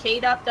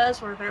K-Dop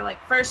does, where they're,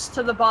 like, first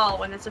to the ball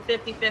when it's a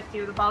 50-50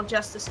 or the ball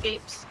just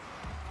escapes.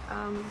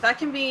 That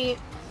can be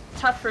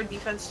tough for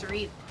defense to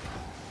read.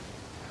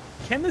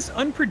 Can this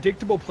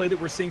unpredictable play that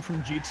we're seeing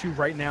from G2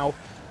 right now,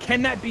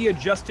 can that be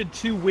adjusted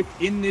to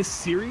within this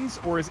series,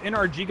 or is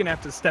NRG going to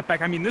have to step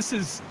back? I mean, this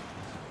is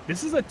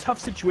a tough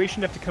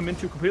situation to have to come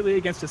into completely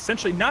against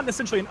not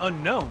essentially an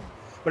unknown,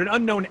 but an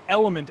unknown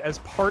element as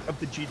part of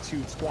the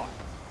G2 squad.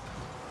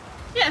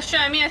 Yeah, sure.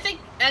 I mean, I think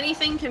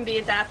anything can be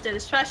adapted,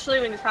 especially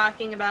when you're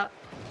talking about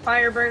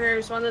Fireburner,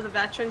 who's one of the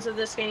veterans of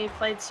this game. He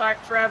played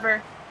Sark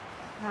forever.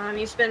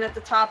 He's been at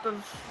the top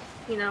of,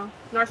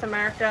 North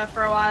America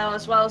for a while,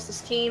 as well as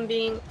this team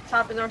being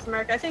top of North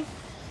America. I think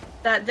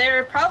that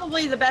they're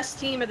probably the best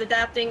team at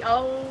adapting.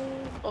 Oh,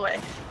 boy.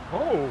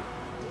 Oh.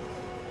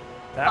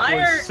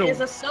 Fire is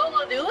a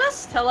solo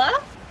duelist? Hello?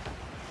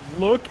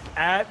 Look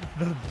at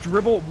the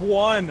dribble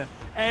 1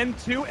 and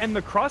 2, and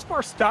the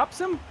crossbar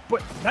stops him,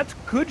 but that's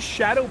good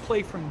shadow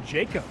play from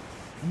Jacob.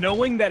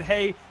 Knowing that,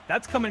 hey,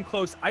 that's coming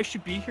close, I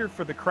should be here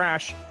for the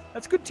crash.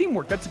 That's good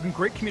teamwork. That's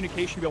great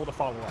communication to be able to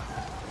follow up.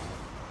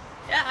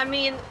 Yeah, I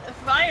mean,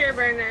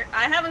 Fireburner,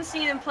 I haven't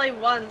seen him play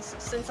once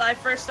since I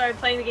first started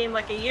playing the game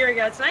like a year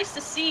ago. It's nice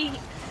to see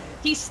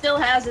he still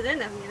has it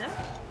in him,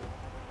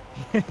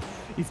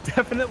 He's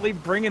definitely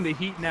bringing the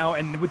heat now,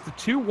 and with the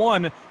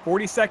 2-1,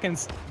 40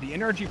 seconds, the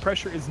NRG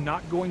pressure is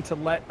not going to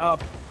let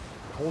up.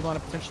 Hold on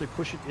to potentially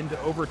push it into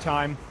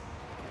overtime.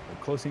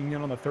 We're closing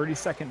in on the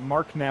 30-second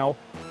mark now.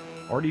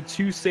 Already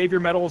 2 Savior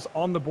medals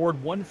on the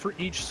board, 1 for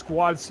each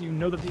squad, so you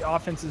know that the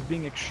offense is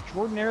being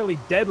extraordinarily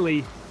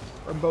deadly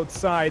from both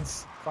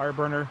sides.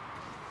 Fireburner,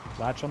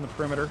 latch on the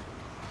perimeter,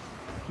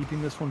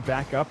 keeping this one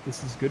back up.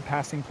 This is good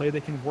passing play. They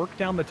can work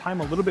down the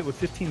time a little bit with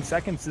 15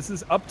 seconds. This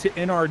is up to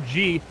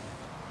NRG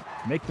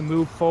to make the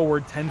move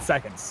forward. 10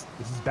 seconds.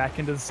 This is back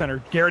into the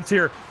center. Garrett's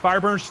here.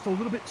 Fireburner's just a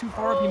little bit too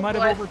far up. He might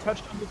have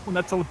overtouched on this one.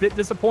 That's a bit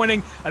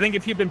disappointing. I think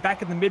if he had been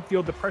back in the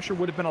midfield, the pressure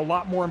would have been a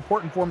lot more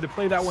important for him to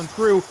play that one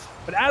through.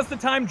 But as the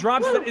time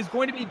drops, that is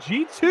going to be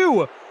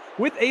G2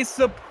 with a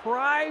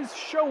surprise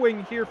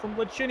showing here from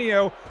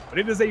Lachinio. But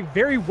it is a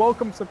very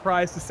welcome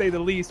surprise, to say the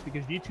least,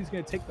 because G2 is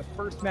going to take the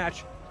first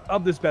match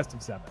of this best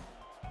of 7.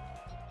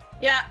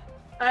 Yeah,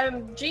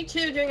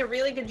 G2 doing a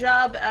really good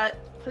job at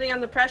putting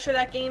on the pressure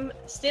that game,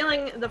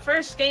 stealing the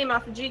first game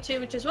off of G2,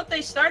 which is what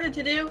they started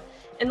to do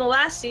in the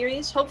last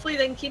series. Hopefully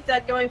they can keep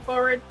that going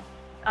forward.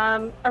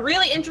 A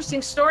really interesting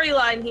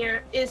storyline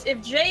here is if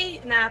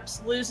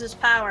JNaps loses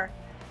power,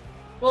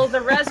 will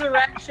the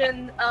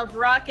resurrection of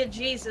Rocket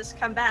Jesus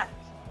come back?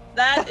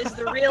 That is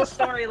the real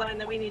storyline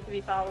that we need to be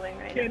following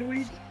right now. Can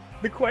we?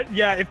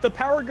 Yeah, if the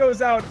power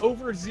goes out,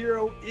 over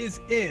 0 is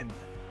in.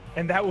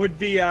 And that would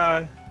be,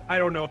 I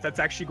don't know if that's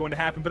actually going to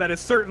happen, but that is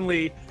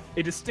certainly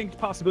a distinct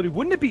possibility.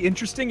 Wouldn't it be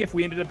interesting if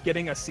we ended up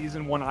getting a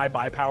Season 1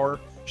 iBuy power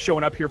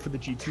showing up here for the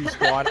G2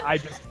 squad?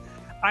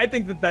 I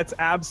think that that's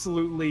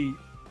absolutely...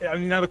 I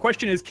mean, now the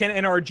question is, can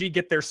NRG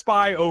get their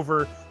spy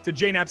over to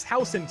JNap's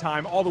house in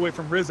time, all the way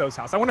from Rizzo's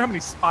house? I wonder how many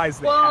spies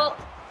they have. Well,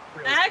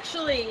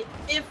 actually,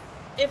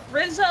 if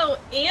Rizzo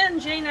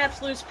and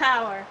JNaps lose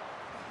power,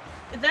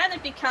 then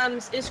it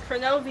becomes, is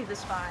Kronovi the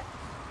spy?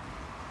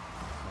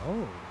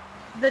 Oh.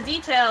 The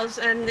details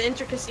and the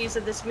intricacies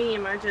of this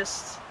meme are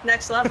just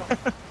next level.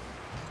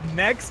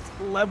 Next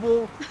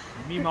level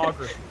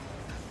memography,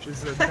 which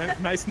is a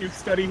nice new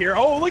study here.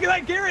 Oh, look at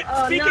that, Garrett!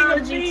 Oh, Speaking no,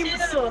 of G2.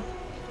 memes,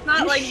 Not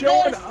he's like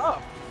showing this.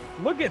 up.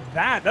 Look at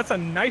that. That's a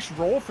nice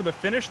roll for the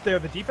finish there.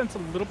 The defense a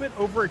little bit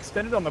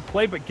overextended on the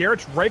play, but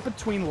Garrett's right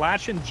between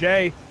Latch and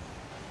Jay.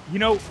 You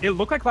know, it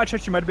looked like Latch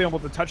actually might have been able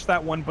to touch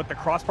that one, but the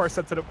crossbar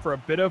sets it up for a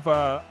bit of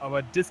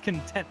a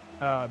discontent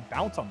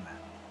bounce on that.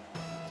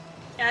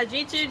 Yeah,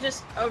 G2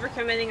 just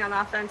overcommitting on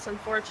offense,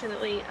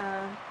 unfortunately.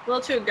 A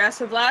little too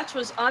aggressive. Latch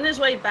was on his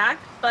way back,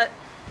 but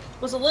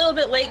was a little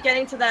bit late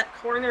getting to that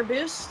corner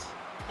boost,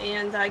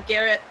 and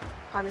Garrett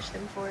punished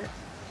him for it.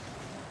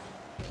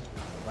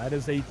 That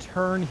is a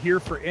turn here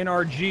for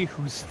NRG,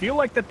 who feel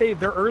like that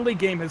their early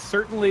game has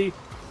certainly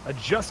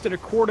adjusted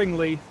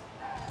accordingly.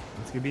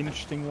 It's going to be an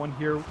interesting one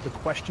here. The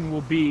question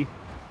will be,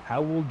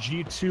 how will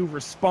G2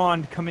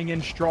 respond coming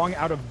in strong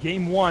out of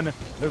game 1?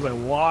 There's a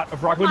lot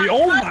of Rocket League.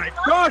 Oh my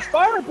gosh,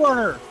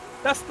 Fireburner!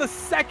 That's the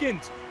second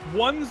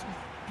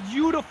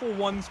beautiful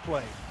ones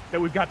play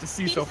that we've got to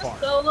see so far.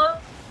 Solo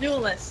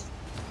duelist.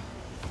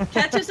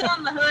 Catches it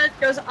on the hood,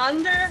 goes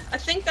under, I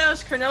think that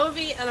was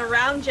Kronovi, and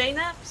around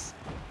JNaps.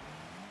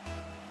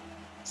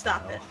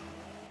 Stop it.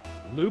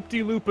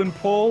 Loop-de-loop and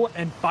pull,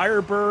 and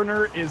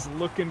Fireburner is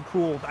looking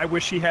cool. I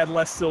wish he had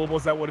less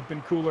syllables. That would have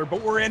been cooler,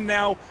 but we're in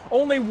now.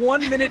 Only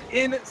 1 minute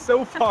in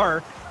so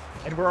far,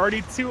 and we're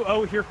already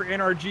 2-0 here for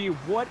NRG.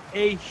 What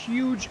a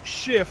huge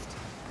shift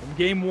from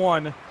game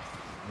 1.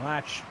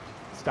 Latch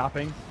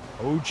stopping.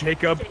 Oh,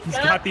 Jacob. He's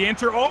got the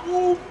enter.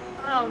 Oh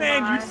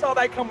man, my. You saw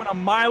that coming a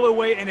mile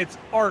away, and it's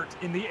art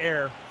in the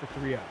air for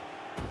 3-0.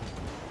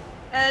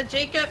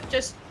 Jacob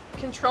just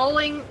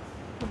controlling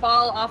the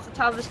ball off the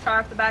top of his car,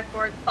 off the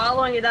backboard,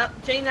 following it up.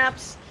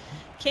 JNaps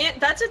can't.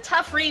 That's a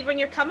tough read when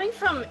you're coming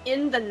from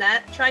in the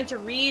net, trying to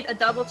read a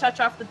double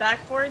touch off the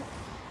backboard.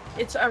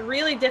 It's a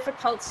really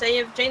difficult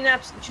save.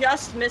 JNaps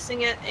just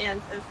missing it,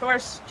 and of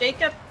course,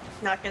 Jacob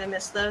not going to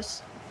miss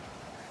those.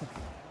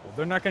 Well,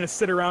 they're not going to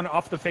sit around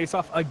off the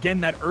face-off. Again,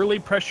 that early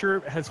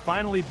pressure has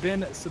finally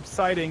been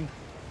subsiding.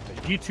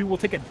 G2 will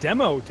take a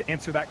demo to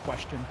answer that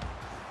question.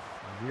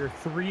 We are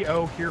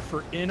 3-0 here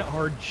for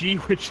NRG,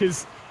 which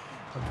is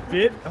a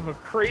bit of a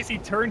crazy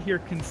turn here,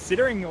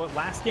 considering what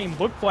last game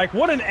looked like.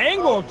 What an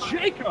angle,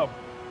 Jacob!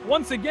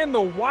 Once again,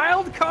 the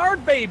wild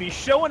card baby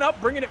showing up,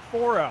 bringing it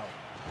 4-0.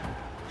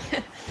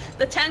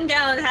 The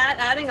 10-gallon hat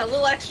adding a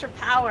little extra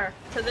power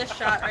to this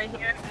shot right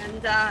here,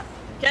 and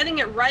getting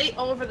it right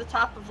over the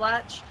top of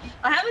Latch.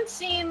 I haven't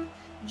seen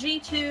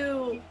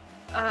G2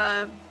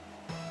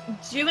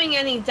 doing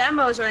any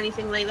demos or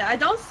anything lately. I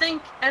don't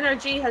think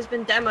NRG has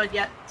been demoed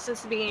yet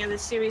since the beginning of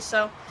this series.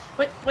 So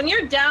when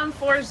you're down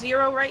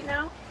 4-0 right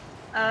now,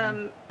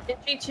 in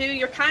G2,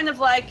 you're kind of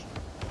like,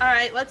 all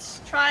right,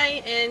 let's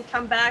try and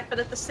come back. But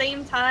at the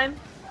same time,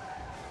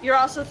 you're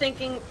also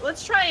thinking,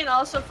 let's try and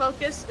also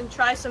focus and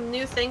try some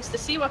new things to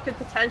see what could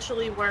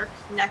potentially work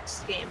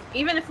next game.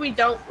 Even if we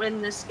don't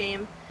win this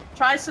game,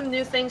 try some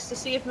new things to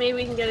see if maybe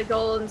we can get a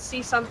goal and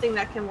see something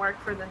that can work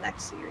for the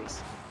next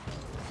series.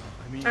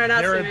 I mean, or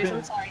not series,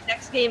 I'm sorry,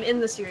 next game in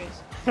the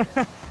series.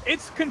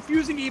 It's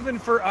confusing even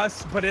for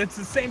us, but at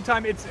the same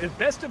time, it's a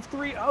best of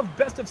 3 of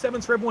best of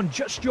 7s for everyone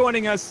just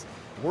joining us.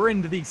 We're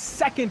into the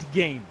second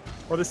game,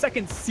 or the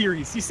second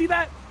series. You see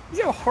that? You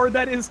see how hard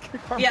that is?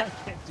 Yeah. I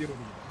can't do it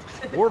anymore.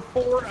 We're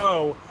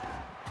 4-0.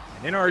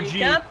 And NRG.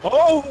 Jacob?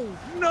 Oh,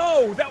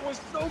 no, that was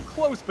so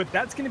close, but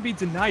that's going to be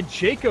denied.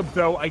 Jacob,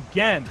 though,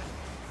 again,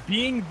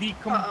 being the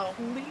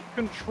complete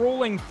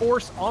controlling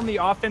force on the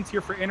offense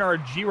here for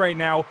NRG right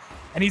now.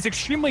 And he's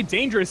extremely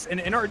dangerous, and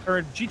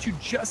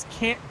G2 just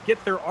can't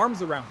get their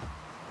arms around him.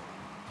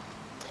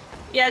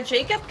 Yeah,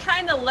 Jacob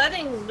kind of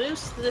letting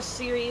loose this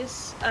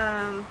series.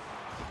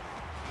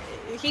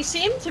 He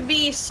seemed to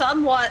be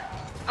somewhat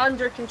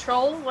under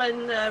control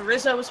when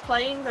Rizzo was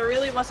playing. There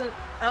really wasn't...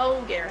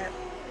 Oh, Garrett.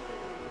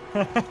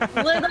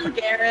 Little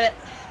Garrett.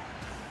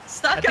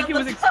 Stuck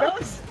on the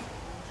post.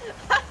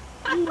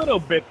 A little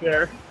bit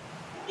there.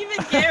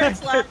 Even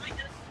Garrett's laughing.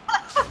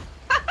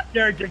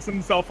 Garrett gives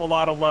himself a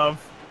lot of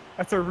love.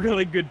 That's a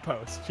really good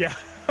post. Yeah,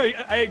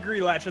 I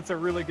agree, Latch. That's a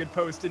really good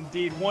post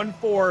indeed.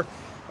 1-4.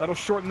 That'll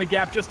shorten the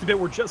gap just a bit.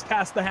 We're just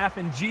past the half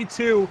in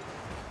G2.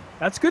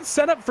 That's good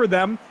setup for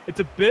them.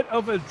 It's a bit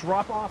of a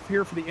drop-off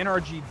here for the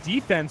NRG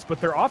defense, but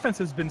their offense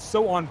has been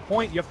so on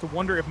point, you have to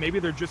wonder if maybe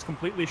they're just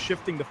completely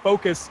shifting the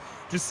focus.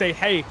 Just say,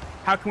 hey,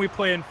 how can we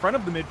play in front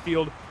of the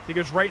midfield?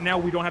 Because right now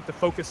we don't have to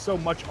focus so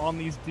much on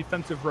these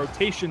defensive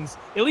rotations,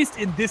 at least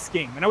in this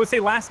game. And I would say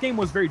last game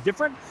was very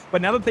different,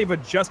 but now that they've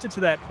adjusted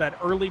to that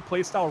early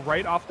playstyle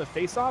right off the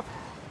face-off,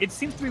 it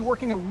seems to be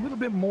working a little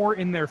bit more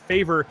in their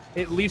favor,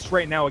 at least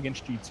right now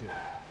against G2.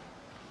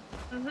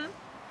 Mm-hmm.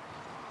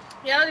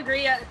 Yeah, I would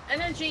agree.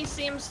 NRG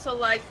seems to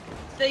like,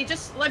 they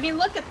just, I mean,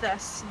 look at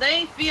this.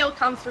 They feel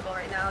comfortable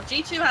right now.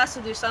 G2 has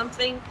to do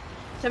something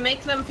to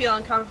make them feel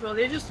uncomfortable.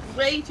 They're just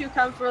way too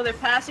comfortable. They're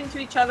passing to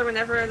each other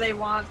whenever they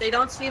want. They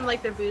don't seem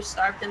like they're boost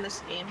starved in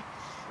this game.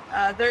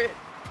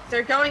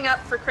 They're going up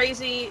for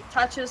crazy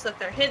touches that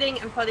they're hitting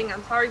and putting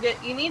on target.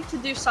 You need to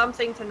do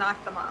something to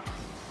knock them off.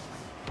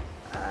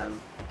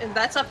 And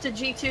that's up to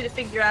G2 to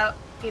figure out,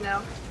 you know,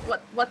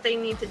 what they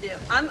need to do.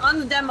 I'm on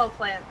the demo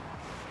plan.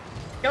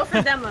 Go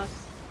for demos.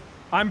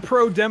 I'm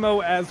pro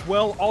demo as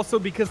well, also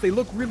because they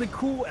look really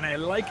cool and I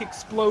like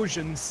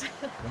explosions.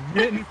 A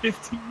minute and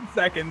 15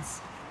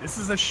 seconds. This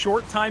is a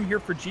short time here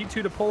for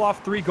G2 to pull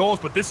off 3 goals,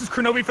 but this is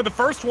Kronovi for the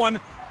first one.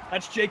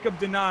 That's Jacob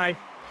Deny.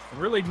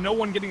 Really no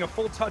one getting a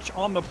full touch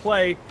on the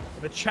play.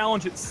 The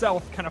challenge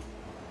itself, kind of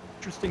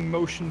interesting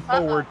motion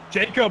forward.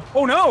 Jacob,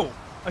 oh no,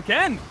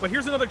 again. But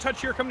here's another touch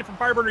here coming from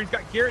Fireburner. He's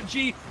got Garrett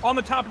G on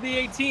the top of the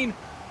 18.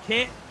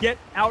 Can't get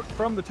out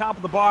from the top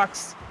of the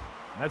box.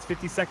 That's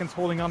 50 seconds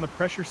holding on. The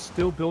pressure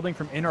still building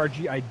from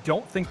NRG. I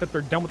don't think that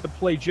they're done with the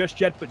play just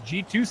yet, but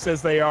G2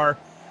 says they are.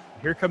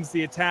 Here comes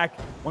the attack.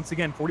 Once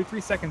again,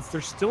 43 seconds.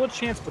 There's still a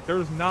chance, but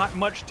there's not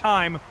much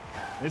time.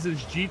 This is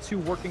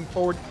G2 working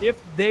forward. If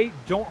they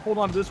don't hold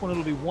on to this one,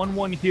 it'll be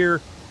 1-1 here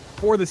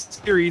for the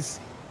series.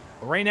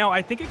 But right now,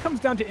 I think it comes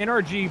down to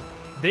NRG.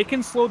 They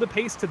can slow the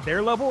pace to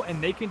their level,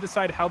 and they can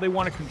decide how they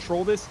want to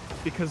control this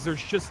because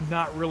there's just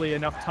not really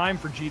enough time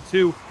for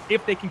G2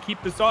 if they can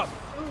keep this up.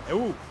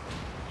 Ooh.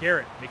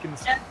 Garrett making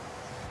this. Yeah.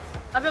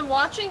 I've been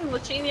watching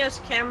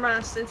Lachinio's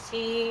camera since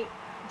he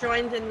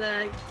joined in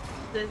the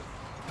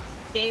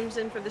games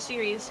and for the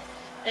series,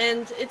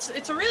 and it's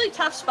a really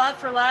tough spot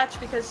for Latch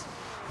because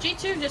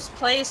G2 just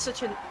plays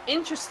such an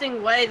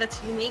interesting way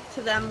that's unique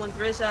to them with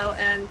Rizzo,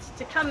 and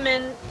to come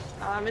in,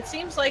 it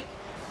seems like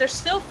they're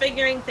still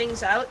figuring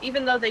things out,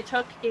 even though they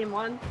took game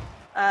 1.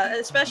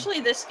 Especially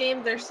this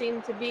game, there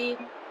seemed to be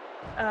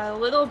a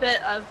little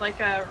bit of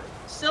like a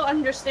still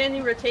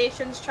understanding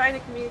rotations, trying to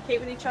communicate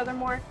with each other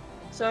more.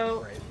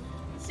 So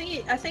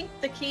see, I think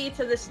the key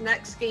to this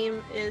next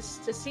game is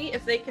to see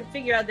if they can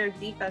figure out their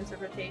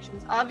defensive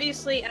rotations.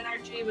 Obviously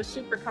NRG was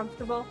super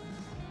comfortable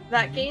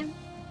that game,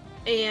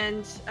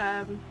 and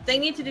they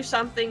need to do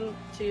something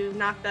to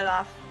knock that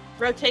off.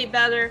 Rotate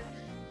better,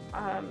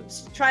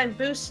 try and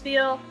boost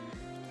steal,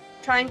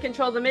 try and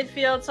control the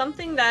midfield,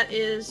 something that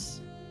is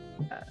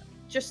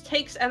just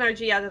takes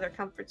NRG out of their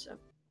comfort zone.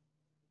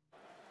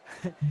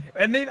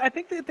 And I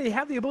think that they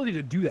have the ability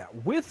to do that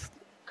with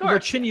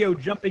Rochinio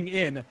jumping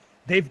in.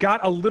 they've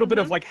got a little bit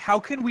of like, how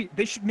can we,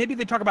 maybe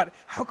they talk about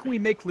how can we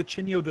make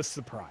Lichinio the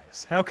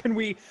surprise? How can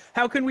we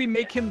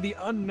make him the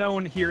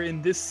unknown here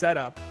in this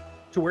setup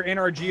to where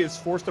NRG is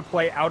forced to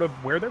play out of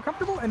where they're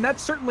comfortable? And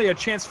that's certainly a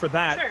chance for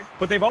that. Sure.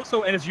 But they've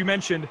also, and as you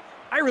mentioned,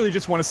 I really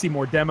just want to see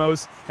more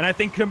demos. And I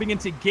think coming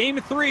into game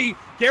 3,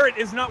 Garrett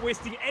is not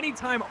wasting any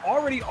time,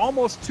 already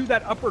almost to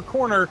that upper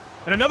corner.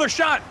 And another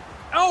shot.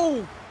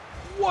 Oh,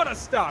 what a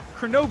stop.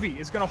 Kronovi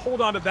is going to hold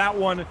on to that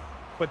one.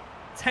 But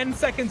 10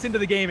 seconds into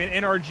the game, and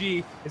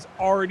NRG is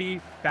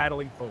already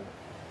battling forward.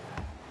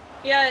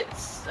 Yeah,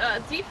 it's,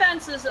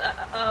 defense is,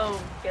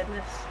 oh,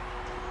 goodness.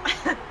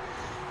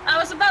 I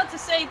was about to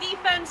say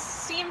defense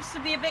seems to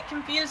be a bit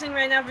confusing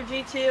right now for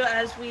G2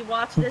 as we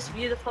watch this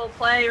beautiful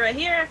play right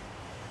here.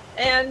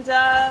 And,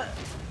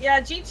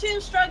 yeah,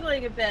 G2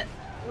 struggling a bit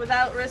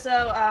without Rizzo.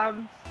 A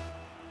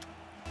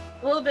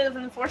little bit of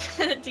an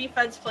unfortunate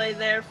defense play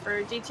there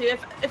for G2.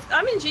 If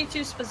I'm in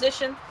G2's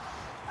position,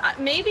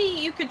 maybe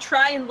you could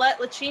try and let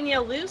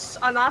Lichinio loose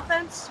on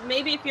offense.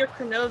 Maybe if you're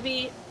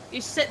Kronovi, you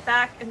sit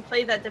back and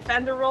play that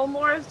defender role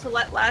more to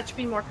let Latch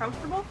be more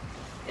comfortable.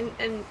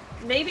 And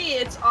maybe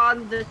it's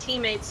on the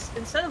teammates,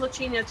 instead of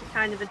Lichinio, to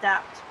kind of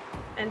adapt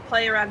and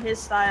play around his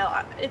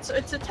style. It's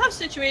a tough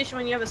situation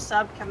when you have a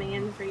sub coming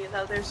in for you,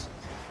 though. There's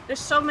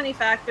so many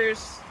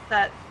factors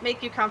that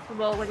make you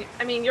comfortable.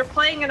 When you're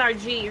playing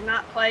NRG, you're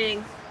not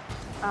playing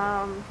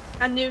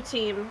a new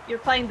team. You're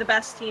playing the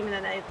best team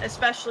in NA,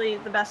 especially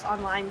the best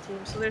online team.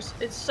 So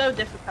it's so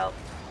difficult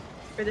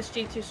for this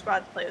G2 squad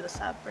to play with a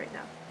sub right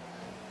now.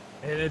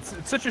 And it's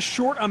such a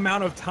short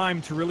amount of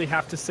time to really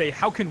have to say,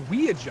 how can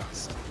we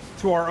adjust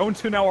to our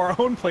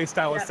own play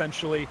style,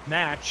 essentially.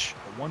 Match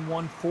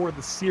 1-1 for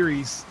the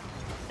series,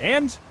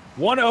 and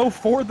 1-0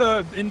 for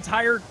the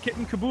entire kit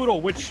and caboodle,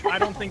 which I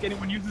don't think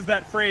anyone uses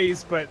that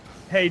phrase, but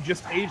hey,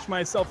 just aged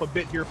myself a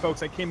bit here,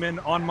 folks. I came in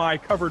on my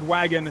covered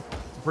wagon to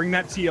bring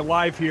that to you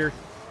live here.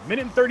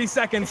 Minute and 30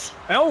 seconds.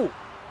 Oh,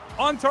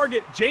 on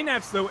target.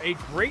 JNaps, though, a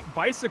great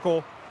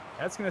bicycle.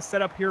 That's going to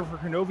set up here for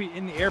Kronovi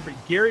in the air, but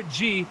Garrett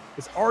G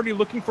is already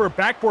looking for a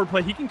backboard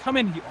play. He can come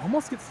in. He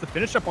almost gets the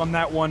finish up on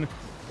that one.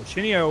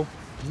 Lichinio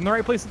is in the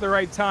right place at the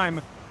right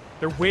time.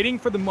 They're waiting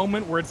for the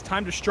moment where it's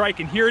time to strike,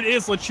 and here it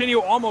is.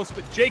 Lichinio almost,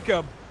 but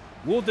Jacob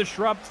will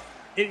disrupt.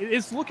 It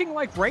is looking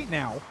like right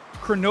now,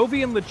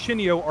 Kronovi and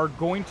Lichinio are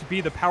going to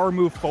be the power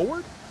move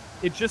forward.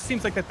 It just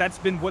seems like that's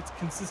been what's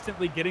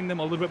consistently getting them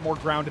a little bit more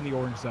ground in the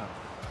orange zone.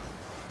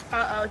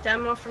 Uh-oh,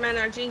 demo from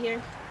NRG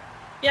here.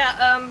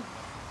 Yeah,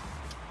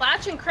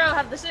 Latch and Crow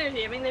have the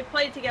synergy. I mean, they've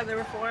played together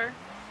before.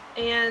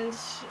 And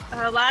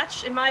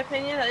Latch, in my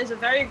opinion, is a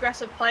very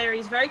aggressive player.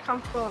 He's very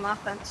comfortable on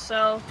offense.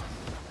 So,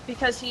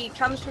 because he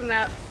comes from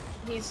that,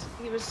 he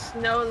was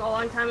known a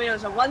long time ago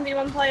as a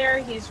 1v1 player.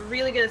 He's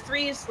really good at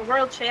threes, the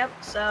world champ.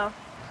 So,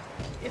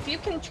 if you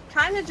can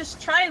kind of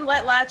just try and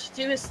let Latch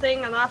do his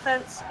thing on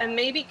offense and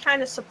maybe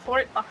kind of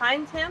support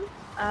behind him,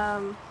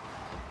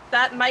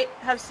 that might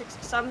have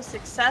some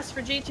success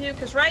for G2.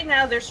 Because right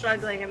now they're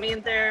struggling. I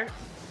mean, they're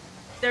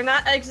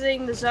not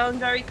exiting the zone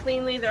very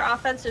cleanly. Their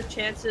offensive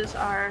chances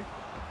are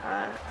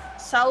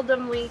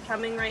seldomly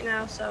coming right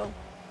now. So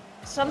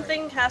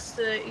something has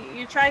to,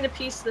 you're trying to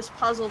piece this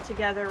puzzle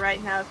together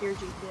right now if you're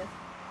G2.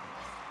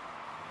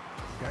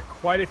 Got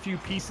quite a few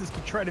pieces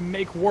to try to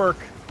make work.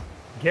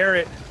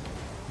 Garrett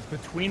is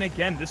between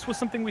again. This was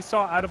something we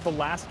saw out of the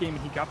last game,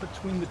 and he got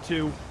between the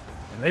two.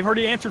 And they've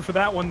already answered for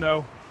that one,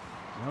 though.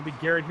 That'll be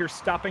Garrett here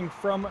stopping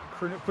from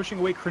pushing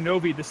away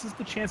Kronovi. This is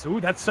the chance. Ooh,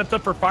 that's set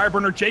up for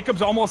Fireburner.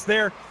 Jacob's almost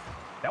there.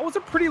 That was a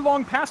pretty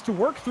long pass to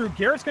work through.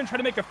 Garrett's going to try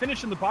to make a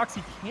finish in the box.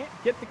 He can't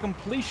get the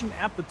completion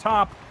at the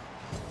top.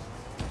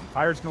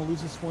 Fire's going to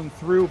lose this one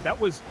through. That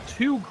was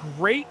two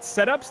great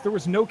setups. There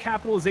was no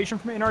capitalization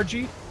from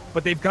NRG,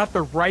 but they've got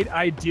the right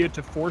idea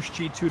to force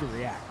G2 to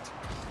react.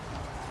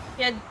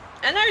 Yeah,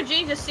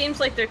 NRG just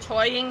seems like they're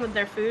toying with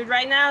their food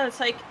right now.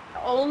 It's like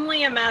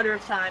only a matter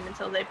of time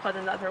until they put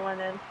another one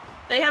in.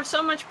 They have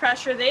so much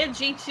pressure. They had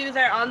G2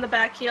 there on the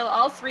back heel,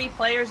 all three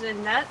players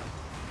in net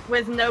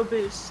with no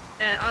boost.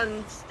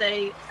 And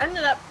they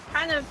ended up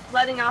kind of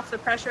letting off the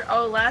pressure.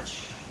 Oh,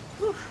 Latch.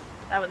 Whew,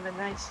 that would have been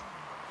nice.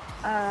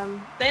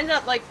 They ended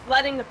up like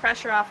letting the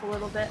pressure off a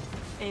little bit.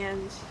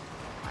 And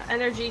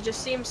NRG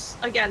just seems,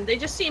 again, they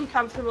just seem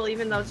comfortable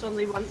even though it's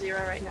only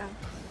 1-0 right now.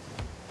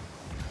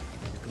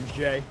 Here comes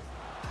Jay.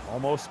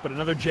 Almost, but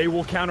another Jay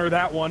will counter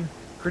that one.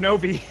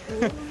 Kronovi.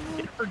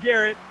 For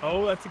Garrett.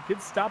 Oh, that's a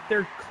good stop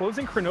there.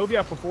 Closing Kronovi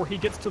up before he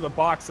gets to the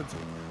box. That's a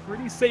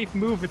pretty safe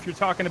move if you're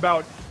talking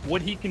about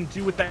what he can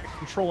do with that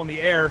control in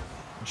the air.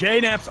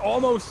 JNaps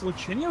almost.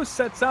 Lichinio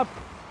sets up.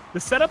 The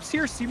setups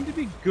here seem to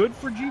be good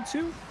for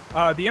G2.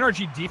 The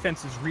NRG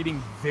defense is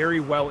reading very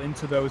well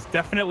into those.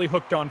 Definitely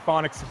hooked on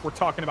Phonics if we're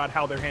talking about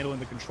how they're handling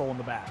the control in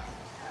the back.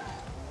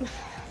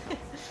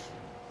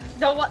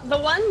 The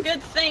one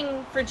good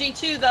thing for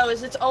G2, though,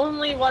 is it's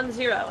only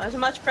 1-0. As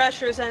much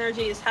pressure as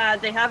NRG has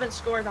had, they haven't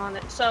scored on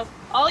it. So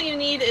all you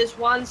need is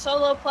one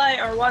solo play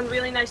or one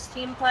really nice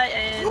team play,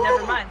 and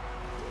never mind.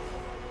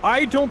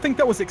 I don't think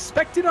that was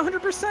expected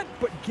 100%,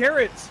 but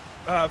Garrett's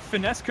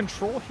finesse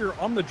control here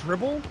on the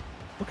dribble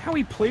look how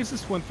he plays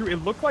this one through. It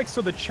looked like, so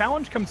the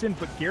challenge comes in,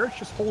 but Garrett's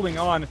just holding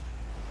on.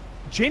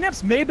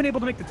 JNaps may have been able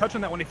to make the touch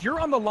on that one. If you're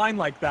on the line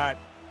like that,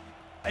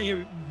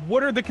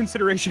 what are the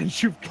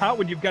considerations you've got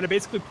when you've got to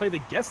basically play the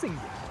guessing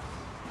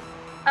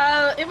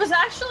game? It was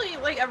actually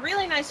like a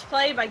really nice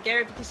play by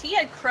Garrett because he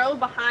had Crow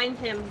behind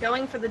him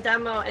going for the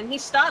demo, and he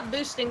stopped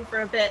boosting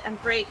for a bit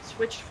and braked,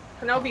 which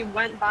Kenobi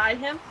went by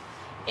him.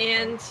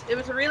 And it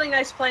was a really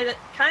nice play that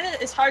kind of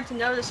is hard to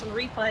notice on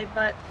replay,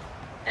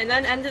 and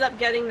then ended up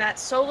getting that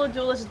solo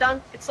duelist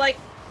dunk. It's like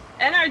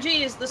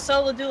NRG is the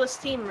solo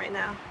duelist team right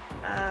now.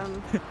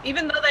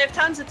 Even though they have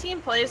tons of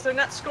team plays, they're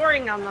not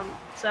scoring on them.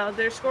 So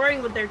they're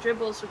scoring with their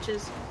dribbles, which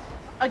is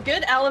a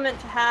good element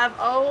to have.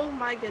 Oh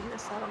my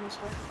goodness, that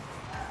almost worked.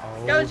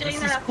 Oh, Go, this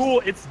Jane. is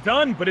cool. It's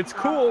done, but it's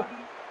cool.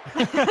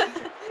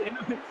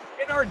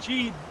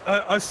 NRG,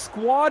 a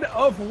squad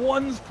of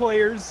ones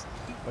players,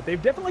 but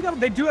they've definitely got,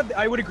 they do have,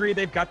 I would agree,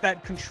 they've got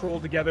that control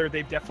together.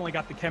 They've definitely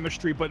got the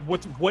chemistry, but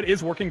what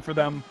is working for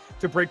them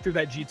to break through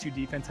that G2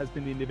 defense has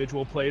been the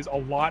individual plays. A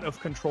lot of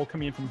control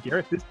coming in from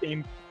Garrett this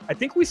game. I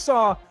think we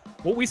saw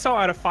what we saw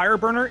out of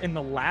Fireburner in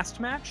the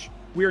last match.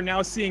 We are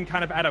now seeing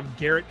kind of out of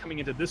Garrett coming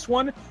into this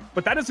one,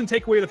 but that doesn't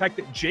take away the fact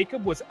that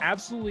Jacob was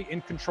absolutely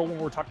in control when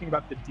we're talking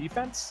about the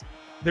defense.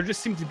 There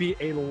just seemed to be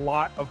a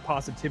lot of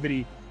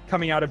positivity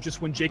coming out of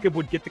just when Jacob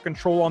would get the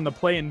control on the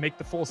play and make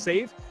the full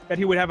save, that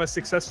he would have a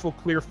successful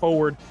clear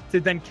forward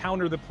to then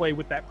counter the play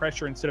with that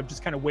pressure instead of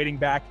just kind of waiting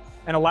back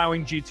and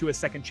allowing G2 a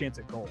second chance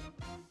at goal.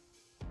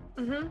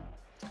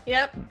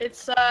 Yep,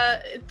 it's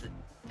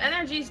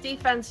NRG's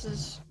defense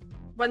is,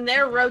 when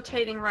they're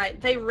rotating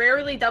right, they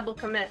rarely double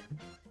commit.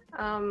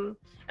 And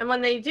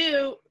when they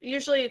do,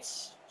 usually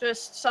it's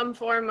just some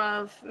form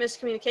of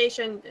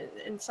miscommunication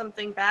and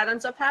something bad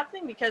ends up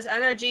happening because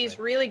NRG is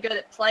really good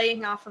at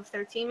playing off of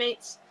their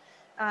teammates.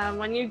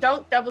 When you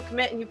don't double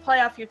commit and you play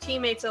off your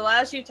teammates, it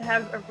allows you to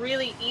have a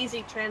really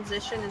easy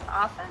transition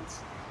into offense.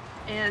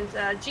 And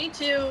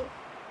G2,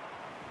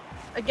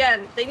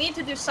 again, they need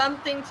to do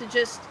something to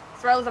just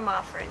throw them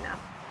off right now.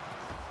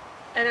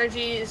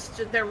 NRG is,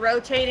 they're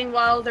rotating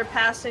well, they're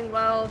passing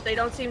well, they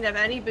don't seem to have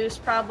any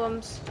boost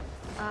problems.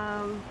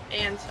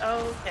 Okay.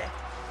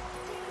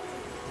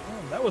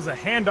 Oh, that was a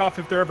handoff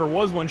if there ever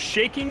was one.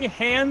 Shaking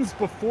hands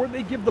before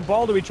they give the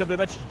ball to each other.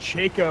 That's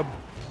Jacob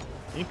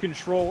in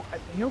control.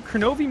 You know,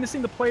 Kenobi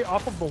missing the play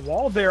off of the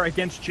wall there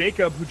against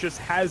Jacob, who just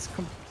has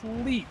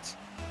complete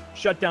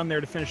shutdown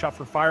there to finish off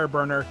for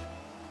Fireburner.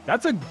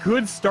 That's a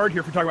good start here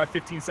if we're talking about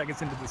 15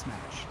 seconds into this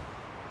match.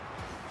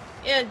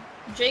 Yeah,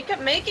 Jacob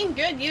making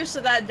good use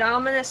of that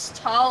Dominus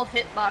tall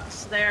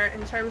hitbox there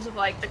in terms of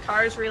like the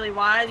car's really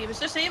wide. He was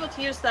just able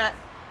to use that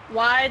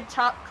wide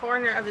top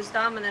corner of his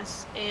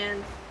Dominus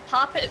and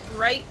pop it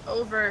right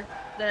over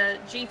the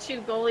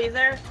G2 goalie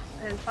there,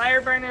 and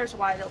Fireburner's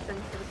wide open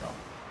for the goal.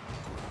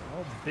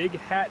 Well, big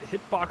hat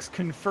hitbox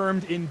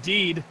confirmed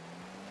indeed.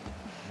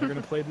 We're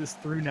going to play this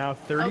through now,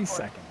 30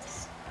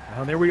 seconds.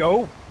 Oh, there we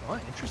go. Oh,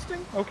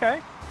 interesting. Okay.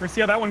 We're going to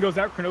see how that one goes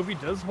out. Kenobi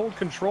does hold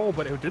control,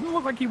 but it didn't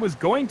look like he was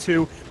going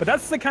to. But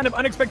that's the kind of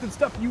unexpected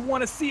stuff you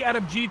want to see out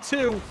of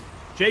G2.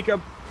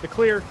 Jacob, the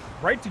clear,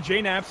 right to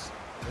JNaps.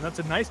 And that's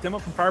a nice demo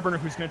from Fireburner,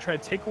 who's going to try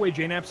to take away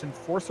JNaps and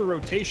force a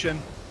rotation.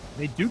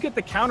 They do get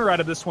the counter out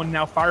of this one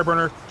now.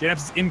 Fireburner,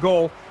 JNaps is in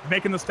goal,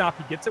 making the stop.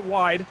 He gets it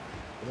wide.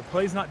 But the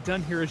play's not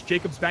done here as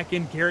Jacob's back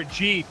in. Garrett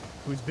G,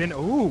 who's been,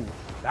 ooh,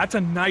 that's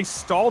a nice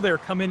stall there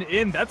coming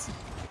in.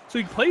 So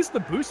he plays the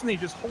boost and he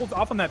just holds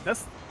off on that.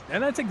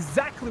 And that's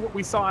exactly what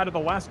we saw out of the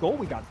last goal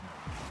we got.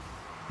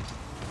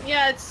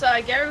 Yeah, it's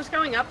Garrett was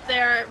going up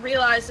there,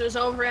 realized it was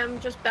over him,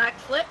 just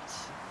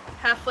backflipped.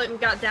 Half flipped and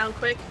got down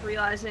quick,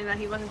 realizing that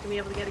he wasn't going to be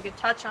able to get a good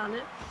touch on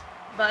it.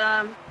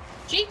 But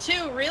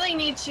G2 really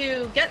need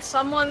to get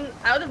someone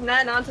out of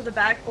net and onto the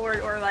backboard,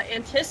 or like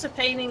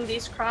anticipating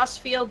these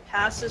cross-field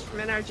passes from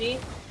NRG.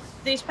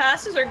 These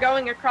passes are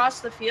going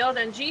across the field,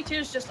 and G2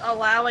 is just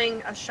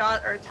allowing a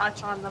shot or a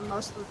touch on them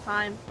most of the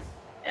time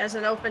as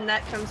an open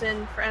net comes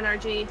in for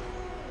NRG.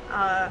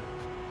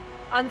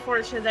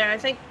 Unfortunate there. I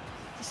think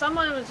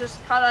someone was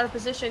just caught out of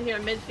position here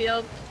in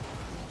midfield.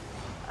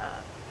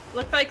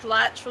 Looked like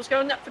Latch was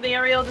going up for the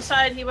aerial,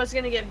 decided he was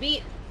going to get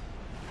beat,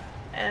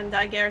 and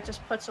Garrett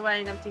just puts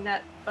away an empty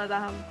net. But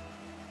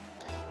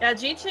yeah,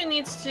 G2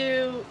 needs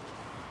to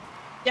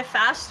get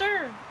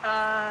faster,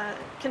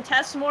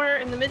 contest more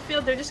in the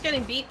midfield. They're just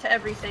getting beat to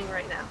everything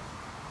right now.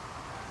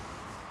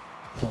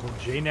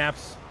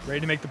 JNaps ready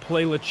to make the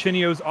play.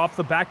 Lachinio's off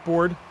the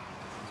backboard.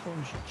 This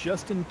one's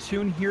just in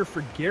tune here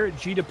for Garrett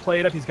G to play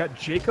it up. He's got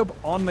Jacob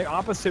on the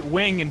opposite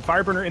wing and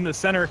Fireburner in the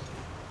center.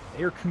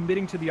 They are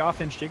committing to the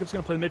offense. Jacob's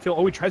going to play the midfield.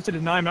 Oh, he tries to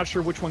deny. I'm not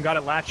sure which one got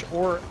it, Latch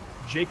or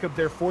Jacob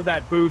there for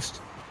that boost.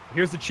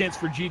 Here's the chance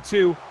for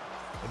G2.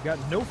 They've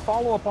got no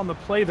follow-up on the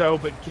play, though,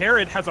 but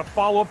Garrett has a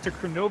follow-up to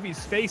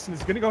Kronovi's face and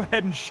is going to go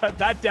ahead and shut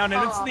that down,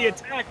 and it's the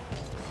attack.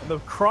 And the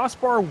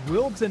crossbar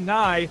will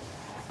deny,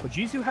 but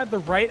G2 had the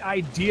right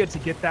idea to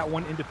get that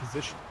one into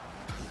position.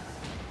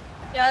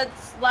 Yeah,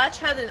 Latch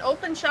had an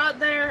open shot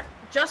there,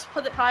 just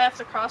put it high off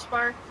the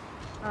crossbar.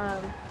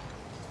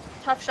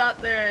 Tough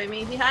shot there. I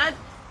mean, he had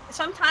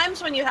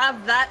sometimes when you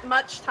have that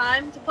much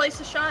time to place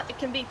a shot, it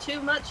can be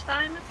too much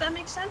time, if that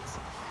makes sense.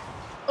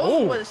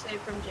 Oh, what a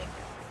save from Jacob.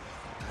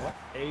 What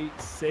a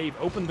save.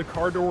 Opened the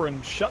car door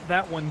and shut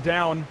that one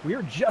down. We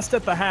are just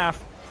at the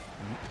half.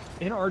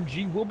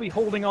 NRG will be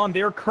holding on.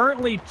 They are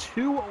currently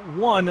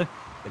 2-1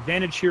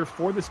 advantage here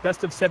for this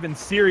best-of-7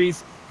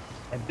 series.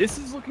 And this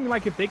is looking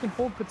like if they can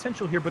hold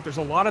potential here, but there's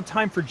a lot of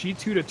time for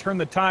G2 to turn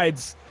the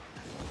tides.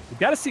 We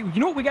got to see, you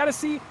know what we got to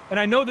see? And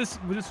I know this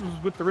was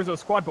with the Rizzo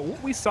squad, but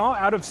what we saw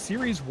out of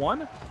Series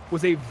 1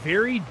 was a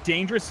very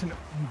dangerous and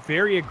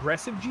very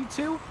aggressive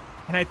G2.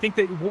 And I think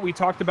that what we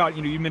talked about,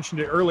 you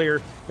mentioned it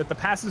earlier, that the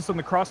passes on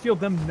the crossfield,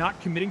 them not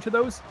committing to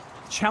those,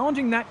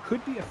 challenging that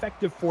could be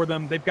effective for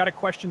them. They've got a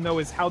question, though,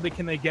 is how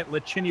can they get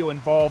Lichinio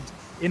involved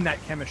in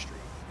that chemistry?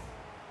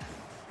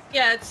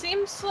 Yeah, it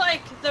seems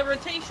like the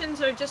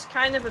rotations are just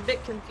kind of a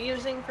bit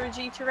confusing for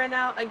G2 right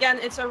now. Again,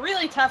 it's a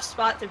really tough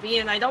spot to be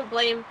in. I don't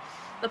blame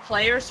the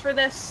players for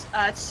this.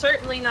 It's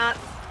certainly not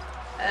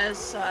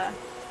as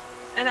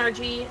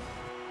NRG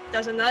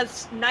does a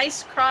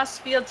nice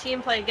cross-field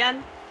team play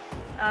again.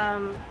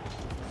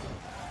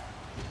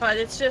 But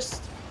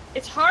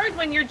it's hard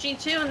when you're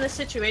G2 in this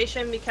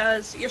situation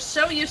because you're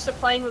so used to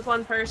playing with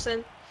one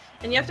person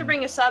and you have to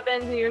bring a sub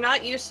in who you're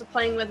not used to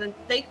playing with, and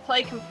they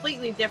play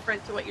completely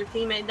different to what your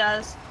teammate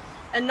does.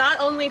 And not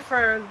only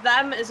for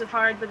them is it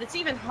hard, but it's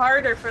even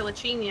harder for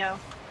Lichinio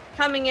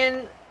coming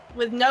in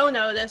with no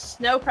notice,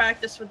 no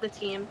practice with the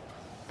team.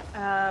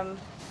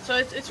 So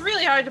it's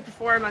really hard to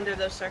perform under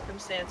those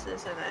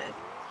circumstances,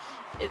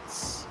 and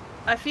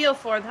I feel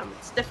for them.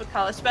 It's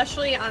difficult,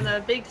 especially on a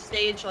big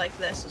stage like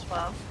this as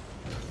well.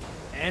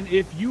 And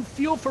if you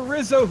feel for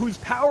Rizzo, whose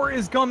power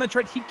is gone, that's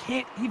right, he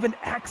can't even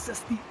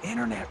access the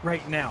internet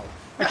right now.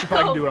 Actually,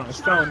 probably can do it on his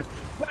phone.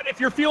 But if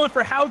you're feeling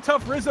for how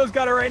tough Rizzo's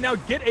got it right now,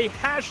 get a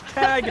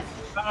hashtag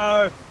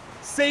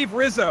Save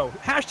Rizzo.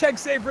 Hashtag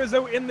Save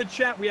Rizzo in the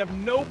chat. We have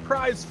no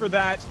prize for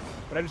that,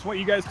 but I just want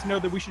you guys to know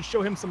that we should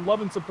show him some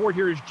love and support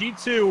here as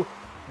G2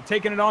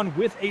 taking it on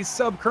with a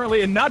sub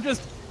currently, and not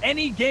just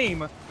any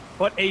game,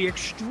 but a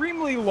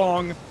extremely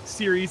long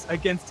series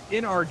against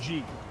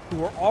NRG,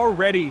 who are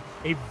already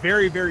a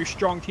very, very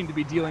strong team to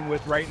be dealing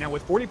with right now.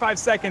 With 45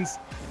 seconds,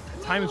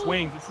 time is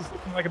waning. This is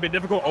looking like a bit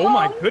difficult. Oh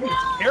my goodness,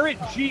 Carrot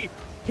G.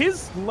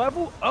 His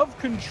level of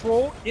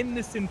control in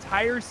this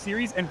entire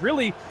series and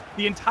really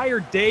the entire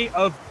day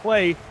of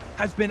play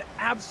has been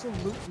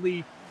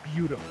absolutely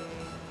beautiful.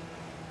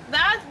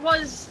 That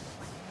was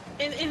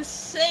an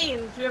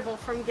insane dribble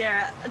from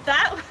Garrett.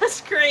 That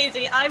was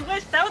crazy. I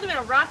wish that would have been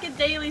a Rocket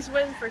Dailies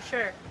win for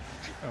sure.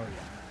 Oh yeah.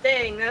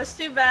 Dang, that was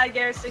too bad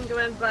Garrett didn't go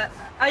in, but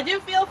I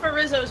do feel for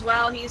Rizzo as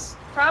well. He's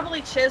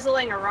probably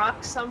chiseling a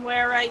rock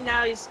somewhere right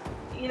now. He's,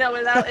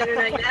 without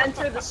internet, you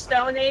enter the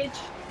Stone Age.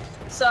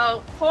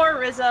 So, poor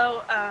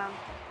Rizzo.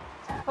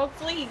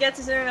 Hopefully he gets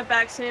his internet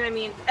back soon. I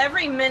mean,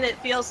 every minute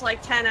feels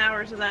like 10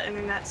 hours without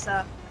internet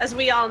stuff, as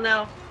we all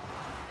know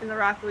in the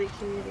Rocket League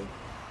community.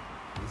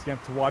 He's going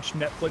to have to watch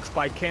Netflix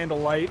by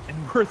candlelight, and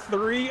we're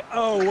 3-0.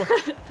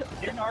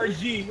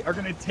 NRG are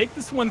going to take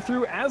this one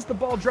through as the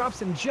ball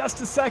drops in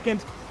just a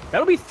second.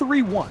 That'll be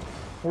 3-1.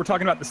 We're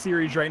talking about the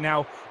series right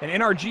now, and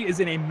NRG is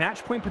in a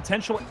match point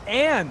potential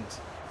and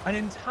an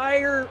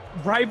entire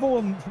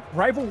rival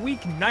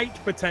week night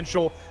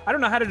potential. I don't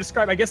know how to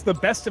describe, I guess, the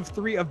best of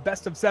 3 of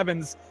best of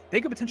 7s.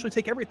 They could potentially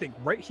take everything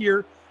right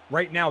here,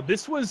 right now.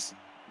 This was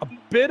a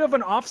bit of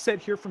an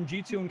offset here from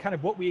G2 and kind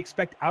of what we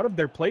expect out of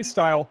their play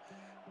style.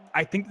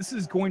 I think this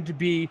is going to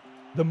be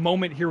the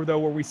moment here, though,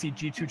 where we see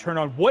G2 turn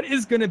on. What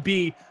is going to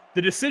be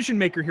the decision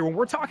maker here when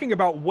we're talking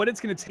about what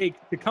it's going to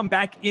take to come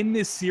back in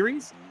this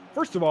series?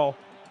 First of all,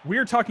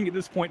 we're talking at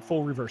this point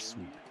full reverse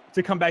sweep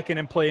to come back in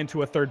and play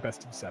into a third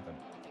best of 7.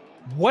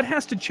 What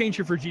has to change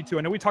here for G2?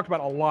 I know we talked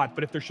about a lot,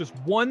 but if there's just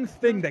one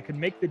thing that could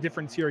make the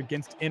difference here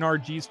against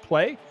NRG's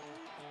play,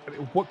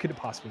 what could it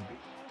possibly be?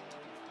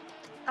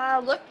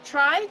 Look,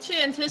 try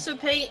to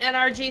anticipate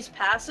NRG's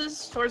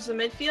passes towards the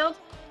midfield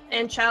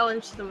and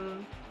challenge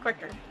them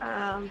quicker.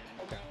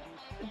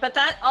 But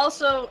that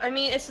also, I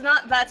mean, it's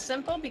not that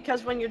simple,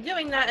 because when you're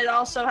doing that, it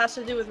also has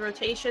to do with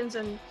rotations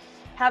and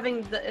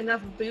having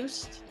enough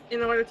boost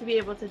in order to be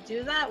able to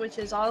do that, which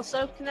is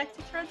also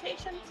connected to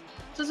rotations.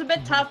 So it's a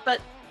bit tough,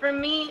 but for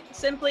me,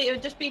 simply, it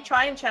would just be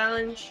try and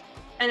challenge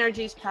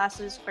NRG's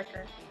passes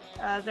quicker.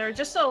 They're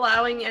just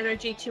allowing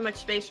NRG too much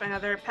space right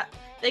now.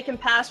 They can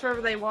pass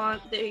wherever they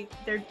want.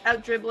 They're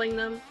out dribbling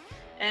them.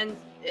 And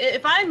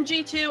if I'm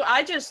G2,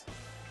 I just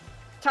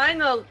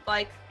kind of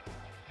like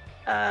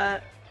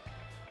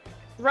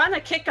run a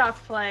kickoff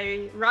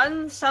play,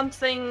 run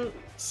something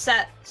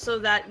set so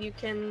that you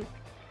can,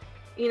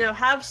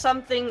 have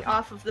something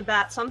off of the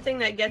bat, something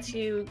that gets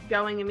you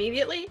going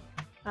immediately.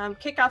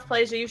 Kickoff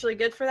plays are usually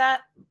good for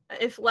that.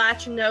 If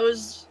Latch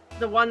knows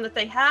the one that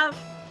they have,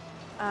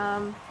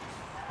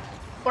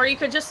 or you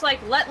could just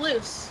let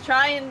loose,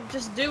 try and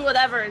just do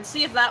whatever and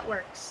see if that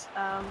works.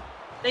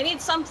 They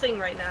need something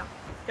right now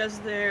because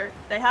they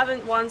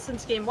haven't won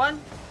since game 1,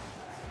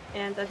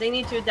 and they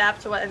need to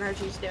adapt to what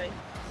NRG is doing.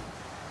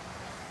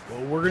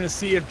 Well, we're going to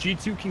see if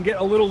G2 can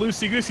get a little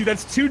loosey-goosey.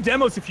 That's 2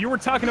 demos. If you were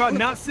talking about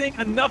not seeing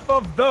enough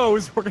of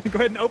those, we're going to go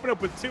ahead and open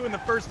up with 2 in the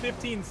first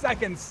 15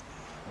 seconds.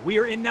 We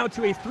are in now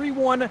to a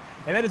 3-1,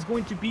 and that is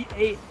going to be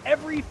a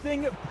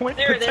everything point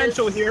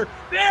potential here.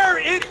 There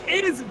it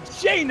is,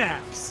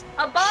 JNaps.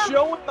 A bump.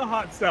 Showing the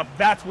hot stuff.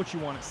 That's what you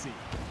want to see.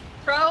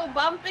 Pro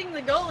bumping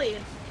the goalie.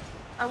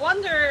 I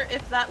wonder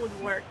if that would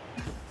work.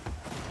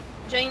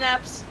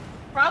 JNaps,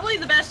 probably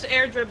the best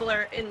air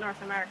dribbler in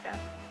North America.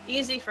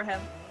 Easy for him.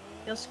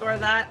 He'll score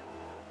that.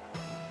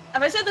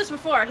 Have I said this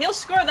before? He'll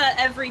score that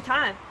every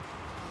time.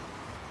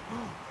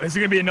 Is it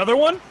going to be another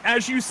one?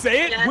 As you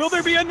say it, yes. Will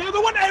there be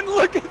another one? And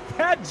look at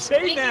that, JNaps.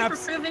 Thank you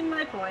for proving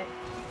my point.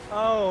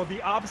 Oh,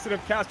 the opposite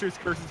of Caster's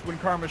curses when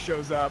karma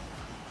shows up.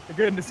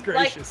 Goodness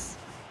gracious.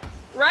 Like,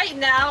 right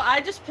now, I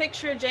just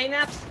picture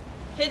JNaps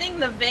hitting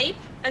the vape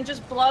and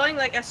just blowing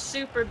like a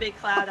super big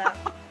cloud out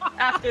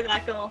after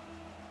that goal.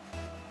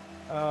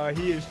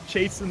 He is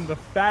chasing the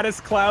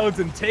fattest clouds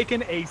and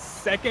taking a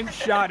second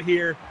shot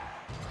here.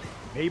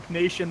 Ape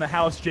Nation, the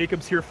house.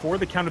 Jacobs here for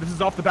the counter. This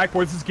is off the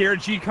backboard. This is Garrett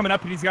G coming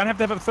up, and he's going to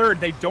have a third.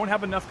 They don't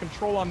have enough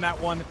control on that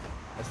one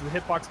as the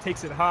hitbox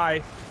takes it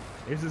high.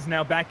 This is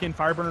now back in.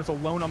 Fireburner's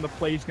alone on the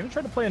play. He's going to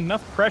try to play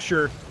enough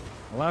pressure.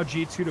 Allow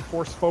G2 to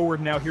force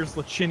forward now. Here's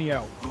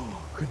Lachinio.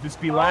 Could this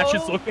be Latch?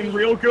 It's looking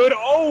real good.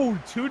 Oh,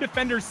 2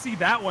 defenders see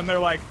that one. They're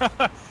like,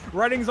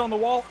 writing's on the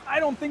wall.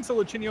 I don't think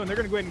so, Lachinio, and they're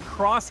going to go ahead and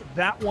cross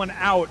that one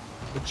out.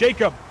 But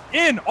Jacob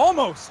in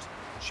almost.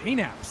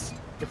 JNaps.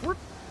 If we're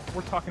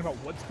talking about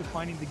what's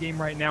defining the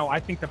game right now, I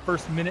think the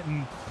first minute,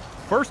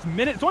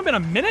 it's only been a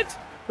minute?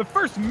 The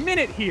first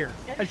minute here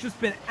has just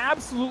been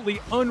absolutely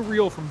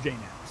unreal from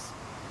JNaps.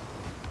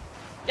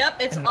 Yep,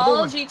 it's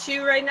all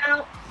G2 right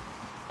now.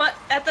 But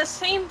at the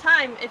same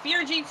time, if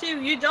you're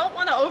G2, you don't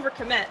want to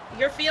overcommit.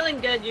 You're feeling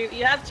good.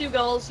 You have 2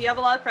 goals. You have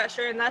a lot of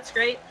pressure, and that's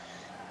great.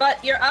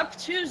 But you're up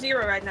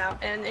 2-0 right now.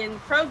 And in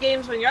pro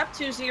games, when you're up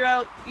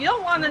 2-0, you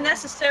don't want to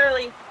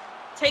necessarily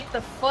take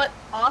the foot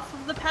off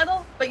of the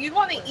pedal, but you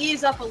want to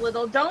ease up a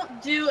little.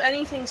 Don't do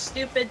anything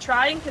stupid.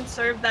 Try and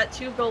conserve that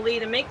 2-goal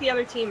lead and make the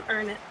other team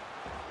earn it.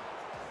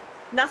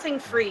 Nothing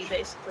free,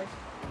 basically.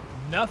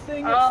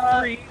 Nothing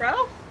free.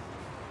 Pro?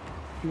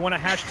 If you want to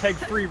hashtag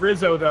free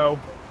Rizzo, though,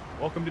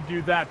 welcome to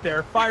do that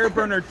there.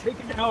 Fireburner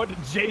taking out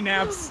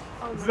JNaps.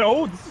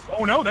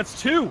 Oh no,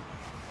 that's 2.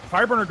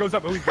 Fireburner goes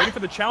up. Oh, he's waiting for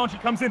the challenge. He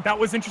comes in. That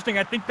was interesting.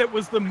 I think that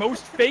was the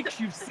most fakes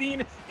you've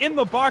seen in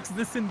the box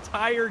this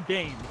entire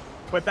game.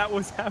 But that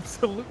was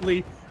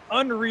absolutely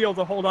unreal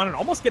to hold on and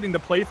almost getting the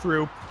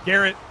playthrough.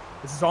 Garrett,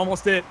 this is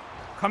almost it.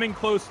 Coming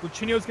close.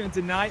 Lachinio's going to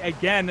deny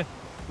again.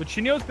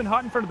 Lachinio's been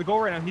hot in front of the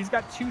goal right now. He's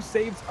got 2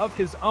 saves of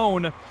his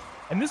own.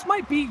 And this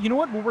might be, you know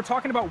what, when we're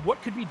talking about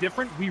what could be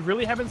different, we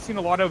really haven't seen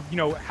a lot of,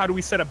 how do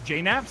we set up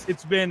JNaps?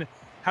 It's been,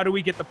 how do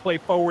we get the play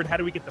forward? How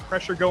do we get the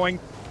pressure going?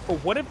 But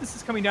what if this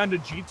is coming down to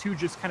G2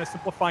 just kind of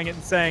simplifying it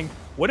and saying,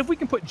 what if we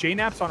can put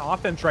JNaps on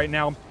offense right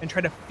now and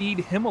try to feed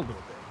him a little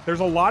bit? There's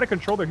a lot of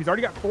control there. He's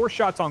already got 4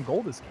 shots on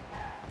goal this game.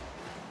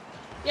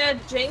 Yeah,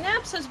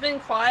 JNaps has been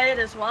quiet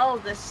as well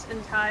these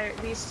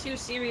 2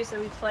 series that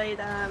we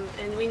played,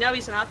 and we know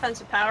he's an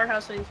offensive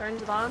powerhouse when he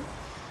turns it on.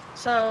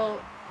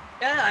 So,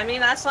 yeah, I mean,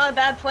 that's not a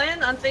bad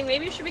plan. Unthing,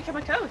 maybe you should become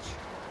a coach.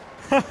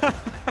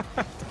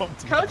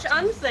 Coach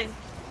Unthing.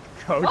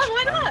 Coach. Oh,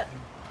 why not?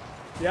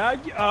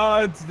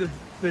 Yeah, it's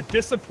the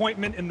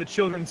disappointment in the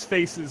children's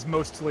faces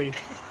mostly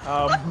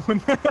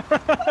when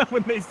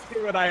they see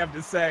what I have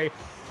to say.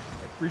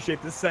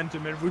 Appreciate the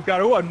sentiment. We've got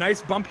a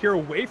nice bump here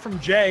away from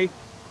Jay.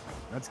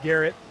 That's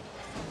Garrett.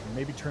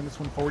 Maybe turn this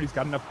one forward. He's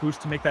got enough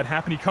boost to make that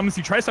happen. He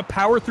tries to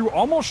power through,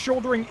 almost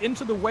shouldering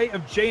into the way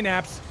of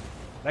JNaps.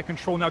 That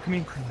control now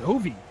coming in.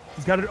 Kronovi.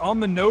 He's got it on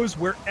the nose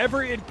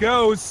wherever it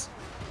goes.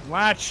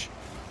 Latch.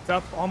 It's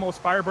up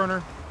almost.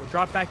 Fireburner will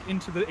drop back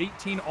into the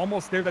 18.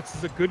 Almost there.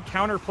 That's a good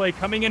counter play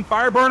coming in.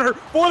 Fireburner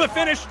for the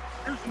finish.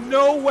 There's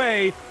no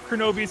way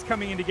Kronovi's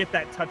coming in to get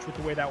that touch with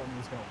the way that one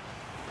was going.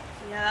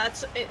 Yeah,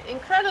 that's an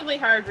incredibly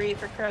hard read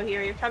for Crow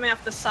here. You're coming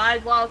off the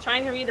sidewall,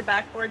 trying to read a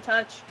backboard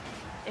touch,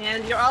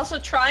 and you're also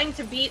trying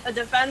to beat a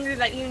defender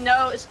that you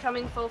know is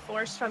coming full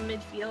force from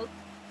midfield.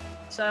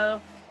 So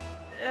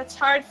it's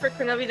hard for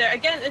Kronovi there.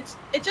 Again,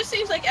 it just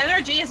seems like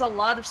NRG has a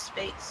lot of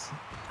space.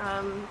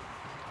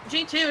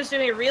 G2 is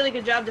doing a really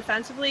good job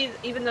defensively,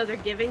 even though they're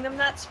giving them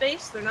that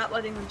space. They're not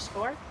letting them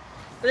score.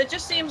 But it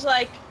just seems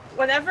like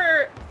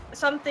whenever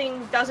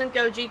something doesn't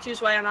go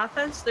G2's way on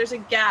offense, there's a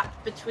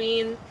gap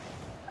between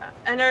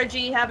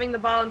NRG having the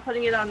ball and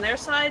putting it on their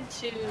side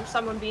to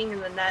someone being in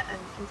the net and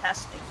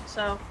contesting.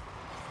 So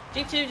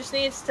G2 just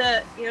needs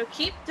to,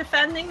 keep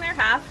defending their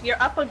half.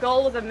 You're up a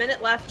goal with a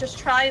minute left. Just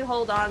try and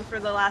hold on for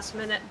the last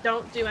minute.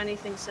 Don't do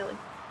anything silly.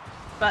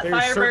 But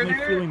they're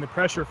certainly feeling the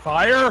pressure.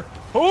 Fire!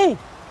 Oh!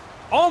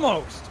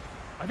 Almost!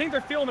 I think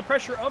they're feeling the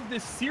pressure of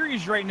this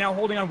series right now,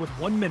 holding on with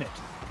 1 minute.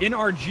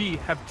 NRG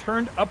have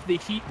turned up the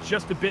heat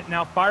just a bit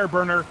now.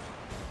 Fireburner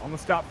on the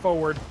stop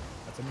forward.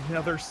 That's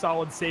another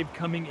solid save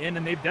coming in,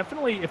 and they've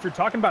definitely, if you're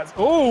talking about,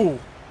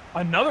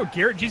 another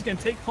Garrett G's going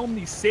to take home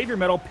the Savior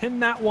medal, pin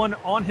that one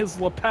on his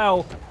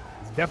lapel.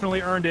 He's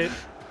definitely earned it.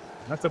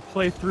 That's a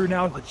play through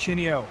now.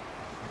 Lachinio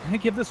gonna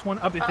give this one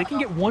up. If they can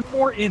get one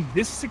more in,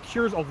 this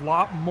secures a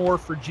lot more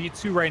for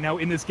G2 right now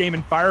in this game.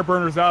 And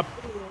Fireburner's up,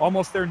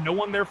 almost there. No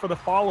one there for the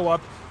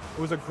follow-up.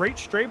 It was a great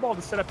stray ball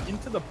to set up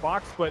into the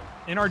box, but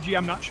NRG,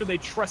 I'm not sure they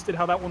trusted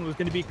how that one was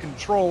going to be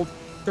controlled.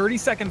 30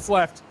 seconds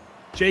left.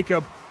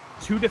 Jacob,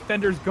 2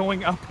 defenders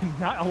going up and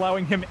not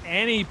allowing him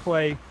any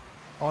play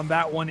on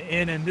that one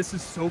in, and this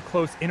is so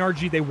close.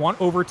 NRG, they want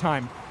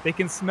overtime. They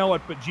can smell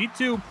it, but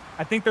G2,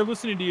 I think they're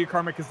listening to you,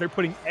 Karma, because they're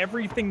putting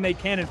everything they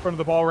can in front of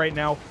the ball right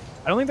now.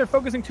 I don't think they're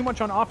focusing too much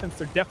on offense.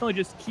 They're definitely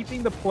just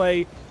keeping the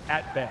play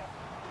at bay.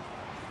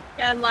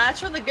 Yeah, and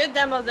Latch with a good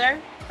demo there.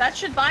 That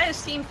should buy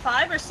his team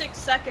 5 or 6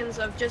 seconds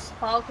of just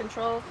ball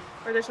control,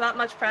 where there's not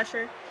much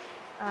pressure,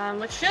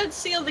 which should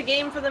seal the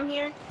game for them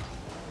here.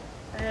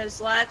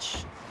 As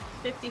Latch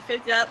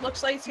 50-50, that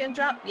looks like it's going to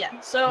drop. Yeah,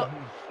 so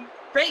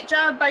great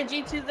job by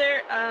G2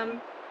 there.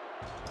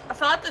 I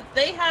thought that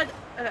they had,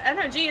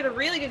 NRG had a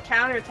really good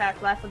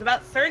counterattack left with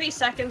about 30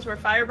 seconds where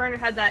Fireburner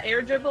had that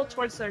air dribble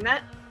towards their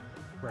net.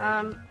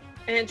 Right.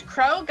 And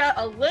Crow got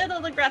a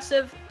little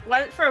aggressive,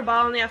 went for a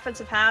ball in the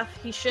offensive half.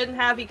 He shouldn't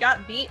have, he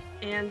got beat,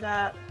 and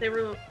they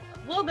were a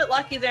little bit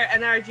lucky there.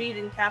 NRG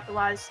didn't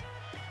capitalize.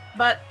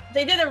 But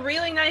they did a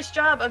really nice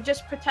job of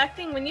just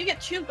protecting. When you get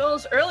 2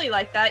 goals early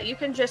like that, you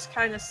can just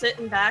kind of sit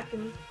in back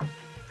and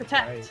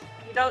protect. Right.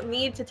 You don't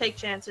need to take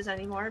chances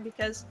anymore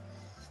because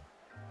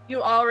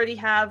you already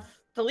have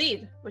the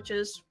lead, which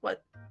is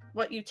what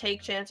you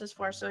take chances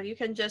for. So you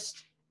can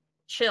just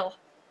chill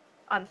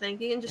on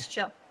things. You can just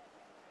chill.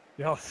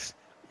 Yes,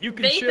 you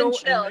can chill.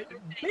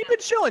 They've been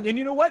chilling. And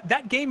you know what?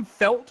 That game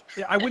felt,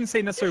 I wouldn't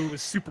say necessarily it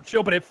was super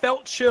chill, but it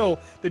felt chill.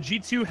 The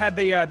G2 had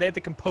they had the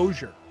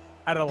composure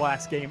out of the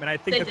last game. And I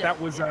think that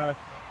was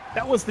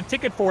the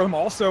ticket for them.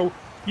 Also,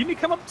 you need to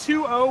come up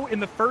 2-0 in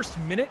the first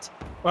minute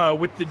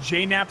with the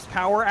JNAP's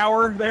power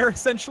hour there,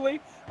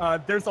 essentially.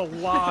 There's a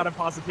lot of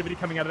positivity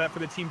coming out of that for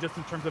the team just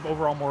in terms of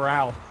overall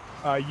morale.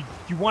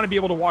 You want to be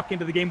able to walk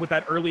into the game with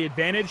that early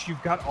advantage.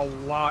 You've got a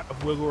lot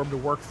of wiggle room to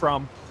work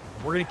from.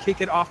 We're going to kick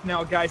it off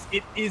now, guys.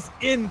 It is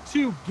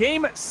into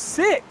Game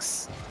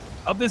 6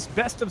 of this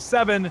best of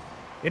 7.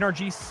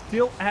 NRG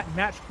still at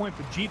match point,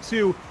 but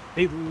G2,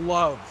 they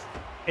love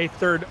a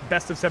third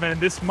best of 7,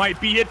 and this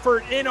might be it for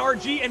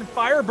NRG and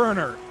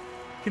Fireburner.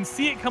 Can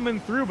see it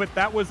coming through, but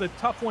that was a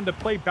tough one to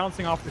play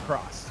bouncing off the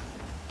cross.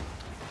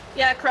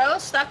 Yeah, Crow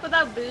stuck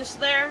without boost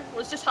there,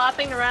 was just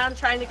hopping around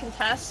trying to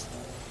contest.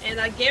 And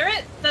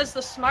Garrett does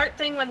the smart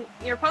thing when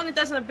your opponent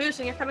doesn't have boost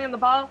and you're coming on the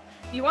ball.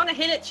 You want to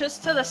hit it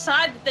just to the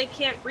side that they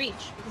can't reach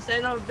because they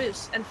don't have a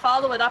boost and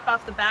follow it up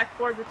off the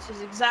backboard, which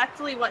is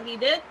exactly what he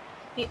did.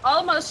 He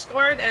almost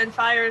scored, and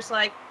Fire's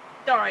like,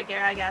 don't worry,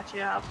 Garrett, I got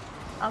you.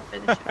 I'll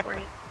finish it for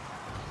you.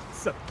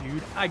 What's up,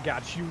 dude? I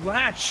got you.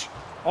 Latch.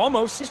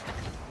 Almost.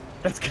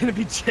 That's going to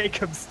be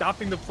Jacob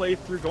stopping the play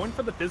through, going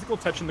for the physical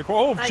touch in the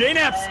core. Oh,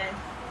 JNAPS.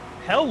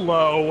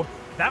 Hello.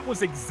 That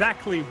was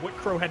exactly what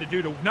Crow had to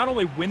do to not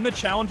only win the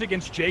challenge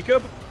against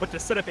Jacob, but to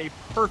set up a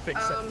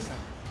perfect set.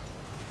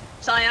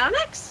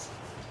 Psionics?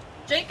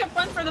 Jacob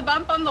went for the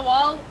bump on the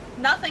wall.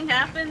 Nothing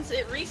happens.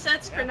 It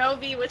resets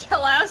Kronovi, which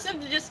allows him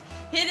to just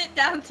hit it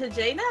down to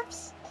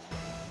JNAPS.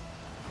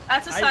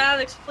 That's a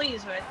Psionics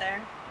please right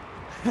there.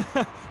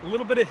 A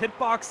little bit of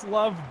hitbox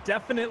love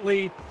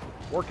definitely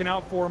working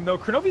out for him, though.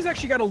 Kronovi's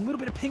actually got a little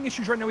bit of ping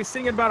issues right now. He's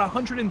sitting at about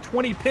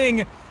 120 ping.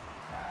 You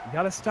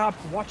gotta stop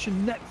watching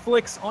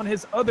Netflix on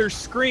his other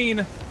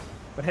screen.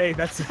 But hey,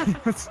 that's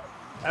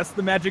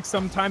the magic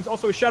sometimes.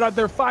 Also, a shout out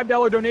their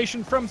 $5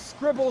 donation from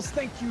Scribbles.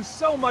 Thank you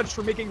so much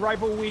for making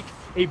Rival Week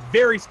a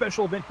very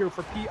special event here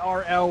for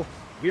PRL.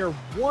 We are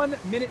 1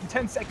 minute and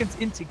 10 seconds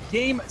into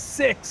Game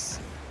 6.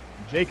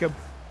 Jacob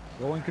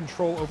rolling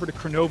control over to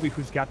Kronovi,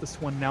 who's got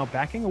this one now.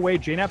 Backing away,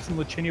 JNAPS and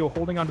Lachinio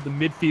holding onto the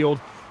midfield.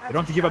 They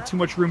don't have to give up too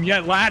much room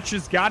yet. Latch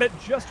has got it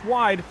just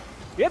wide.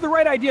 They had the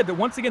right idea that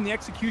once again the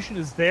execution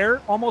is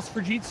there almost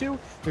for G2.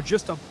 They're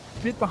just a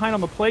bit behind on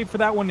the play for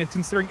that one, and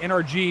considering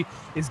NRG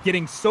is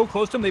getting so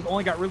close to them, they've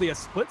only got really a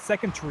split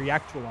second to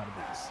react to a lot of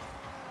this.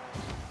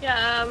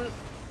 Yeah,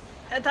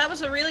 that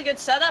was a really good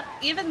setup.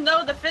 Even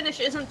though the finish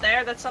isn't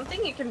there, that's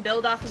something you can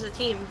build off as a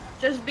team.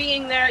 Just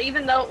being there,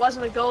 even though it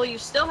wasn't a goal, you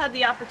still had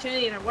the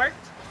opportunity and it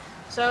worked.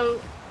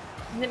 So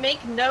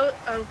make note,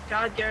 oh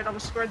god, Garrett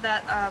almost scored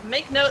that.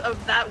 Make note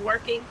of that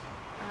working.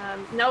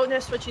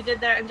 Notice what you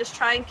did there and just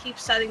try and keep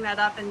setting that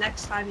up, and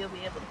next time you'll be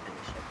able to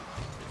finish it.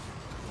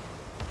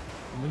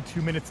 Only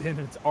 2 minutes in, and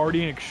it's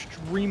already an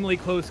extremely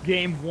close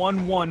game.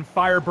 1-1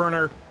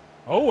 Fireburner.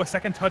 Oh, a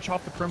second touch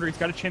off the perimeter. He's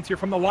got a chance here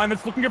from the line.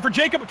 That's looking good for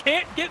Jacob.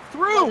 Can't get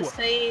through.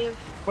 Save.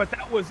 But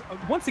that was,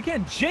 once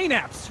again,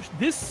 JNAPS.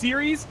 This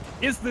series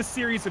is the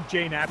series of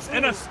JNAPS.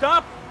 And a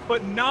stop,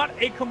 but not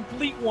a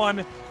complete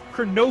one.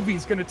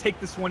 Kronovi's going to take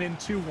this one in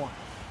 2-1.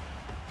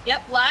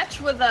 Yep,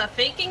 Latch with a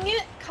faking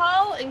it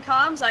call in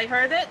comms, I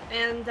heard it,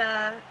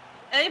 and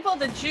able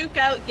to juke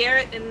out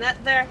Garrett in net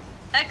there.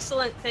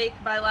 Excellent fake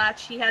by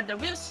Latch. He had the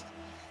boost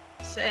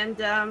and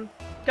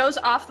goes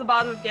off the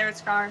bottom of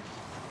Garrett's car.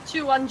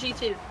 2-1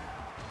 G2.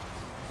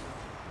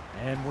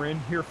 And we're in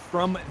here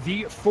from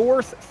the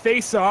fourth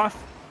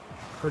face-off.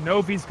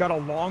 Kronovi's got a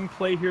long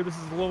play here. This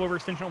is a little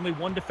overextension, only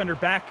one defender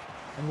back.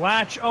 And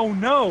Latch, oh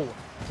no!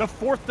 The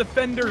fourth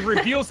defender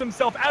reveals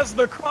himself as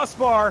the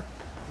crossbar.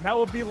 And that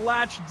will be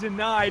Latch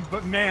denied,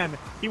 but man,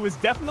 he was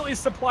definitely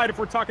supplied if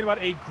we're talking about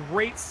a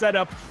great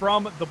setup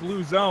from the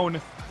blue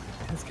zone.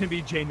 It's going to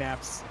be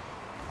J-Naps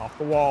off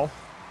the wall.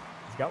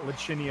 He's got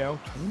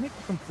Lichinio. Can he make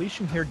the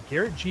completion here?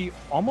 Garrett G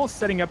almost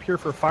setting up here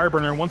for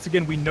Fireburner. And once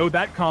again, we know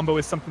that combo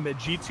is something that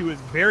G2 is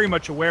very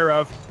much aware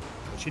of.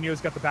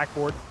 Lichinio's got the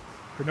backboard.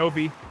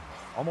 Kronovi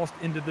almost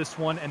into this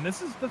one. And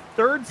this is the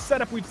third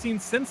setup we've seen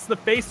since the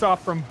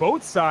face-off from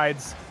both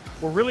sides,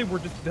 where really we're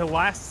just, the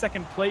last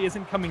second play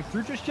isn't coming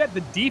through just yet.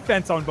 The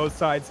defense on both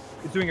sides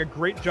is doing a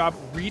great job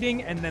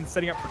reading and then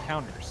setting up for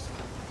counters.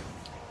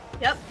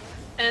 Yep.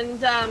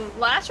 And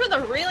Latch with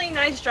a really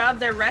nice job.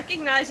 They're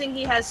recognizing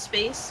he has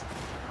space.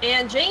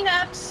 And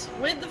J-Naps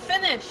with the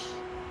finish.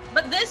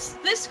 But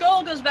this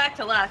goal goes back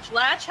to Latch.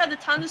 Latch had a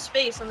ton of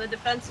space on the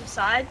defensive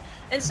side.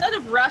 Instead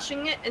of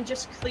rushing it and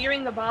just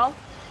clearing the ball,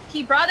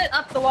 he brought it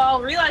up the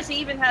wall, realized he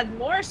even had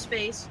more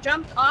space,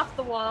 jumped off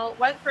the wall,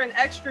 went for an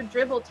extra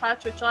dribble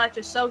touch, which Latch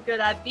is so good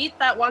at, beat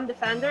that one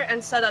defender,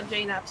 and set up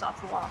J-Naps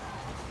off the wall.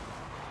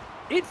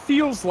 It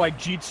feels like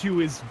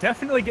G2 is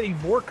definitely getting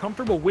more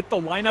comfortable with the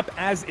lineup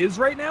as is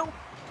right now.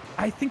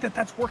 I think that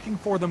that's working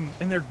for them,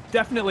 and they're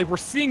definitely, we're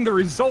seeing the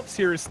results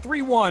here is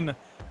 3-1,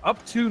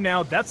 up 2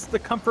 now. That's the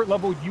comfort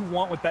level you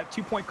want with that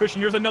 2-point cushion.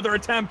 Here's another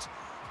attempt,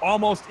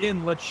 almost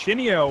in.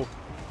 Lichinio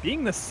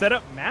being the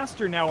setup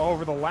master now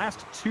over the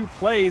last 2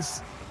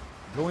 plays.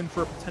 Going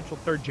for a potential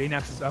third.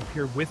 J-Naps is up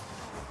here with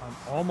an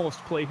almost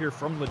play here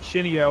from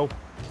Lichinio.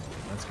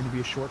 That's going to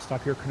be a short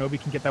stop here. Kronovi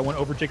can get that one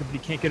over Jacob, but he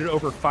can't get it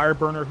over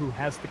Fireburner, who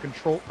has the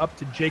control up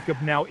to Jacob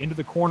now into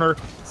the corner,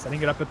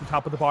 setting it up at the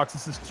top of the box.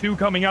 This is 2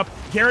 coming up.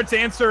 Garrett's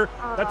answer.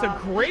 That's a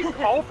great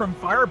call from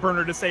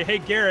Fireburner to say, hey,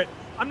 Garrett,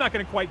 I'm not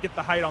going to quite get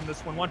the height on this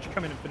one. Why don't you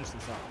come in and finish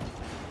this off?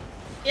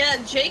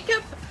 Yeah,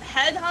 Jacob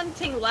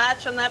headhunting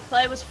Latch on that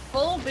play, was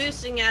full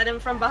boosting at him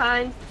from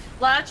behind.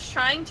 Latch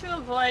trying to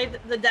avoid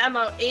the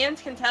demo and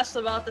contest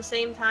the ball at the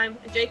same time.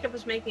 Jacob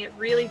was making it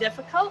really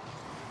difficult.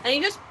 And he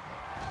just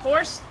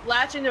forced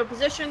Latch into a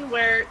position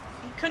where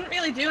he couldn't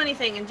really do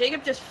anything, and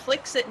Jacob just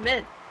flicks it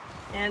mid.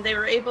 And they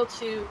were able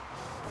to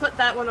put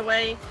that one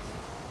away.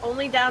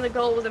 Only down a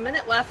goal with a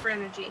minute left for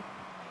NRG. Well,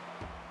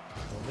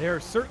 they're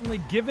certainly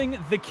giving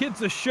the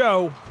kids a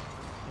show.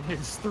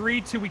 It's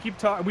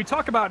 3-2. We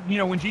talk about, you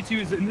know, when G2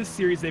 is in this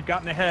series, they've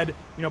gotten ahead,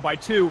 you know, by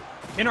 2.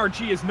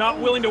 NRG is not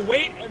willing to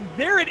wait, and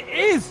there it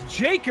is,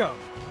 Jacob.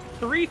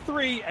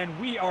 3-3, and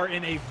we are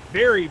in a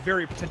very,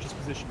 very contentious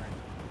position right now.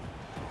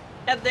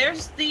 Yeah,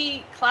 there's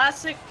the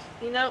classic,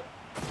 you know,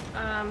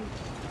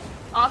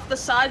 off the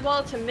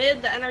sidewall to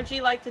mid, the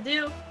NRG like to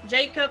do.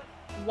 Jacob,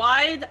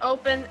 wide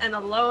open and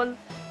alone.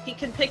 He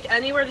can pick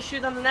anywhere to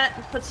shoot on the net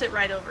and puts it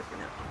right over for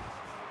now.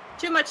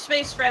 Too much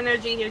space for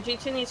NRG here.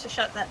 G2 needs to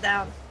shut that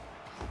down.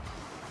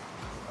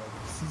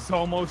 This is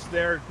almost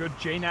there. Good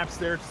J-Naps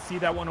there to see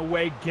that one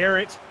away.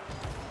 Garrett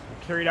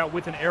carried out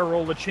with an air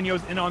roll.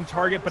 Lichinio's in on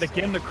target, but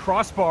again, the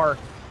crossbar.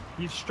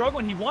 He's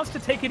struggling. He wants to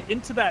take it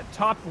into that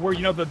top where,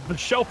 you know, the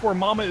shelf where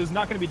Mama is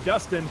not going to be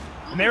dusting.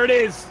 And there it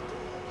is.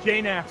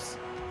 J-Naps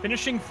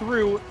finishing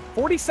through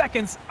 40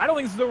 seconds. I don't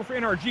think this is over for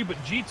NRG, but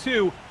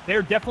G2,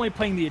 they're definitely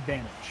playing the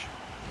advantage.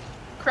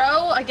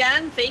 Crow,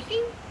 again,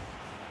 faking.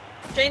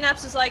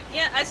 J-Naps is like,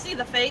 yeah, I see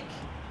the fake.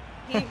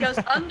 He goes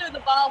under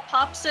the ball,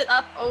 pops it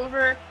up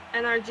over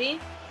NRG.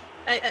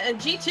 And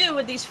G2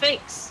 with these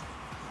fakes.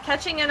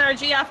 Catching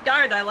NRG off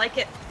guard, I like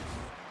it.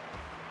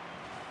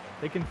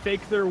 They can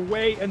fake their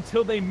way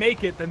until they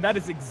make it, then that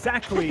is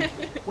exactly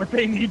what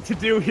they need to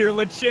do here.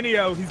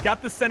 Lichinio, he's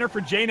got the center for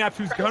J-Naps,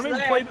 who's going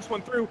to play this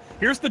one through.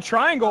 Here's the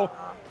triangle.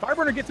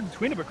 Fireburner gets in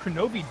between it, but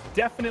Kronovi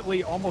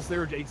definitely almost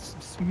there. A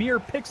smear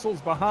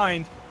pixels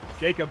behind.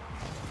 Jacob,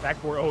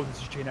 backboard. Oh,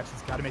 this is J-Naps.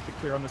 He's got to make it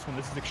clear on this one.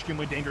 This is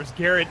extremely dangerous.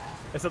 Garrett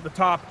is at the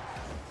top.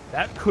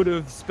 That could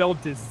have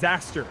spelled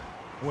disaster.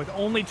 With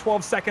only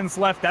 12 seconds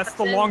left, that's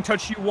the long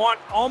touch you want.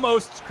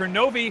 Almost.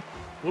 Kronovi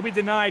will be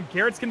denied.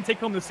 Garrett's going to take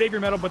home the savior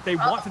medal, but they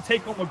want to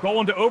take home a goal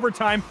into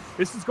overtime.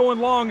 This is going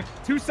long.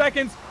 2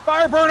 seconds.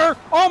 Fireburner,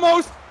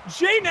 almost.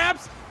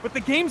 J-Naps, but the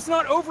game's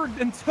not over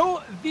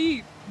until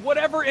the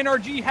whatever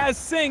NRG has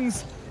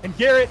sings. And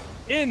Garrett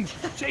in.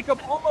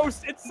 Jacob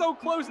almost. It's so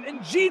close.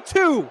 And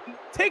G2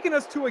 taking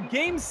us to a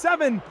game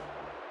 7.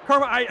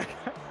 Karma,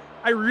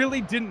 I really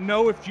didn't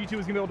know if G2 was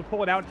going to be able to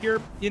pull it out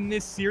here in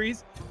this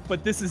series,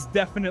 but this is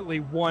definitely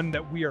one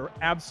that we are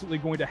absolutely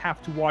going to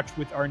have to watch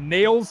with our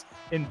nails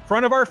in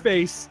front of our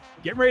face,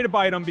 getting ready to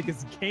bite them,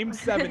 because game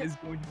 7 is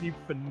going to be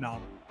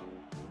phenomenal.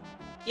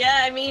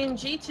 Yeah, I mean,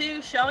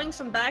 G2 showing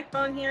some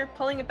backbone here,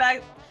 pulling it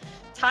back,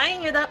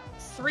 tying it up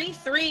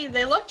 3-3.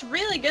 They looked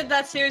really good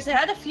that series. They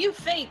had a few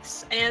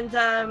fakes and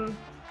a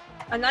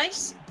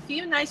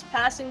few nice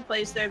passing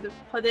plays there to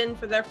put in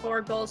for their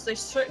 4 goals. They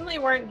certainly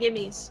weren't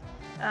gimmies.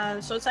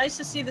 So it's nice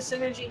to see the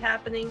synergy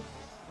happening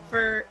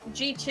for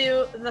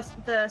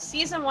G2, the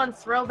Season 1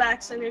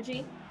 throwback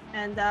synergy.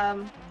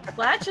 And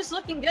Blatch is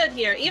looking good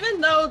here. Even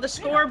though the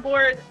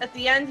scoreboard at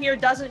the end here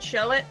doesn't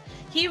show it,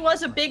 he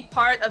was a big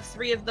part of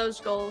 3 of those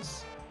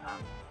goals.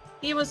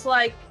 He was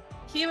like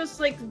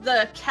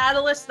the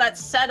catalyst that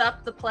set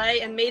up the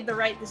play and made the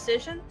right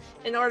decision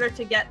in order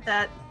to get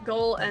that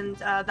goal and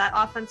that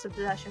offensive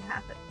possession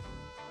happen.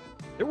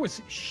 There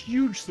was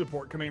huge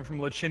support coming from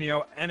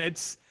Lachinio, and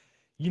it's,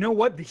 you know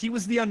what? He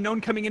was the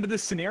unknown coming into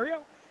this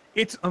scenario.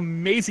 It's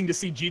amazing to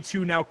see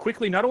G2 now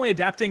quickly not only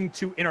adapting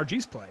to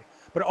NRG's play,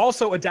 but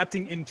also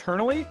adapting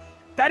internally.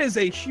 That is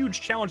a huge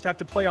challenge to have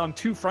to play on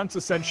 2 fronts,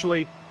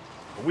 essentially.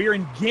 We are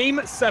in Game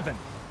 7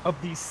 of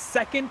the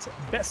second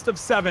best of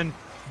 7,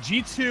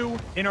 G2,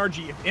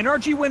 NRG. If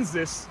NRG wins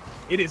this,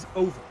 it is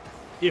over.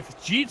 If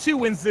G2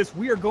 wins this,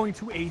 we are going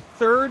to a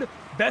 3rd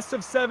best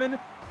of 7.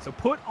 So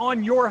put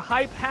on your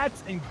hype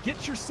hats and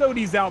get your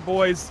sodies out,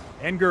 boys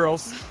and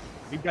girls.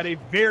 We've got a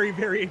very,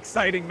 very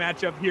exciting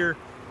matchup here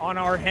on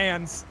our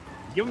hands.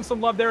 Give them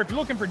some love there. If you're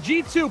looking for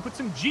G2, put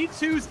some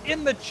G2s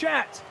in the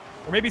chat.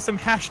 Or maybe some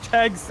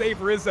hashtag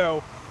Save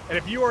Rizzo. And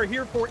if you are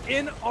here for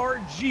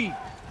NRG,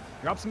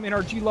 drop some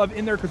NRG love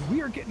in there because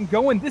we are getting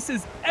going. This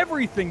is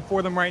everything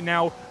for them right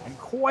now. And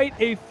quite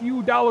a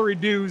few dollary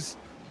dues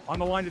on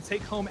the line to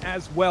take home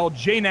as well.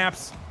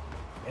 JNaps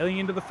sailing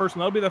into the first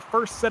one. That'll be the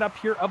first setup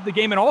here of the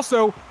game. And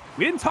also,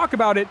 we didn't talk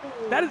about it.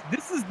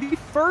 This is the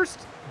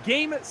first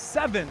Game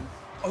 7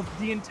 of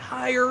the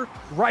entire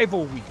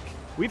rival week.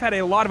 We've had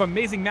a lot of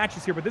amazing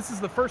matches here, but this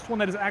is the first one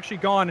that has actually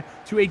gone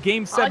to a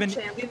Game 7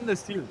 in the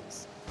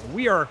series.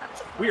 We are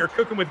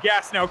cooking with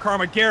gas now,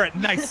 Karma. Garrett,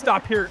 nice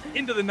stop here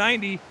into the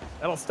 90.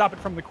 That'll stop it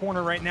from the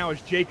corner right now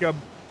as Jacob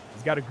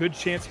has got a good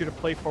chance here to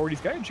play forward.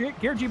 He's got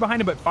Garrett G behind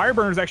him, but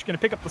Fireburner is actually going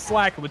to pick up the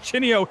slack.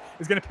 Lachinio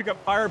is going to pick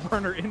up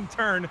Fireburner in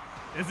turn.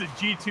 This is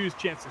G2's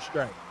chance to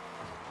strike.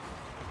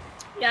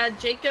 Yeah,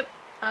 Jacob,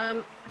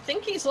 I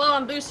think he's low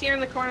on boost here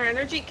in the corner.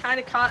 NRG kind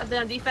of caught a bit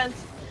on defense.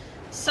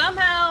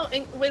 Somehow,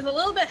 with a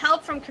little bit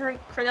help from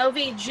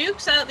Kronovi,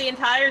 jukes out the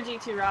entire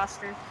G2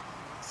 roster.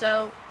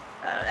 So,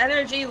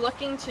 NRG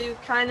looking to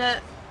kind of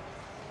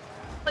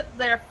put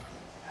their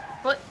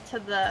foot to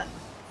the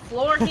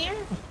floor here,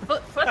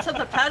 foot to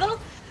the pedal.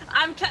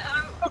 I'm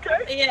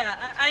okay.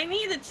 Yeah,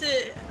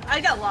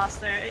 I got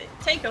lost there.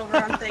 Take over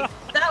on things.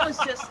 That was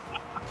just,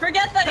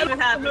 forget that even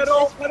happened.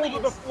 Pedal to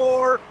the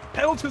floor,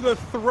 pedal to the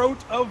throat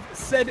of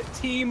said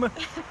team.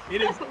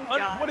 It is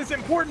what is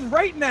important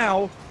right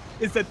now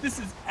is that this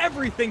is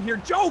everything here.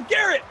 Joe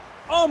Garrett,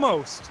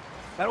 almost.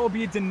 That will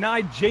be a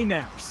denied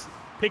JNaps.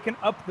 Picking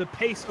up the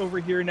pace over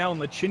here now,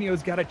 and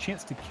Lachinio's got a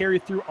chance to carry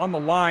through on the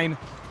line.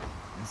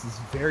 This is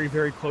very,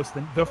 very close.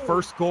 The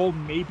first goal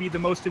may be the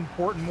most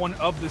important one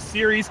of the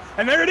series.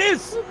 And there it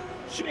is!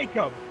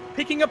 Jacob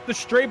picking up the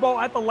stray ball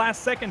at the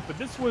last second, but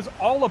this was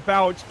all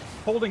about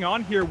holding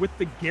on here with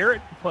the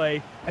Garrett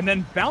play and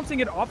then bouncing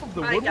it off of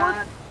the woodwork.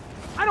 God.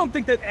 I don't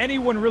think that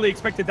anyone really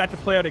expected that to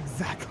play out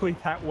exactly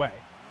that way.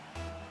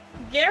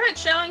 Garrett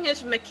showing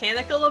his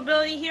mechanical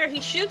ability here. He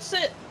shoots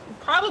it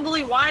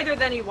probably wider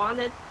than he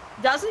wanted.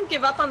 Doesn't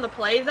give up on the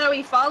play, though.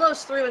 He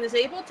follows through and is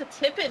able to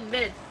tip it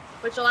mid,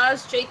 which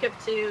allows Jacob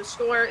to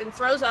score and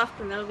throws off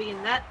Kronovi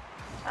in net.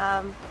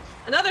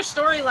 Another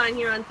storyline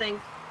here on Think.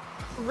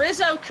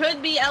 Rizzo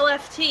could be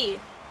LFT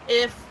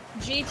if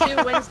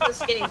G2 wins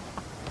this game.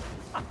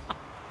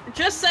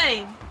 Just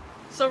saying.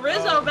 So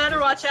Rizzo better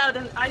watch out.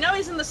 And I know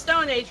he's in the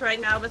Stone Age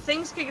right now, but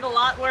things could get a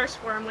lot worse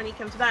for him when he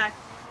comes back.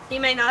 He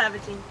may not have a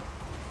team.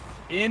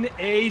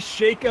 NA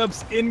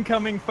shakeups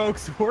incoming,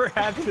 folks. We're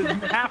at the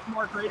half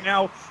mark right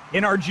now.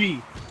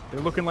 NRG,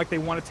 they're looking like they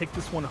want to take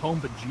this one home,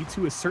 but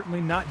G2 is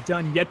certainly not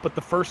done yet. But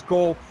the first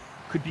goal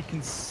could be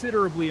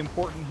considerably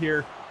important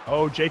here.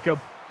 Oh, Jacob,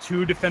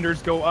 2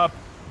 defenders go up.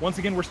 Once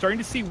again, we're starting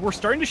to see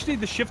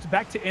the shift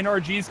back to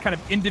NRG's kind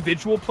of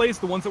individual plays,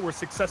 the ones that were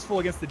successful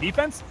against the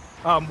defense.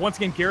 Once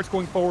again, Garrett's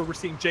going forward. We're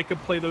seeing Jacob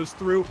play those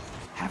through.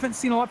 Haven't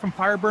seen a lot from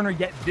Fireburner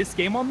yet this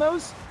game on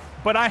those,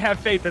 but I have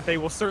faith that they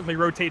will certainly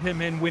rotate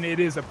him in when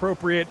it is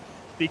appropriate,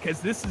 because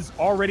this is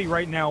already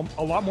right now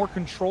a lot more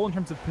control in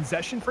terms of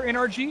possession for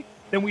NRG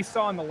than we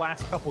saw in the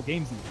last couple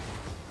games even.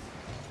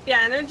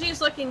 Yeah, NRG is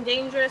looking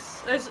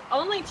dangerous. There's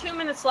only 2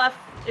 minutes left.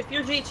 If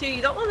you're G2,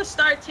 you don't want to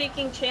start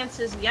taking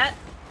chances yet,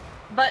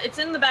 but it's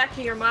in the back of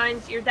your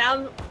mind. You're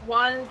down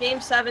 1, Game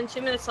 7, 2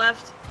 minutes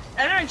left.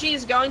 NRG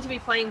is going to be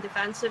playing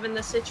defensive in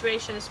this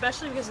situation,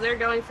 especially because they're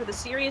going for the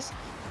series.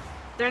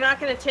 They're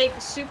not going to take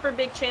super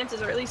big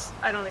chances, or at least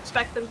I don't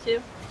expect them to.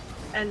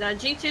 And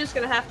G2 is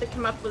going to have to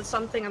come up with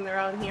something on their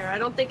own here. I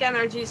don't think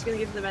NRG is going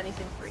to give them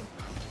anything free.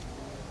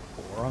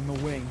 4 on the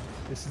wing.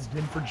 This has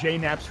been for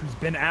JNaps, who's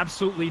been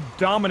absolutely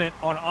dominant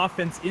on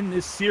offense in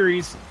this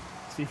series.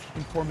 See if you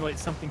can formulate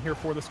something here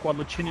for the squad.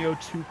 Lachinio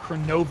to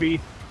Kronovi.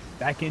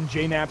 Back in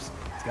JNaps.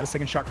 He's got a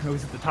second shot.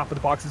 Kronovi's at the top of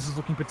the box. This is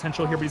looking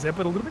potential here, but he's a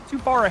little bit too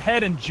far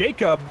ahead, and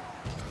Jacob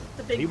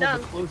able to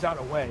close out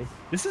away.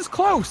 This is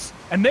close,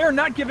 and they're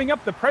not giving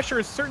up. The pressure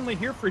is certainly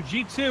here for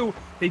G2.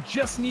 They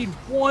just need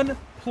one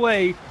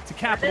play to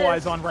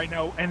capitalize on right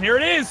now, and there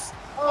it is.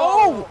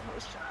 Oh,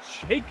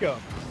 Jacob.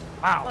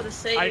 Wow. What a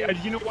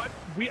save. You know what?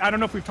 I don't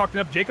know if we've talked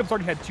enough. Jacob's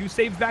already had 2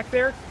 saves back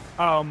there,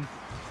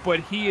 but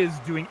he is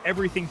doing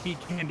everything he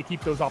can to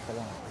keep those off the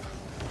line.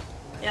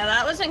 Yeah,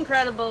 that was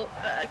incredible.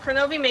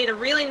 Kronovi made a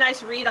really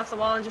nice read off the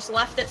wall and just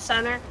left it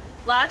center.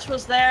 Latch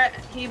was there.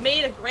 He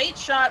made a great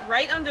shot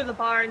right under the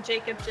bar, and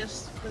Jacob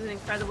just, with an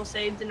incredible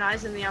save,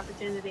 denies him the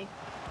opportunity.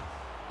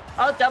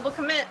 Oh, double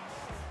commit.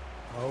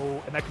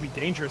 Oh, and that could be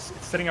dangerous.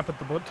 It's setting up at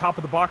the top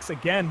of the box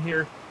again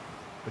here.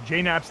 But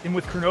JNAP's in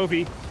with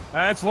Kronovi.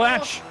 That's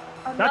Latch.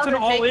 That's an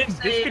all-in.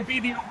 This could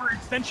be the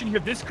overextension here.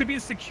 This could be a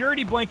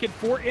security blanket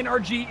for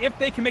NRG if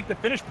they can make the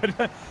finish. But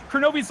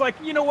Kronovi's like,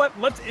 you know what?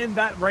 Let's end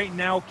that right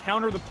now,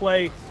 counter the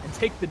play, and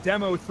take the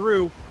demo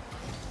through.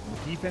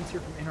 The defense here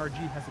from NRG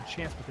has a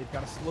chance, but they've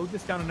got to slow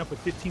this down enough with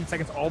 15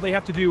 seconds. All they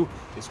have to do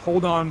is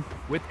hold on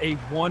with a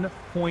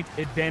 1-point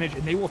advantage,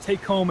 and they will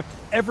take home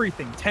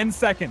everything. 10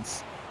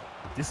 seconds.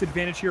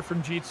 Disadvantage here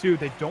from G2.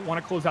 They don't want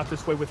to close out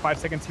this way with 5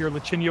 seconds here.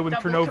 Lachinio and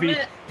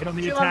Kronovi in on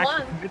the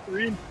attack.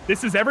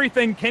 This is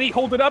everything. Can he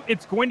hold it up?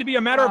 It's going to be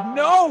a matter of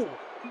no!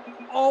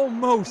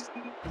 Almost.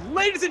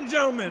 Ladies and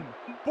gentlemen,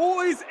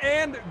 boys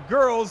and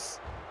girls,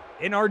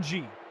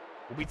 NRG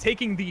will be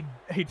taking the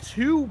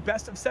 2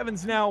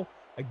 best-of-7s now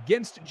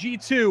against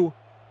G2.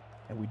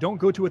 And we don't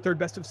go to a 3rd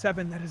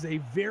best-of-7. That is a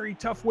very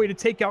tough way to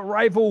take out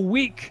Rival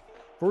Week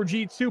for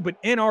G2.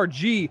 But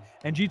NRG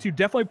and G2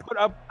 definitely put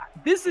up.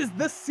 This is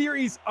the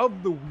series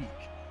of the week.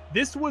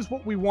 This was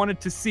what we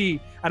wanted to see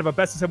out of a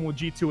best-of-7 with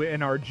G2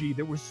 and NRG.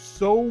 There was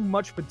so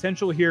much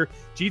potential here.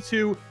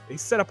 G2, they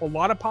set up a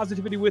lot of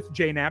positivity with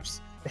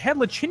JNAPs. They had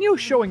Lachinio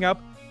showing up,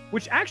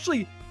 which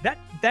actually, that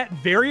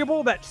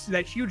variable, that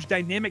huge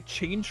dynamic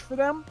change for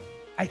them,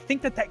 I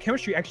think that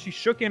chemistry actually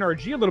shook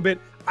NRG a little bit.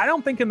 I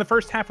don't think in the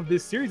first half of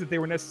this series that they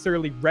were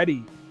necessarily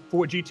ready for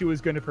what G2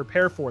 is going to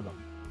prepare for them.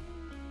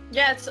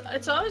 Yeah,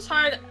 it's always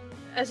hard.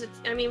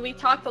 I mean, we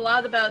talked a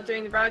lot about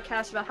during the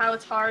broadcast about how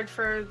it's hard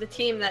for the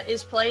team that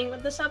is playing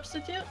with the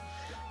substitute,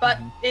 but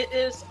it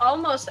is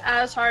almost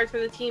as hard for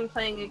the team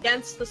playing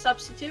against the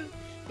substitute,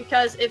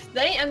 because if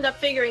they end up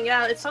figuring it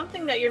out, it's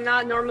something that you're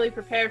not normally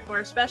prepared for,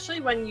 especially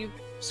when you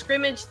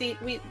scrimmage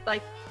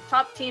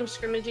top teams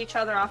scrimmage each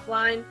other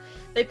offline.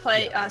 They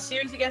play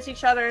series against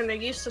each other, and they're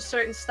used to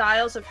certain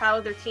styles of how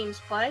their teams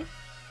play.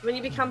 When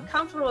you become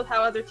comfortable with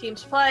how other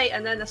teams play,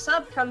 and then a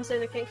sub comes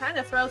in, it can kind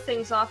of throw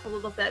things off a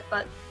little bit,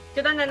 but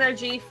good on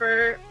NRG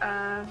for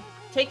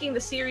taking the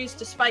series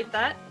despite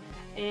that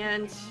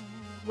and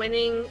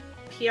winning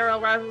PRL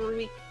Rivalry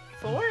Week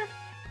 4?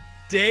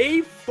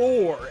 Day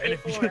 4. And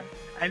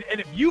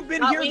if you've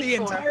been Not here the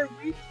 4. entire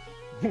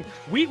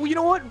week, you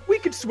know what? We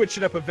could switch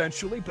it up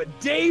eventually, but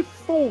Day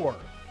 4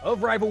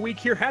 of Rival Week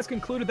here has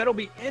concluded. That'll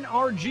be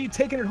NRG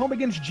taking it home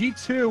against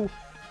G2.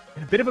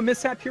 And a bit of a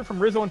mishap here from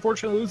Rizzo,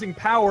 unfortunately losing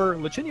power.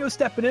 Lachinio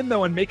stepping in,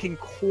 though, and making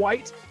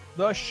quite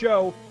the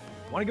show.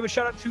 I want to give a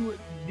shout out to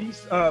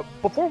these.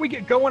 Before we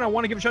get going, I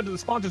want to give a shout out to the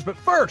sponsors. But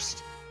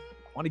first,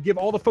 I want to give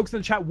all the folks in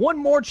the chat one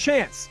more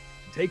chance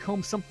to take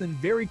home something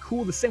very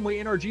cool, the same way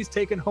NRG's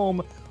taking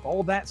home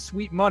all that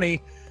sweet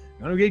money.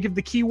 I'm going to give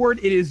the keyword.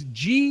 It is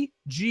GGS.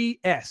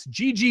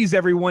 GG's,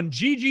 everyone.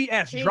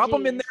 GGS. Drop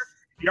them in there.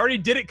 You already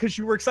did it because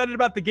you were excited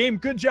about the game.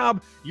 Good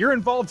job. You're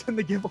involved in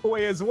the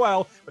giveaway as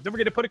well. But don't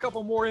forget to put a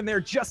couple more in there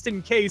just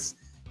in case.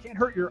 Can't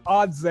hurt your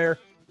odds there.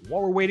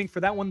 While we're waiting for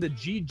that one, the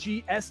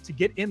GGS to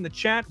get in the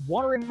chat,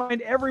 want to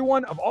remind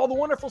everyone of all the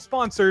wonderful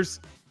sponsors.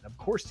 And of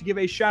course, to give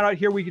a shout out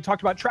here, we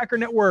talked about Tracker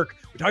Network.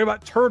 We talked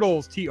about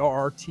Turtles,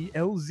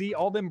 TRTLZ,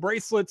 all them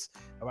bracelets,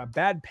 about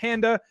Bad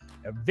Panda,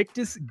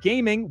 Victus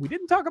Gaming. We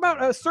didn't talk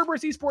about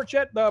Cerberus Esports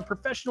yet, the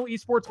professional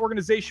esports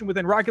organization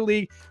within Rocket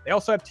League. They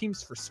also have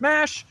teams for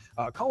Smash,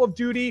 Call of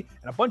Duty,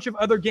 and a bunch of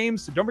other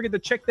games. So don't forget to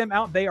check them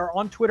out. They are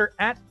on Twitter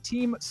at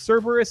Team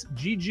Cerberus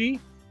GG.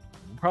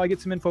 We'll probably get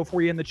some info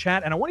for you in the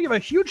chat. And I want to give a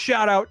huge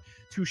shout out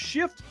to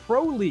Shift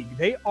Pro League.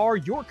 They are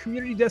your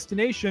community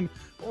destination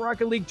for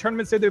Rocket League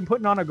tournaments. They've been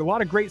putting on a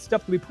lot of great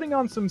stuff. They'll be putting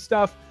on some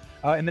stuff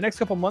in the next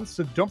couple months.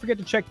 So don't forget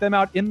to check them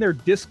out in their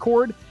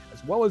Discord,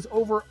 as well as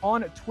over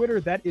on Twitter.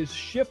 That is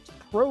Shift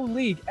Pro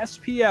League,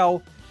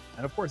 SPL.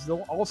 And of course,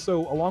 they'll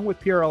also, along with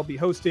PRL, be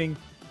hosting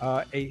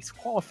a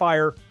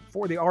qualifier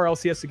for the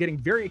RLCS. So getting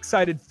very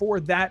excited for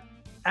that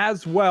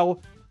as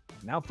well.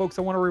 Now, folks,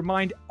 I want to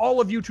remind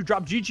all of you to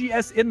drop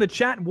GGS in the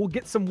chat, and we'll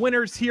get some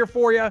winners here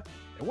for you.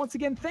 And once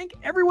again, thank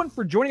everyone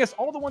for joining us,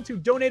 all the ones who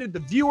donated, the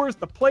viewers,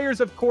 the players,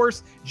 of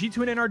course,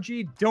 G2 and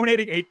NRG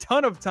donating a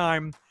ton of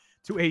time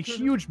to a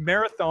huge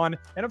marathon.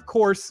 And of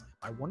course,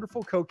 my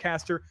wonderful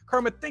co-caster,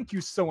 Karma, thank you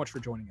so much for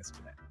joining us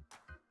today.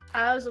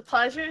 It was a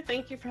pleasure.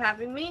 Thank you for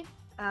having me.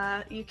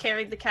 You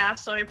carried the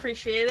cast, so I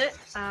appreciate it.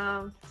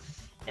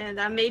 And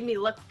that made me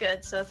look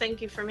good, so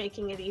thank you for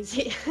making it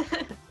easy.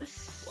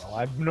 Well,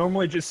 I'm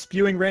normally just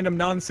spewing random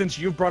nonsense.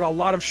 You've brought a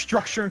lot of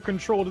structure and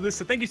control to this,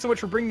 so thank you so much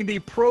for bringing the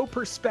pro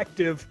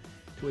perspective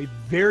to a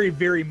very,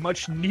 very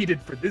much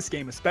needed for this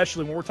game,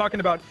 especially when we're talking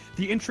about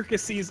the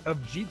intricacies of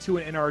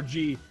G2 and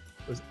NRG. It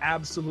was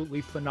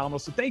absolutely phenomenal.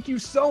 So thank you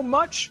so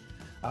much.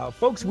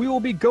 Folks, we will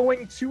be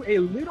going to a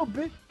little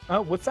bit...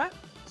 what's that?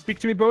 Speak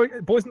to me,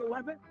 boys in the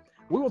lab.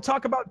 We will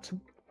talk about...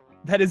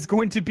 that is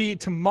going to be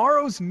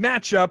tomorrow's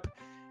matchup.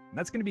 And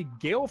that's going to be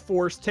Gale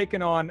Force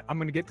taking on, I'm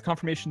going to get the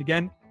confirmation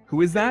again.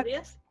 Who is that?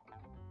 Yes.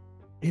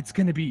 It's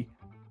going to be,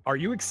 are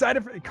you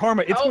excited for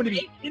Karma? It's going to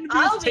be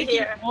Envious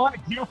taking on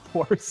Gale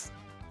Force.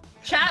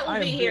 Chat will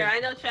be here. I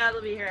know Chat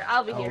will be here.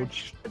 I'll be here.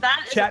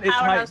 That is Chat a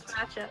powerhouse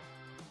matchup.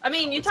 I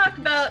mean, you talk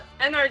about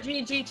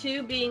NRG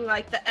G2 being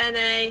like the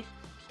NA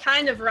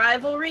kind of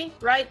rivalry,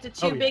 right? The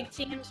two big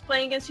teams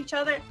playing against each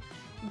other.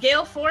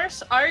 Gale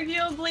Force,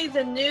 arguably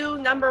the new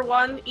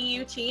 #1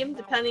 EU team,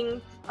 depending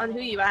on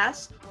who you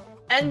ask.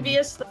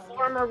 Envious, the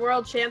former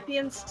world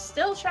champions,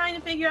 still trying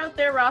to figure out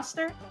their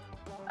roster.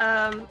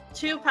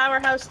 Two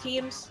powerhouse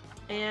teams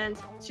and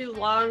two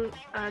long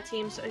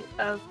teams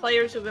of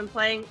players who've been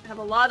playing, have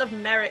a lot of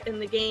merit in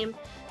the game.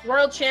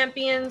 World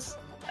champions,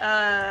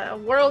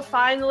 world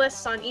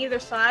finalists on either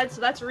side,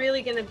 so that's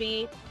really going to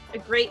be a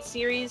great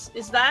series.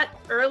 Is that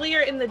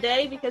earlier in the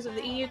day because of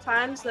the EU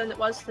times than it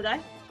was today?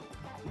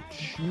 It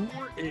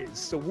sure is.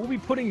 So we'll be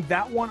putting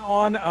that one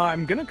on.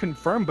 I'm going to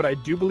confirm, but I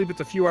do believe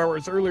it's a few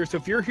hours earlier. So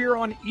if you're here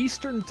on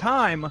Eastern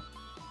time,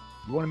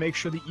 you want to make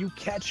sure that you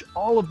catch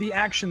all of the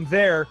action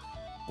there.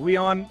 We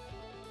are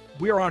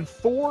on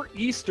 4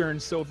 Eastern,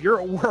 so if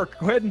you're at work,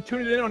 go ahead and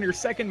tune it in on your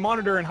second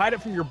monitor and hide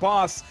it from your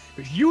boss,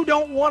 because you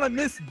don't want to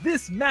miss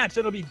this match.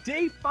 That'll be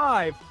day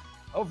 5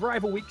 of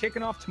Rival Week,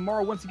 kicking off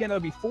tomorrow. Once again,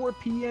 that'll be 4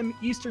 p.m.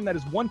 Eastern. That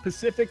is 1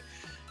 Pacific.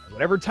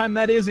 Whatever time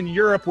that is in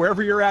Europe,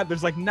 wherever you're at,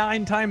 there's like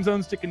 9 time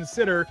zones to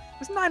consider.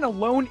 There's 9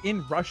 alone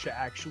in Russia,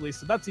 actually,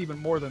 so that's even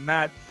more than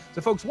that.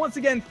 So, folks, once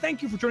again,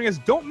 thank you for joining us.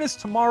 Don't miss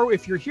tomorrow.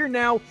 If you're here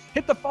now,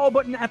 hit the follow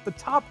button at the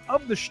top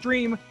of the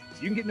stream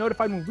so you can get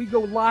notified when we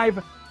go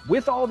live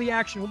with all the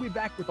action. We'll be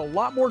back with a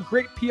lot more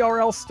great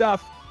PRL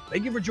stuff.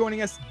 Thank you for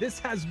joining us. This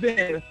has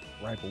been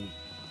Rival Week.